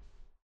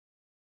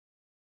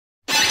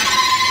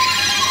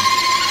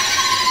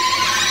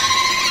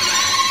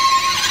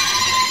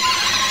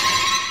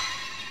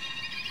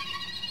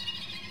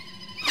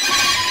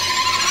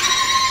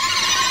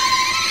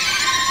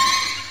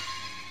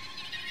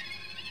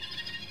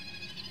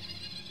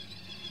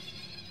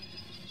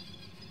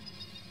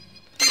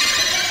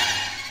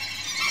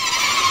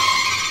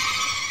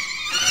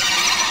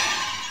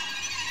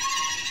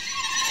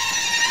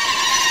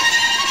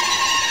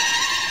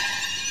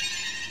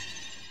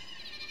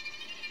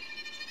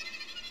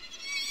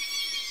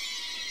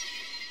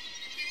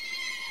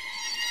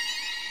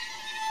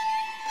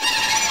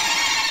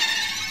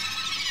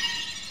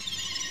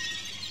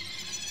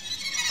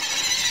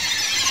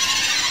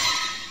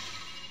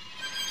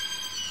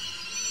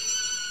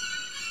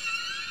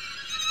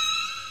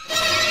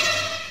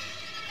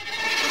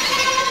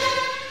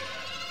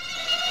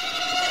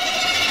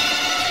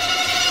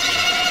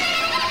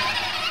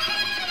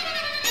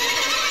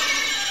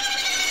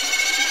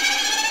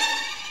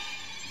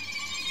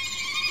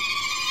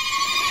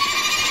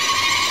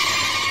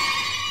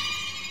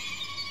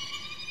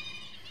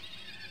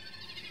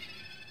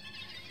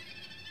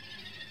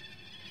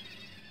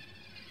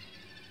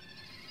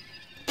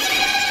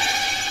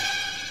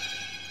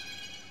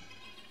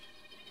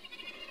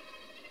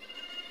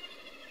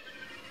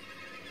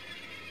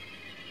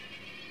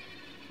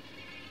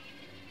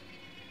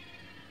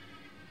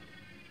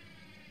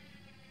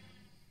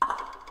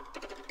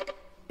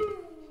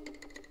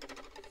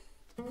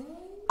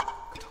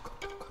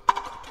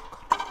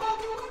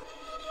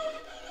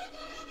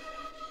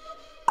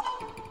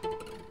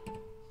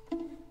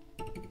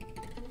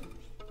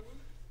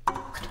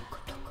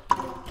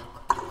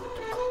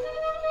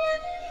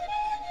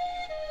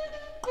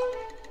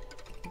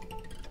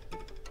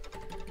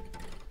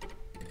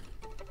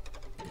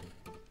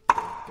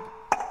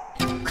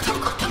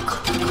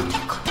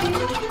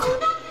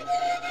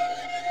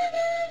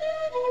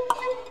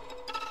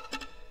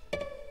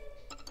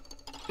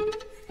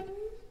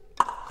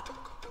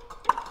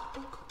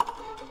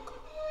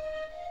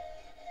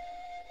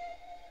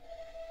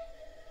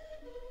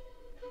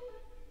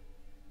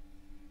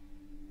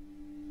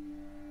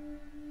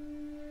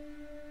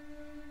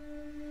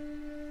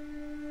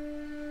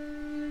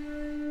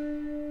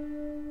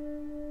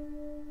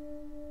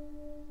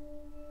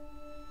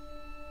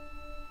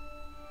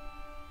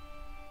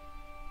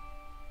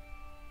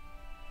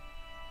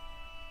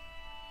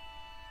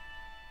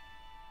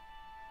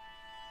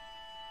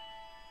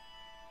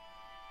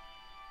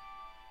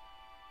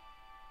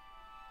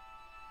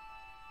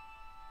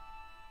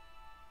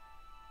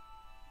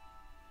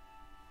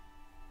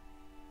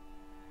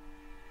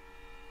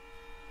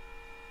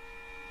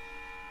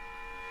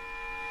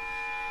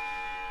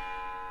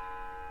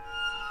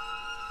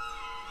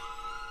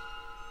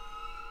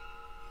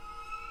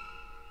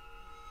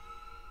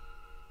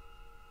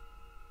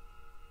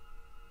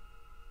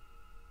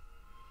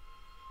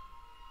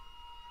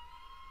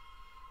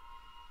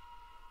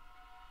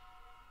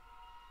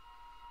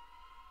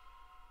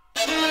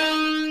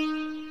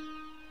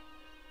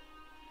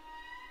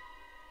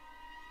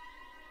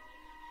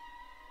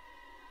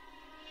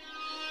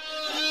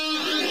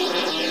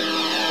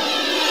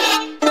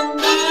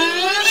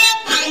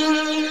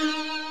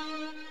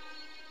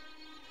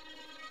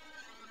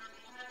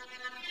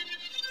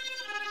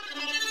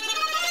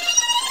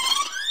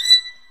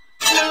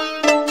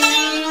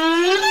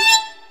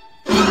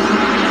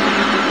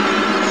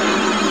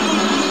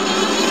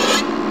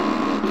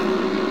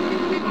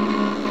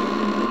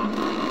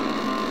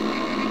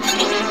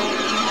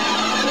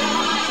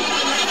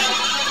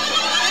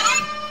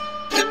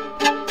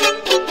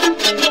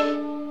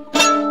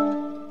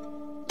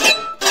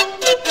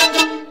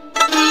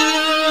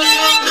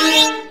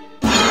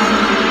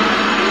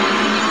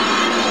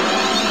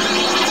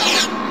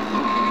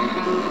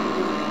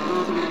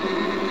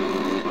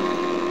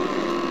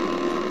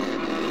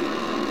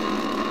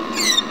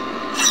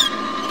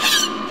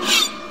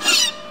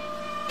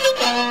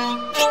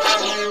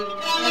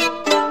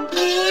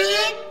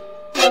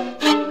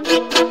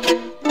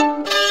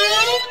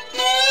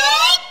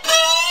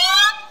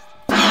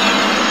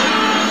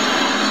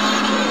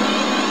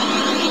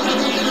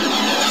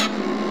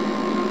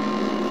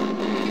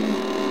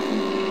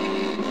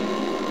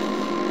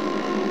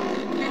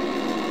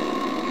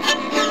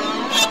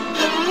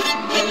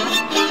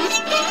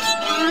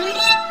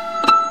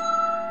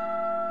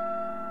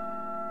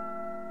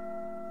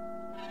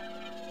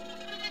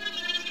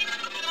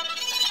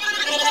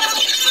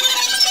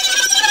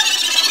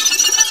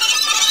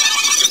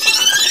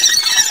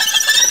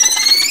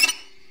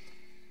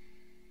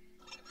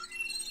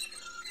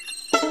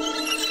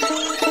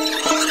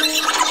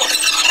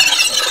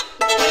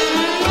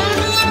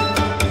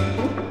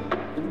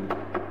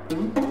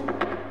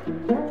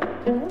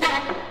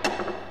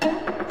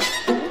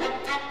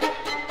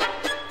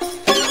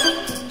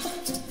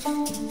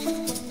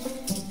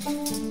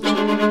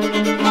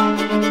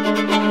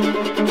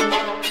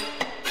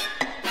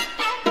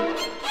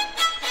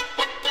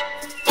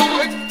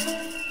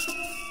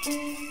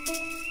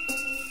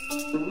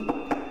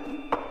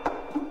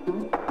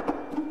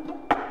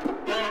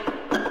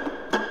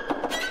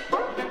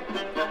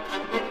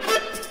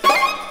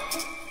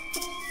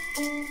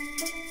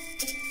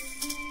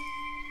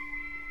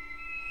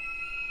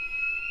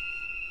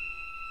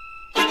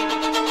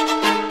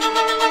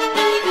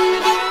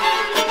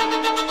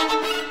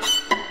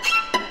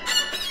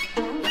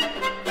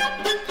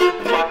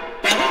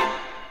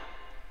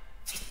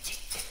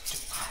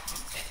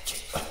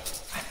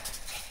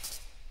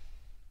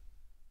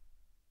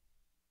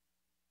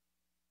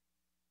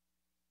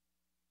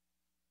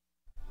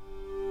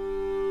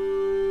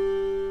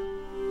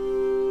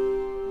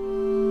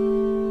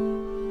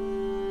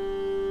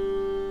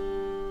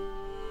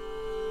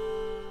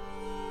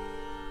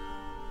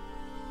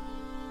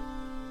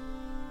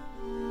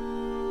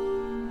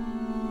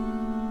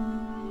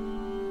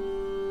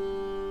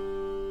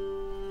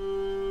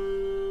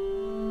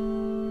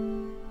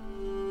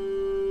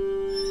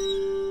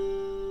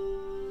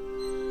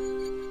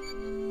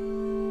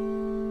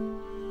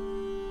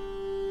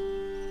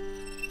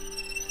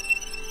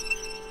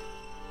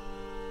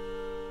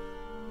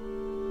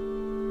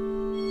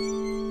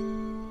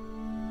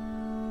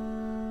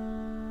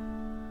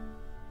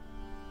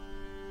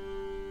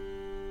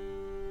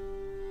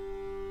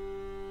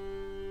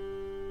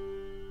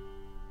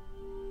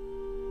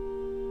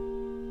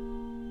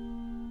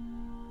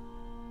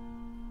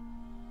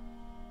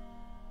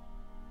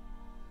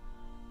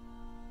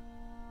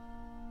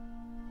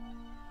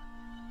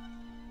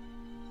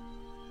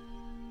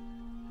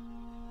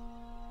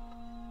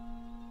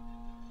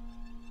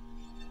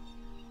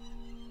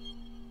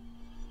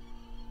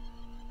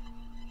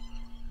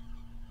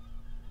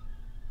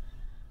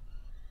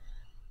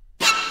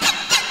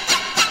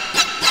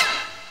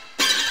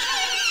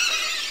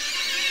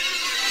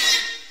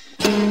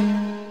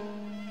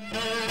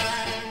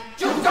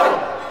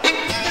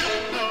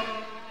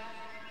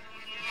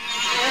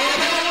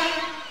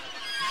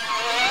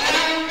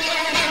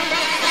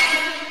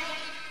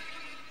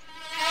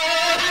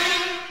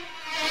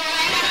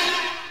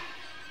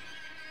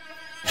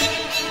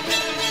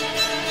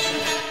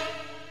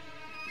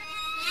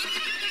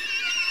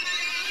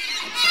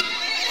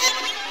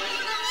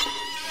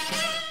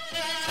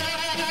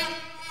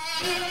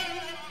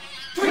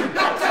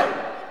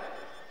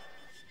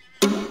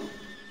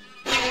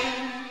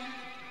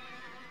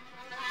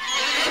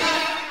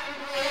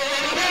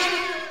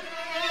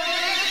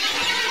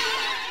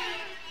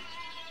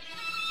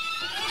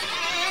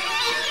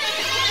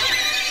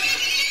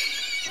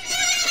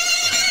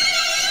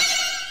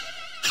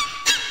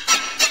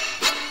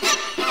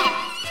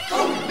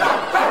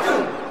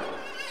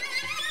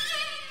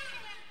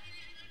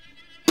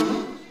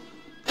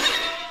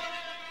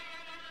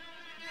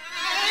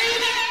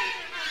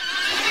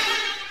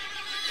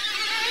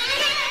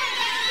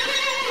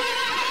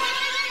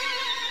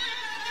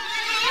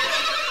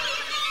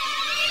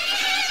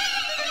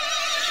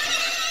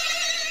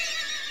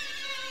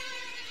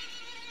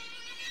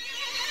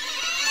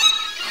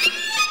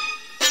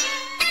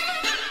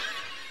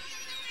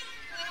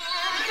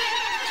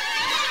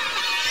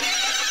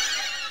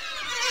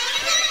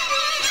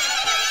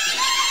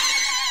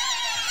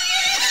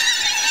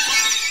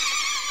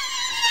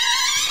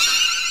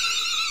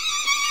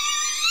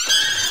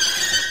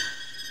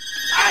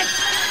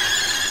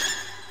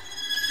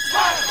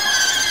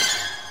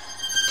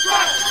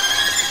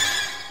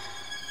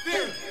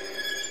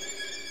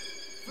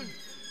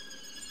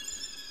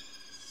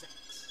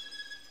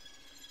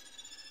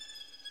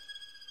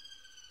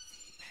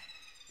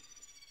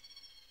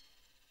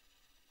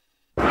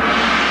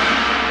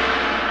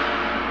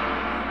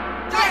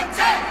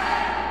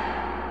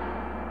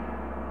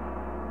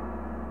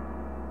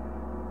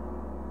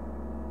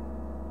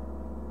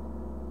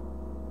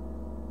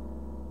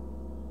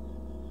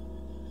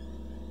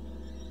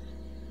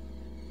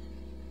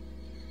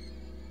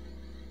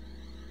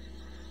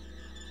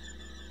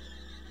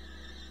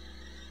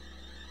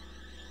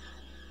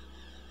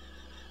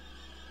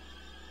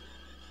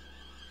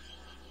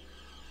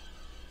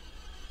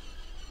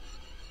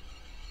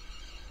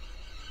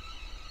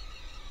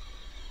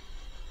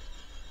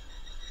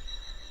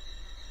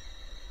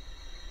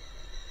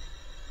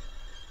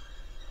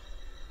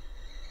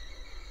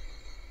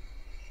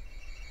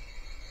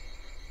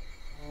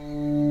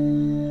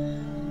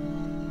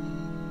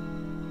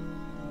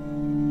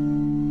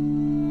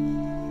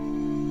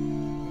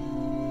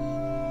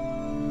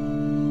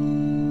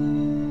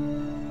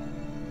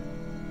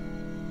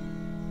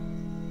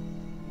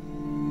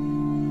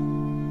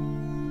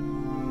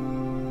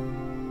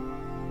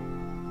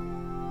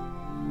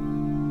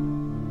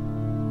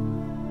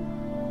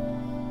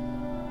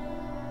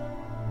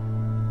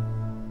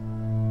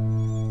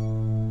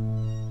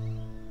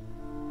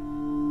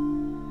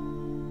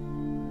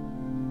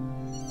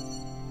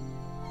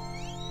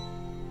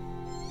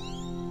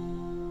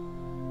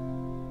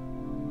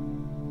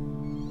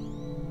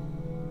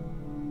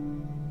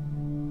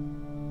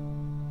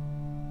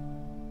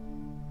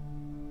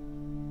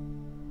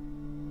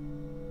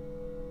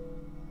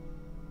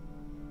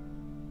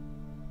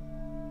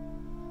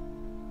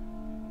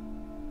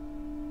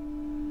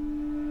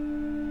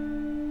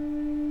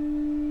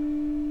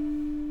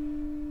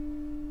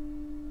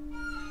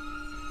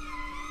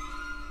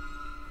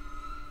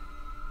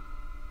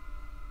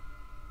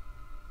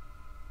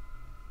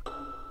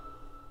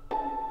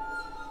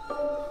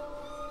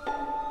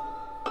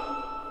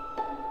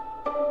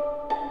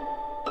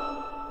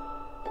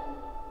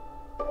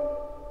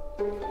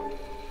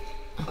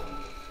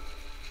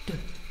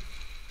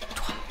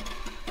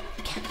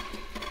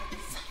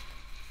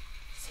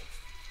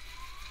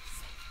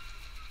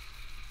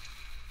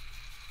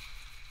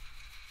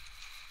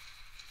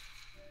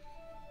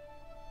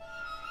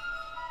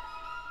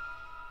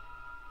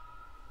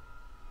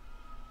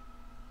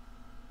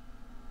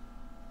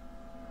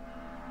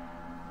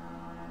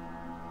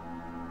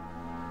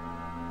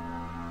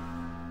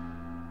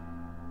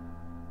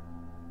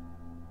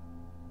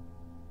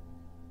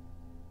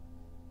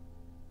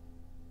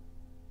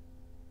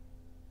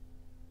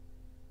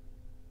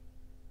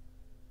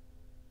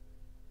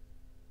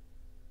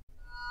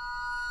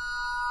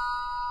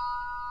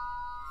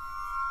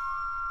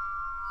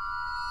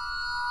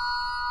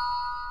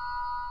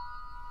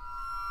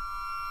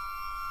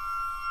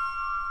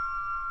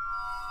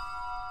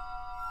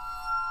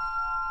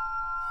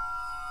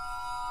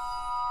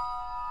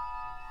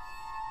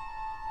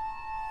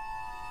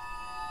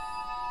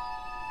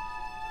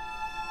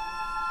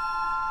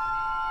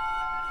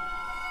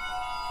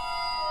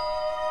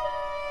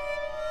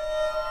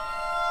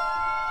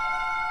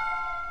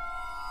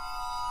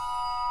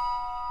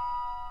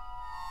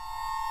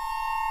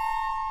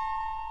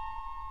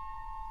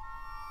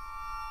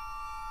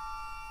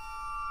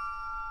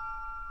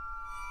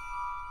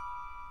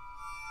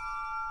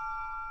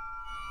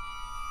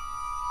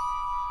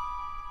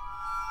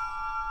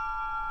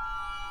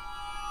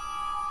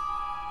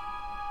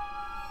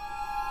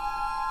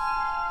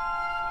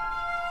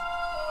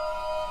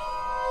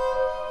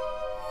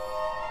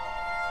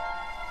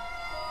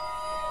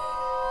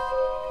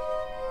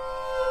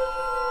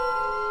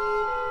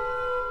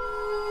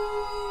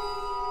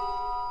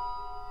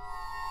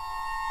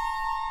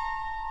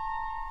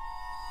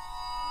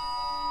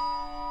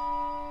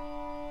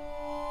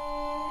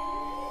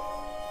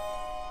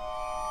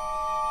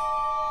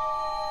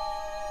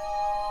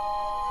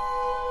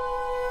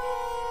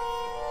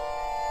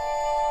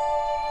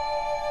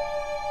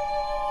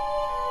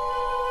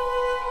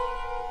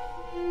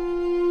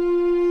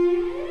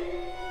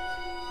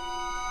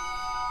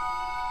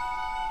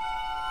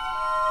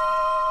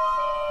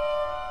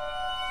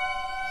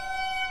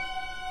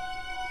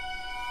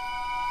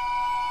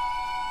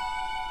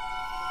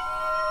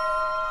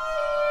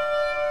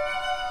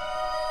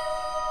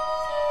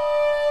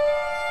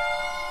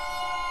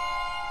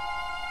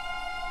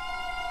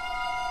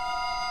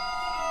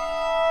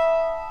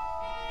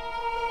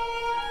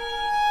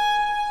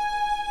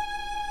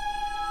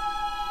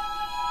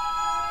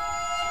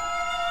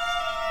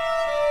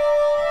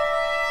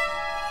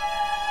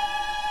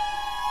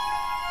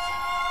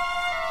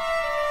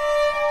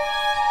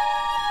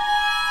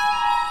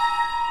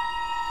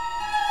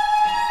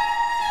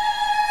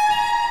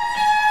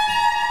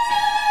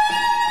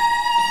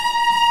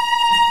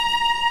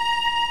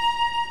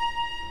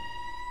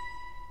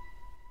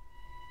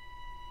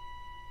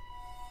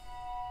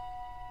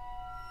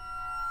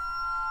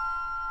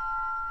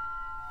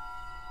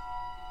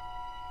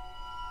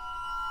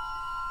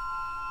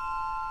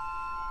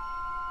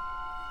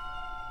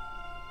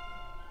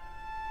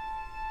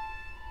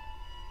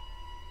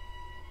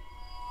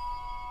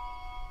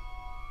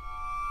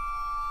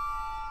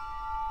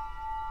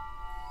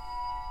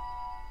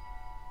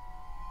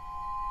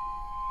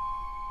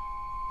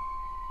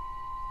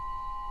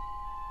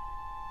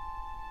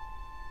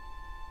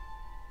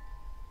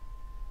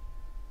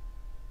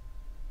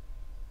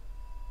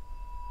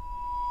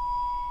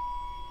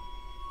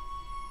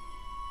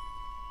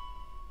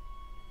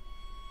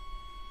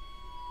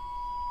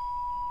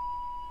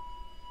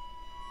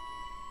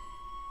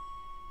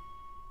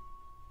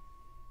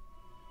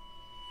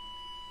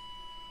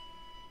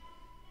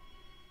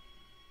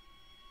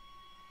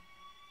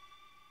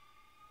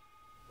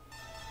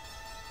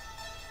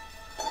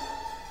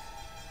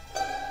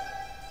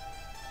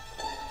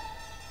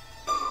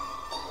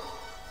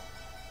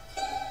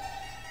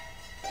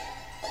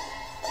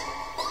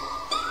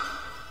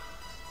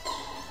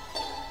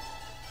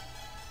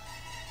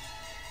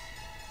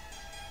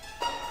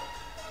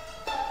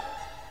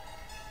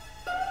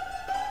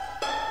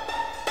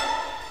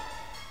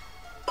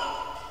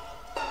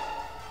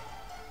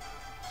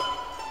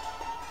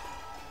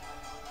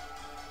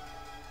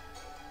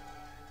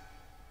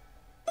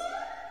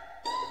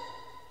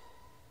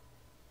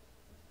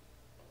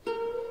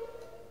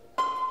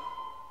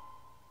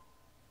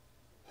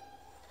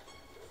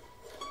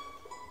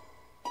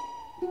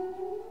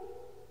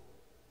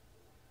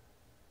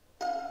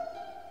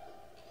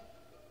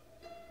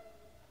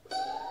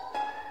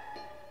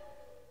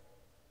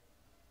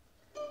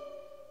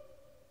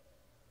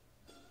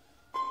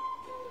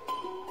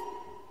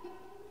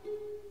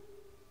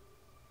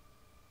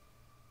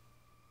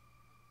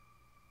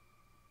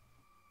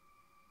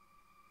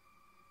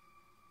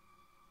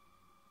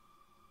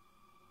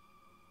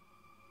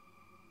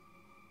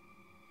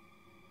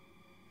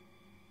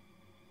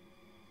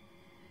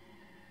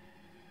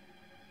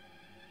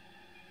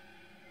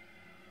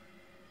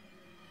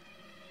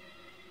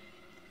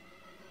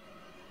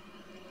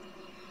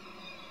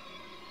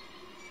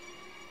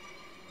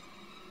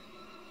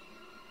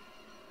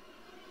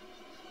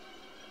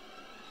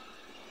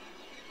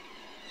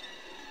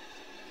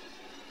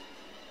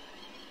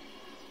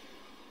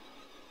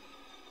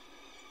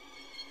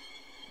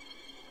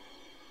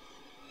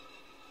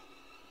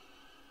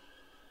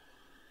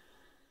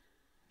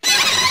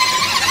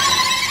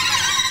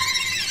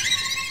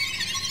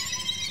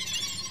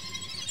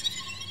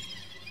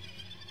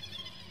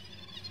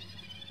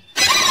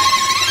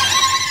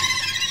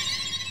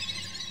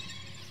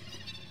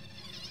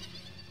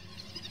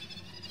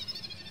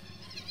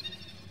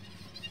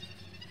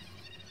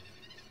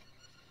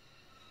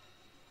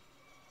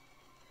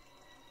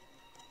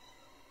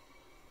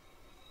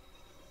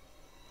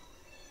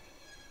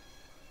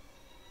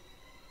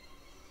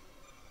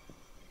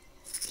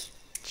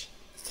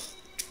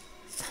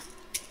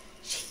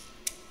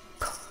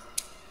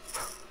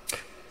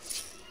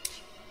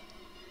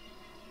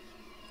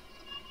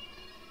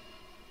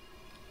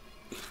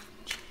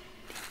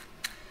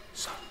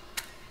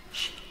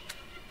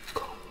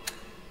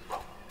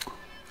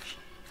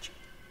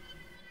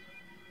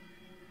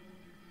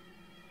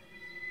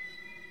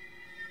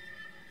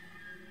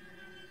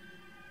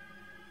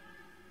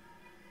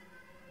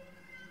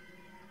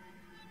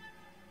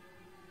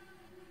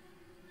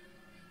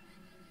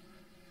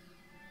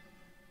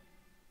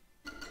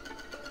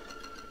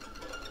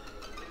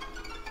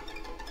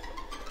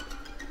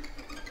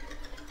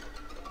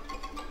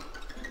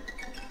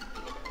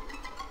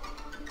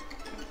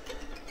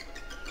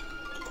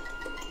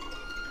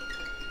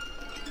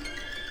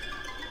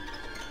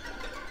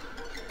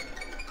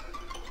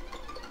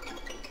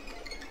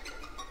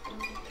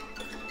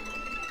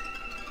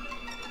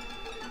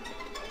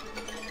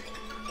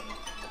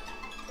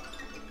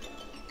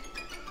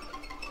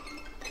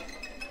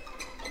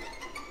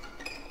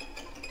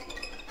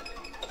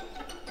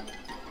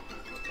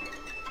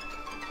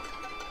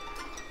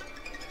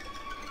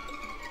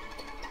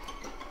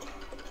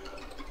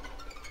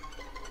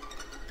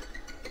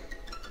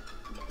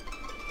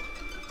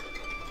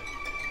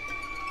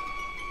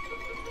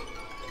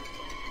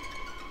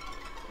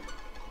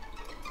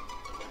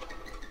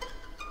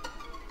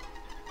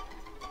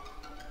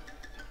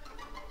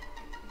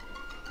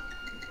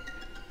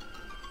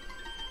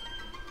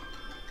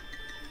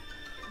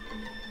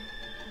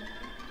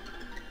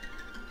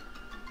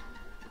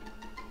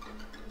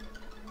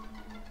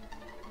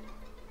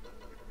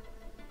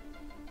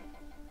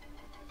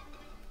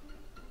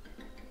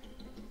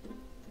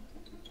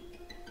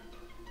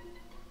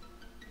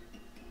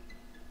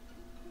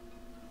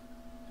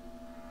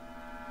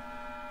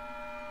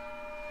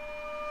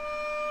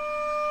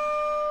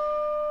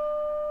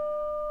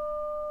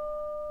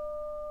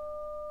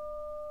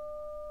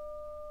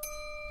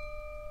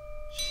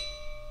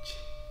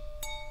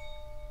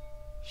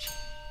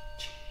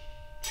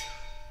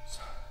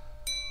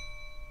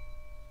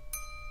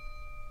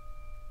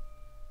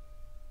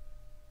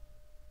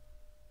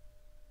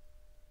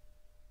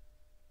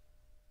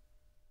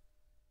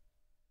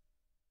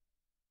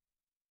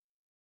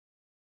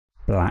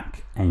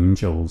 Black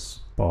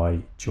Angels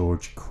by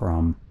George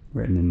Crumb,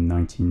 written in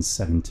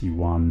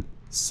 1971,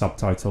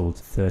 subtitled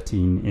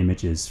 13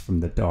 Images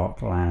from the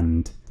Dark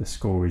Land. The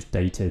score is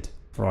dated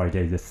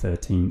Friday the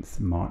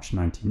 13th, March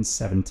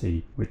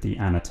 1970, with the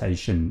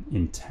annotation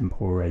in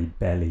tempore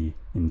belli,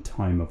 in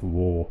time of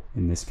war,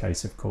 in this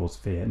case of course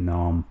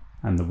Vietnam,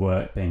 and the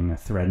work being a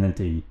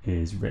threnody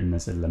is written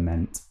as a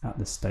lament at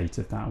the state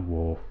of that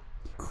war.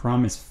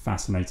 Crumb is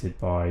fascinated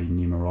by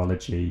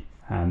numerology,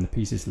 and the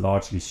piece is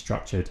largely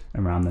structured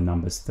around the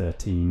numbers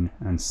 13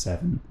 and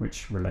 7,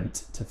 which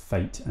relate to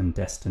fate and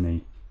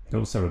destiny. It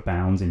also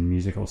abounds in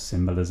musical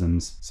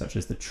symbolisms such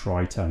as the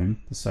tritone,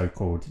 the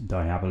so-called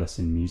Diabolus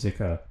in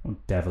Musica, or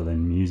devil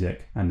in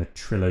music, and the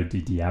Trillo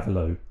di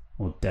Diavolo,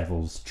 or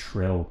devil's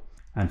trill.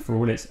 And for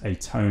all its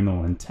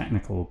atonal and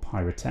technical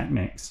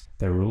pyrotechnics,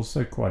 there are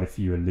also quite a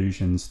few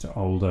allusions to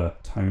older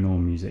tonal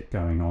music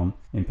going on,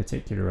 in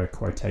particular a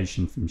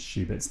quotation from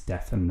Schubert's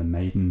Death and the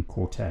Maiden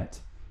quartet.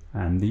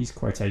 And these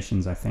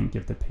quotations, I think,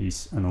 give the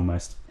piece an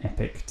almost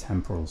epic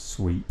temporal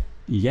sweep.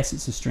 Yes,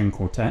 it's a string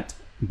quartet,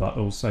 but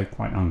also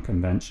quite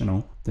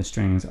unconventional. The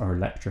strings are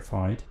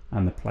electrified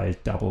and the players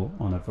double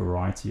on a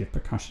variety of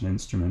percussion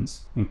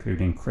instruments,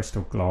 including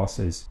crystal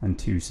glasses and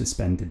 2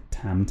 suspended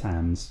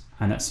tam-tams.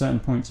 And at certain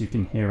points you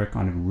can hear a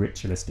kind of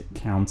ritualistic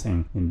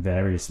counting in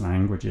various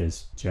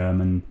languages: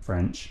 German,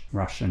 French,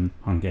 Russian,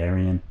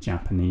 Hungarian,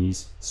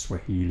 Japanese,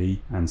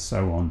 Swahili, and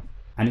so on.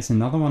 And it's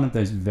another one of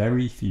those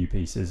very few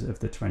pieces of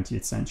the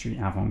 20th century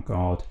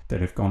avant-garde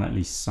that have gone at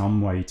least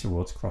some way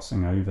towards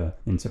crossing over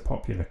into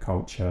popular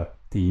culture.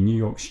 The New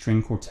York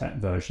String Quartet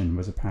version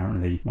was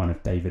apparently one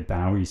of David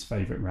Bowie's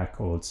favourite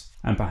records,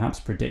 and perhaps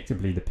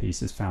predictably the piece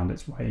has found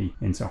its way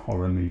into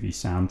horror movie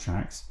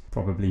soundtracks,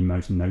 probably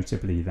most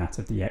notably that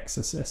of The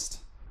Exorcist.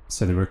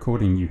 So the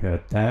recording you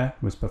heard there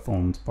was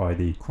performed by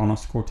the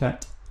Kronos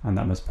Quartet, and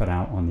that was put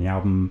out on the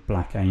album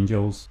Black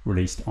Angels,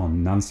 released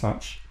on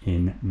Nonesuch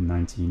in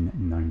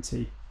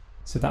 1990.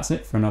 So that's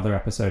it for another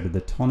episode of The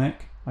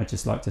Tonic. I'd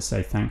just like to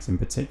say thanks in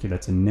particular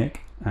to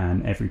Nick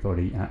and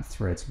everybody at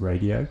Threads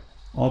Radio.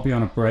 I'll be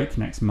on a break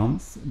next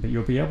month, but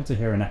you'll be able to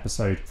hear an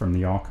episode from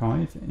the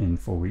archive in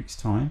 4 weeks'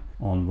 time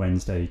on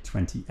Wednesday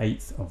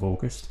 28th of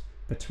August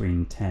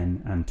between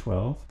 10 and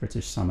 12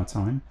 British Summer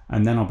Time,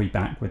 and then I'll be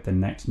back with the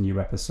next new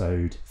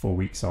episode 4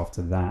 weeks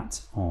after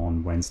that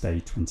on Wednesday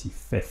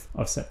 25th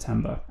of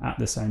September at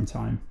the same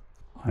time.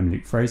 I'm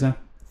Luke Fraser,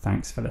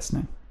 thanks for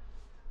listening.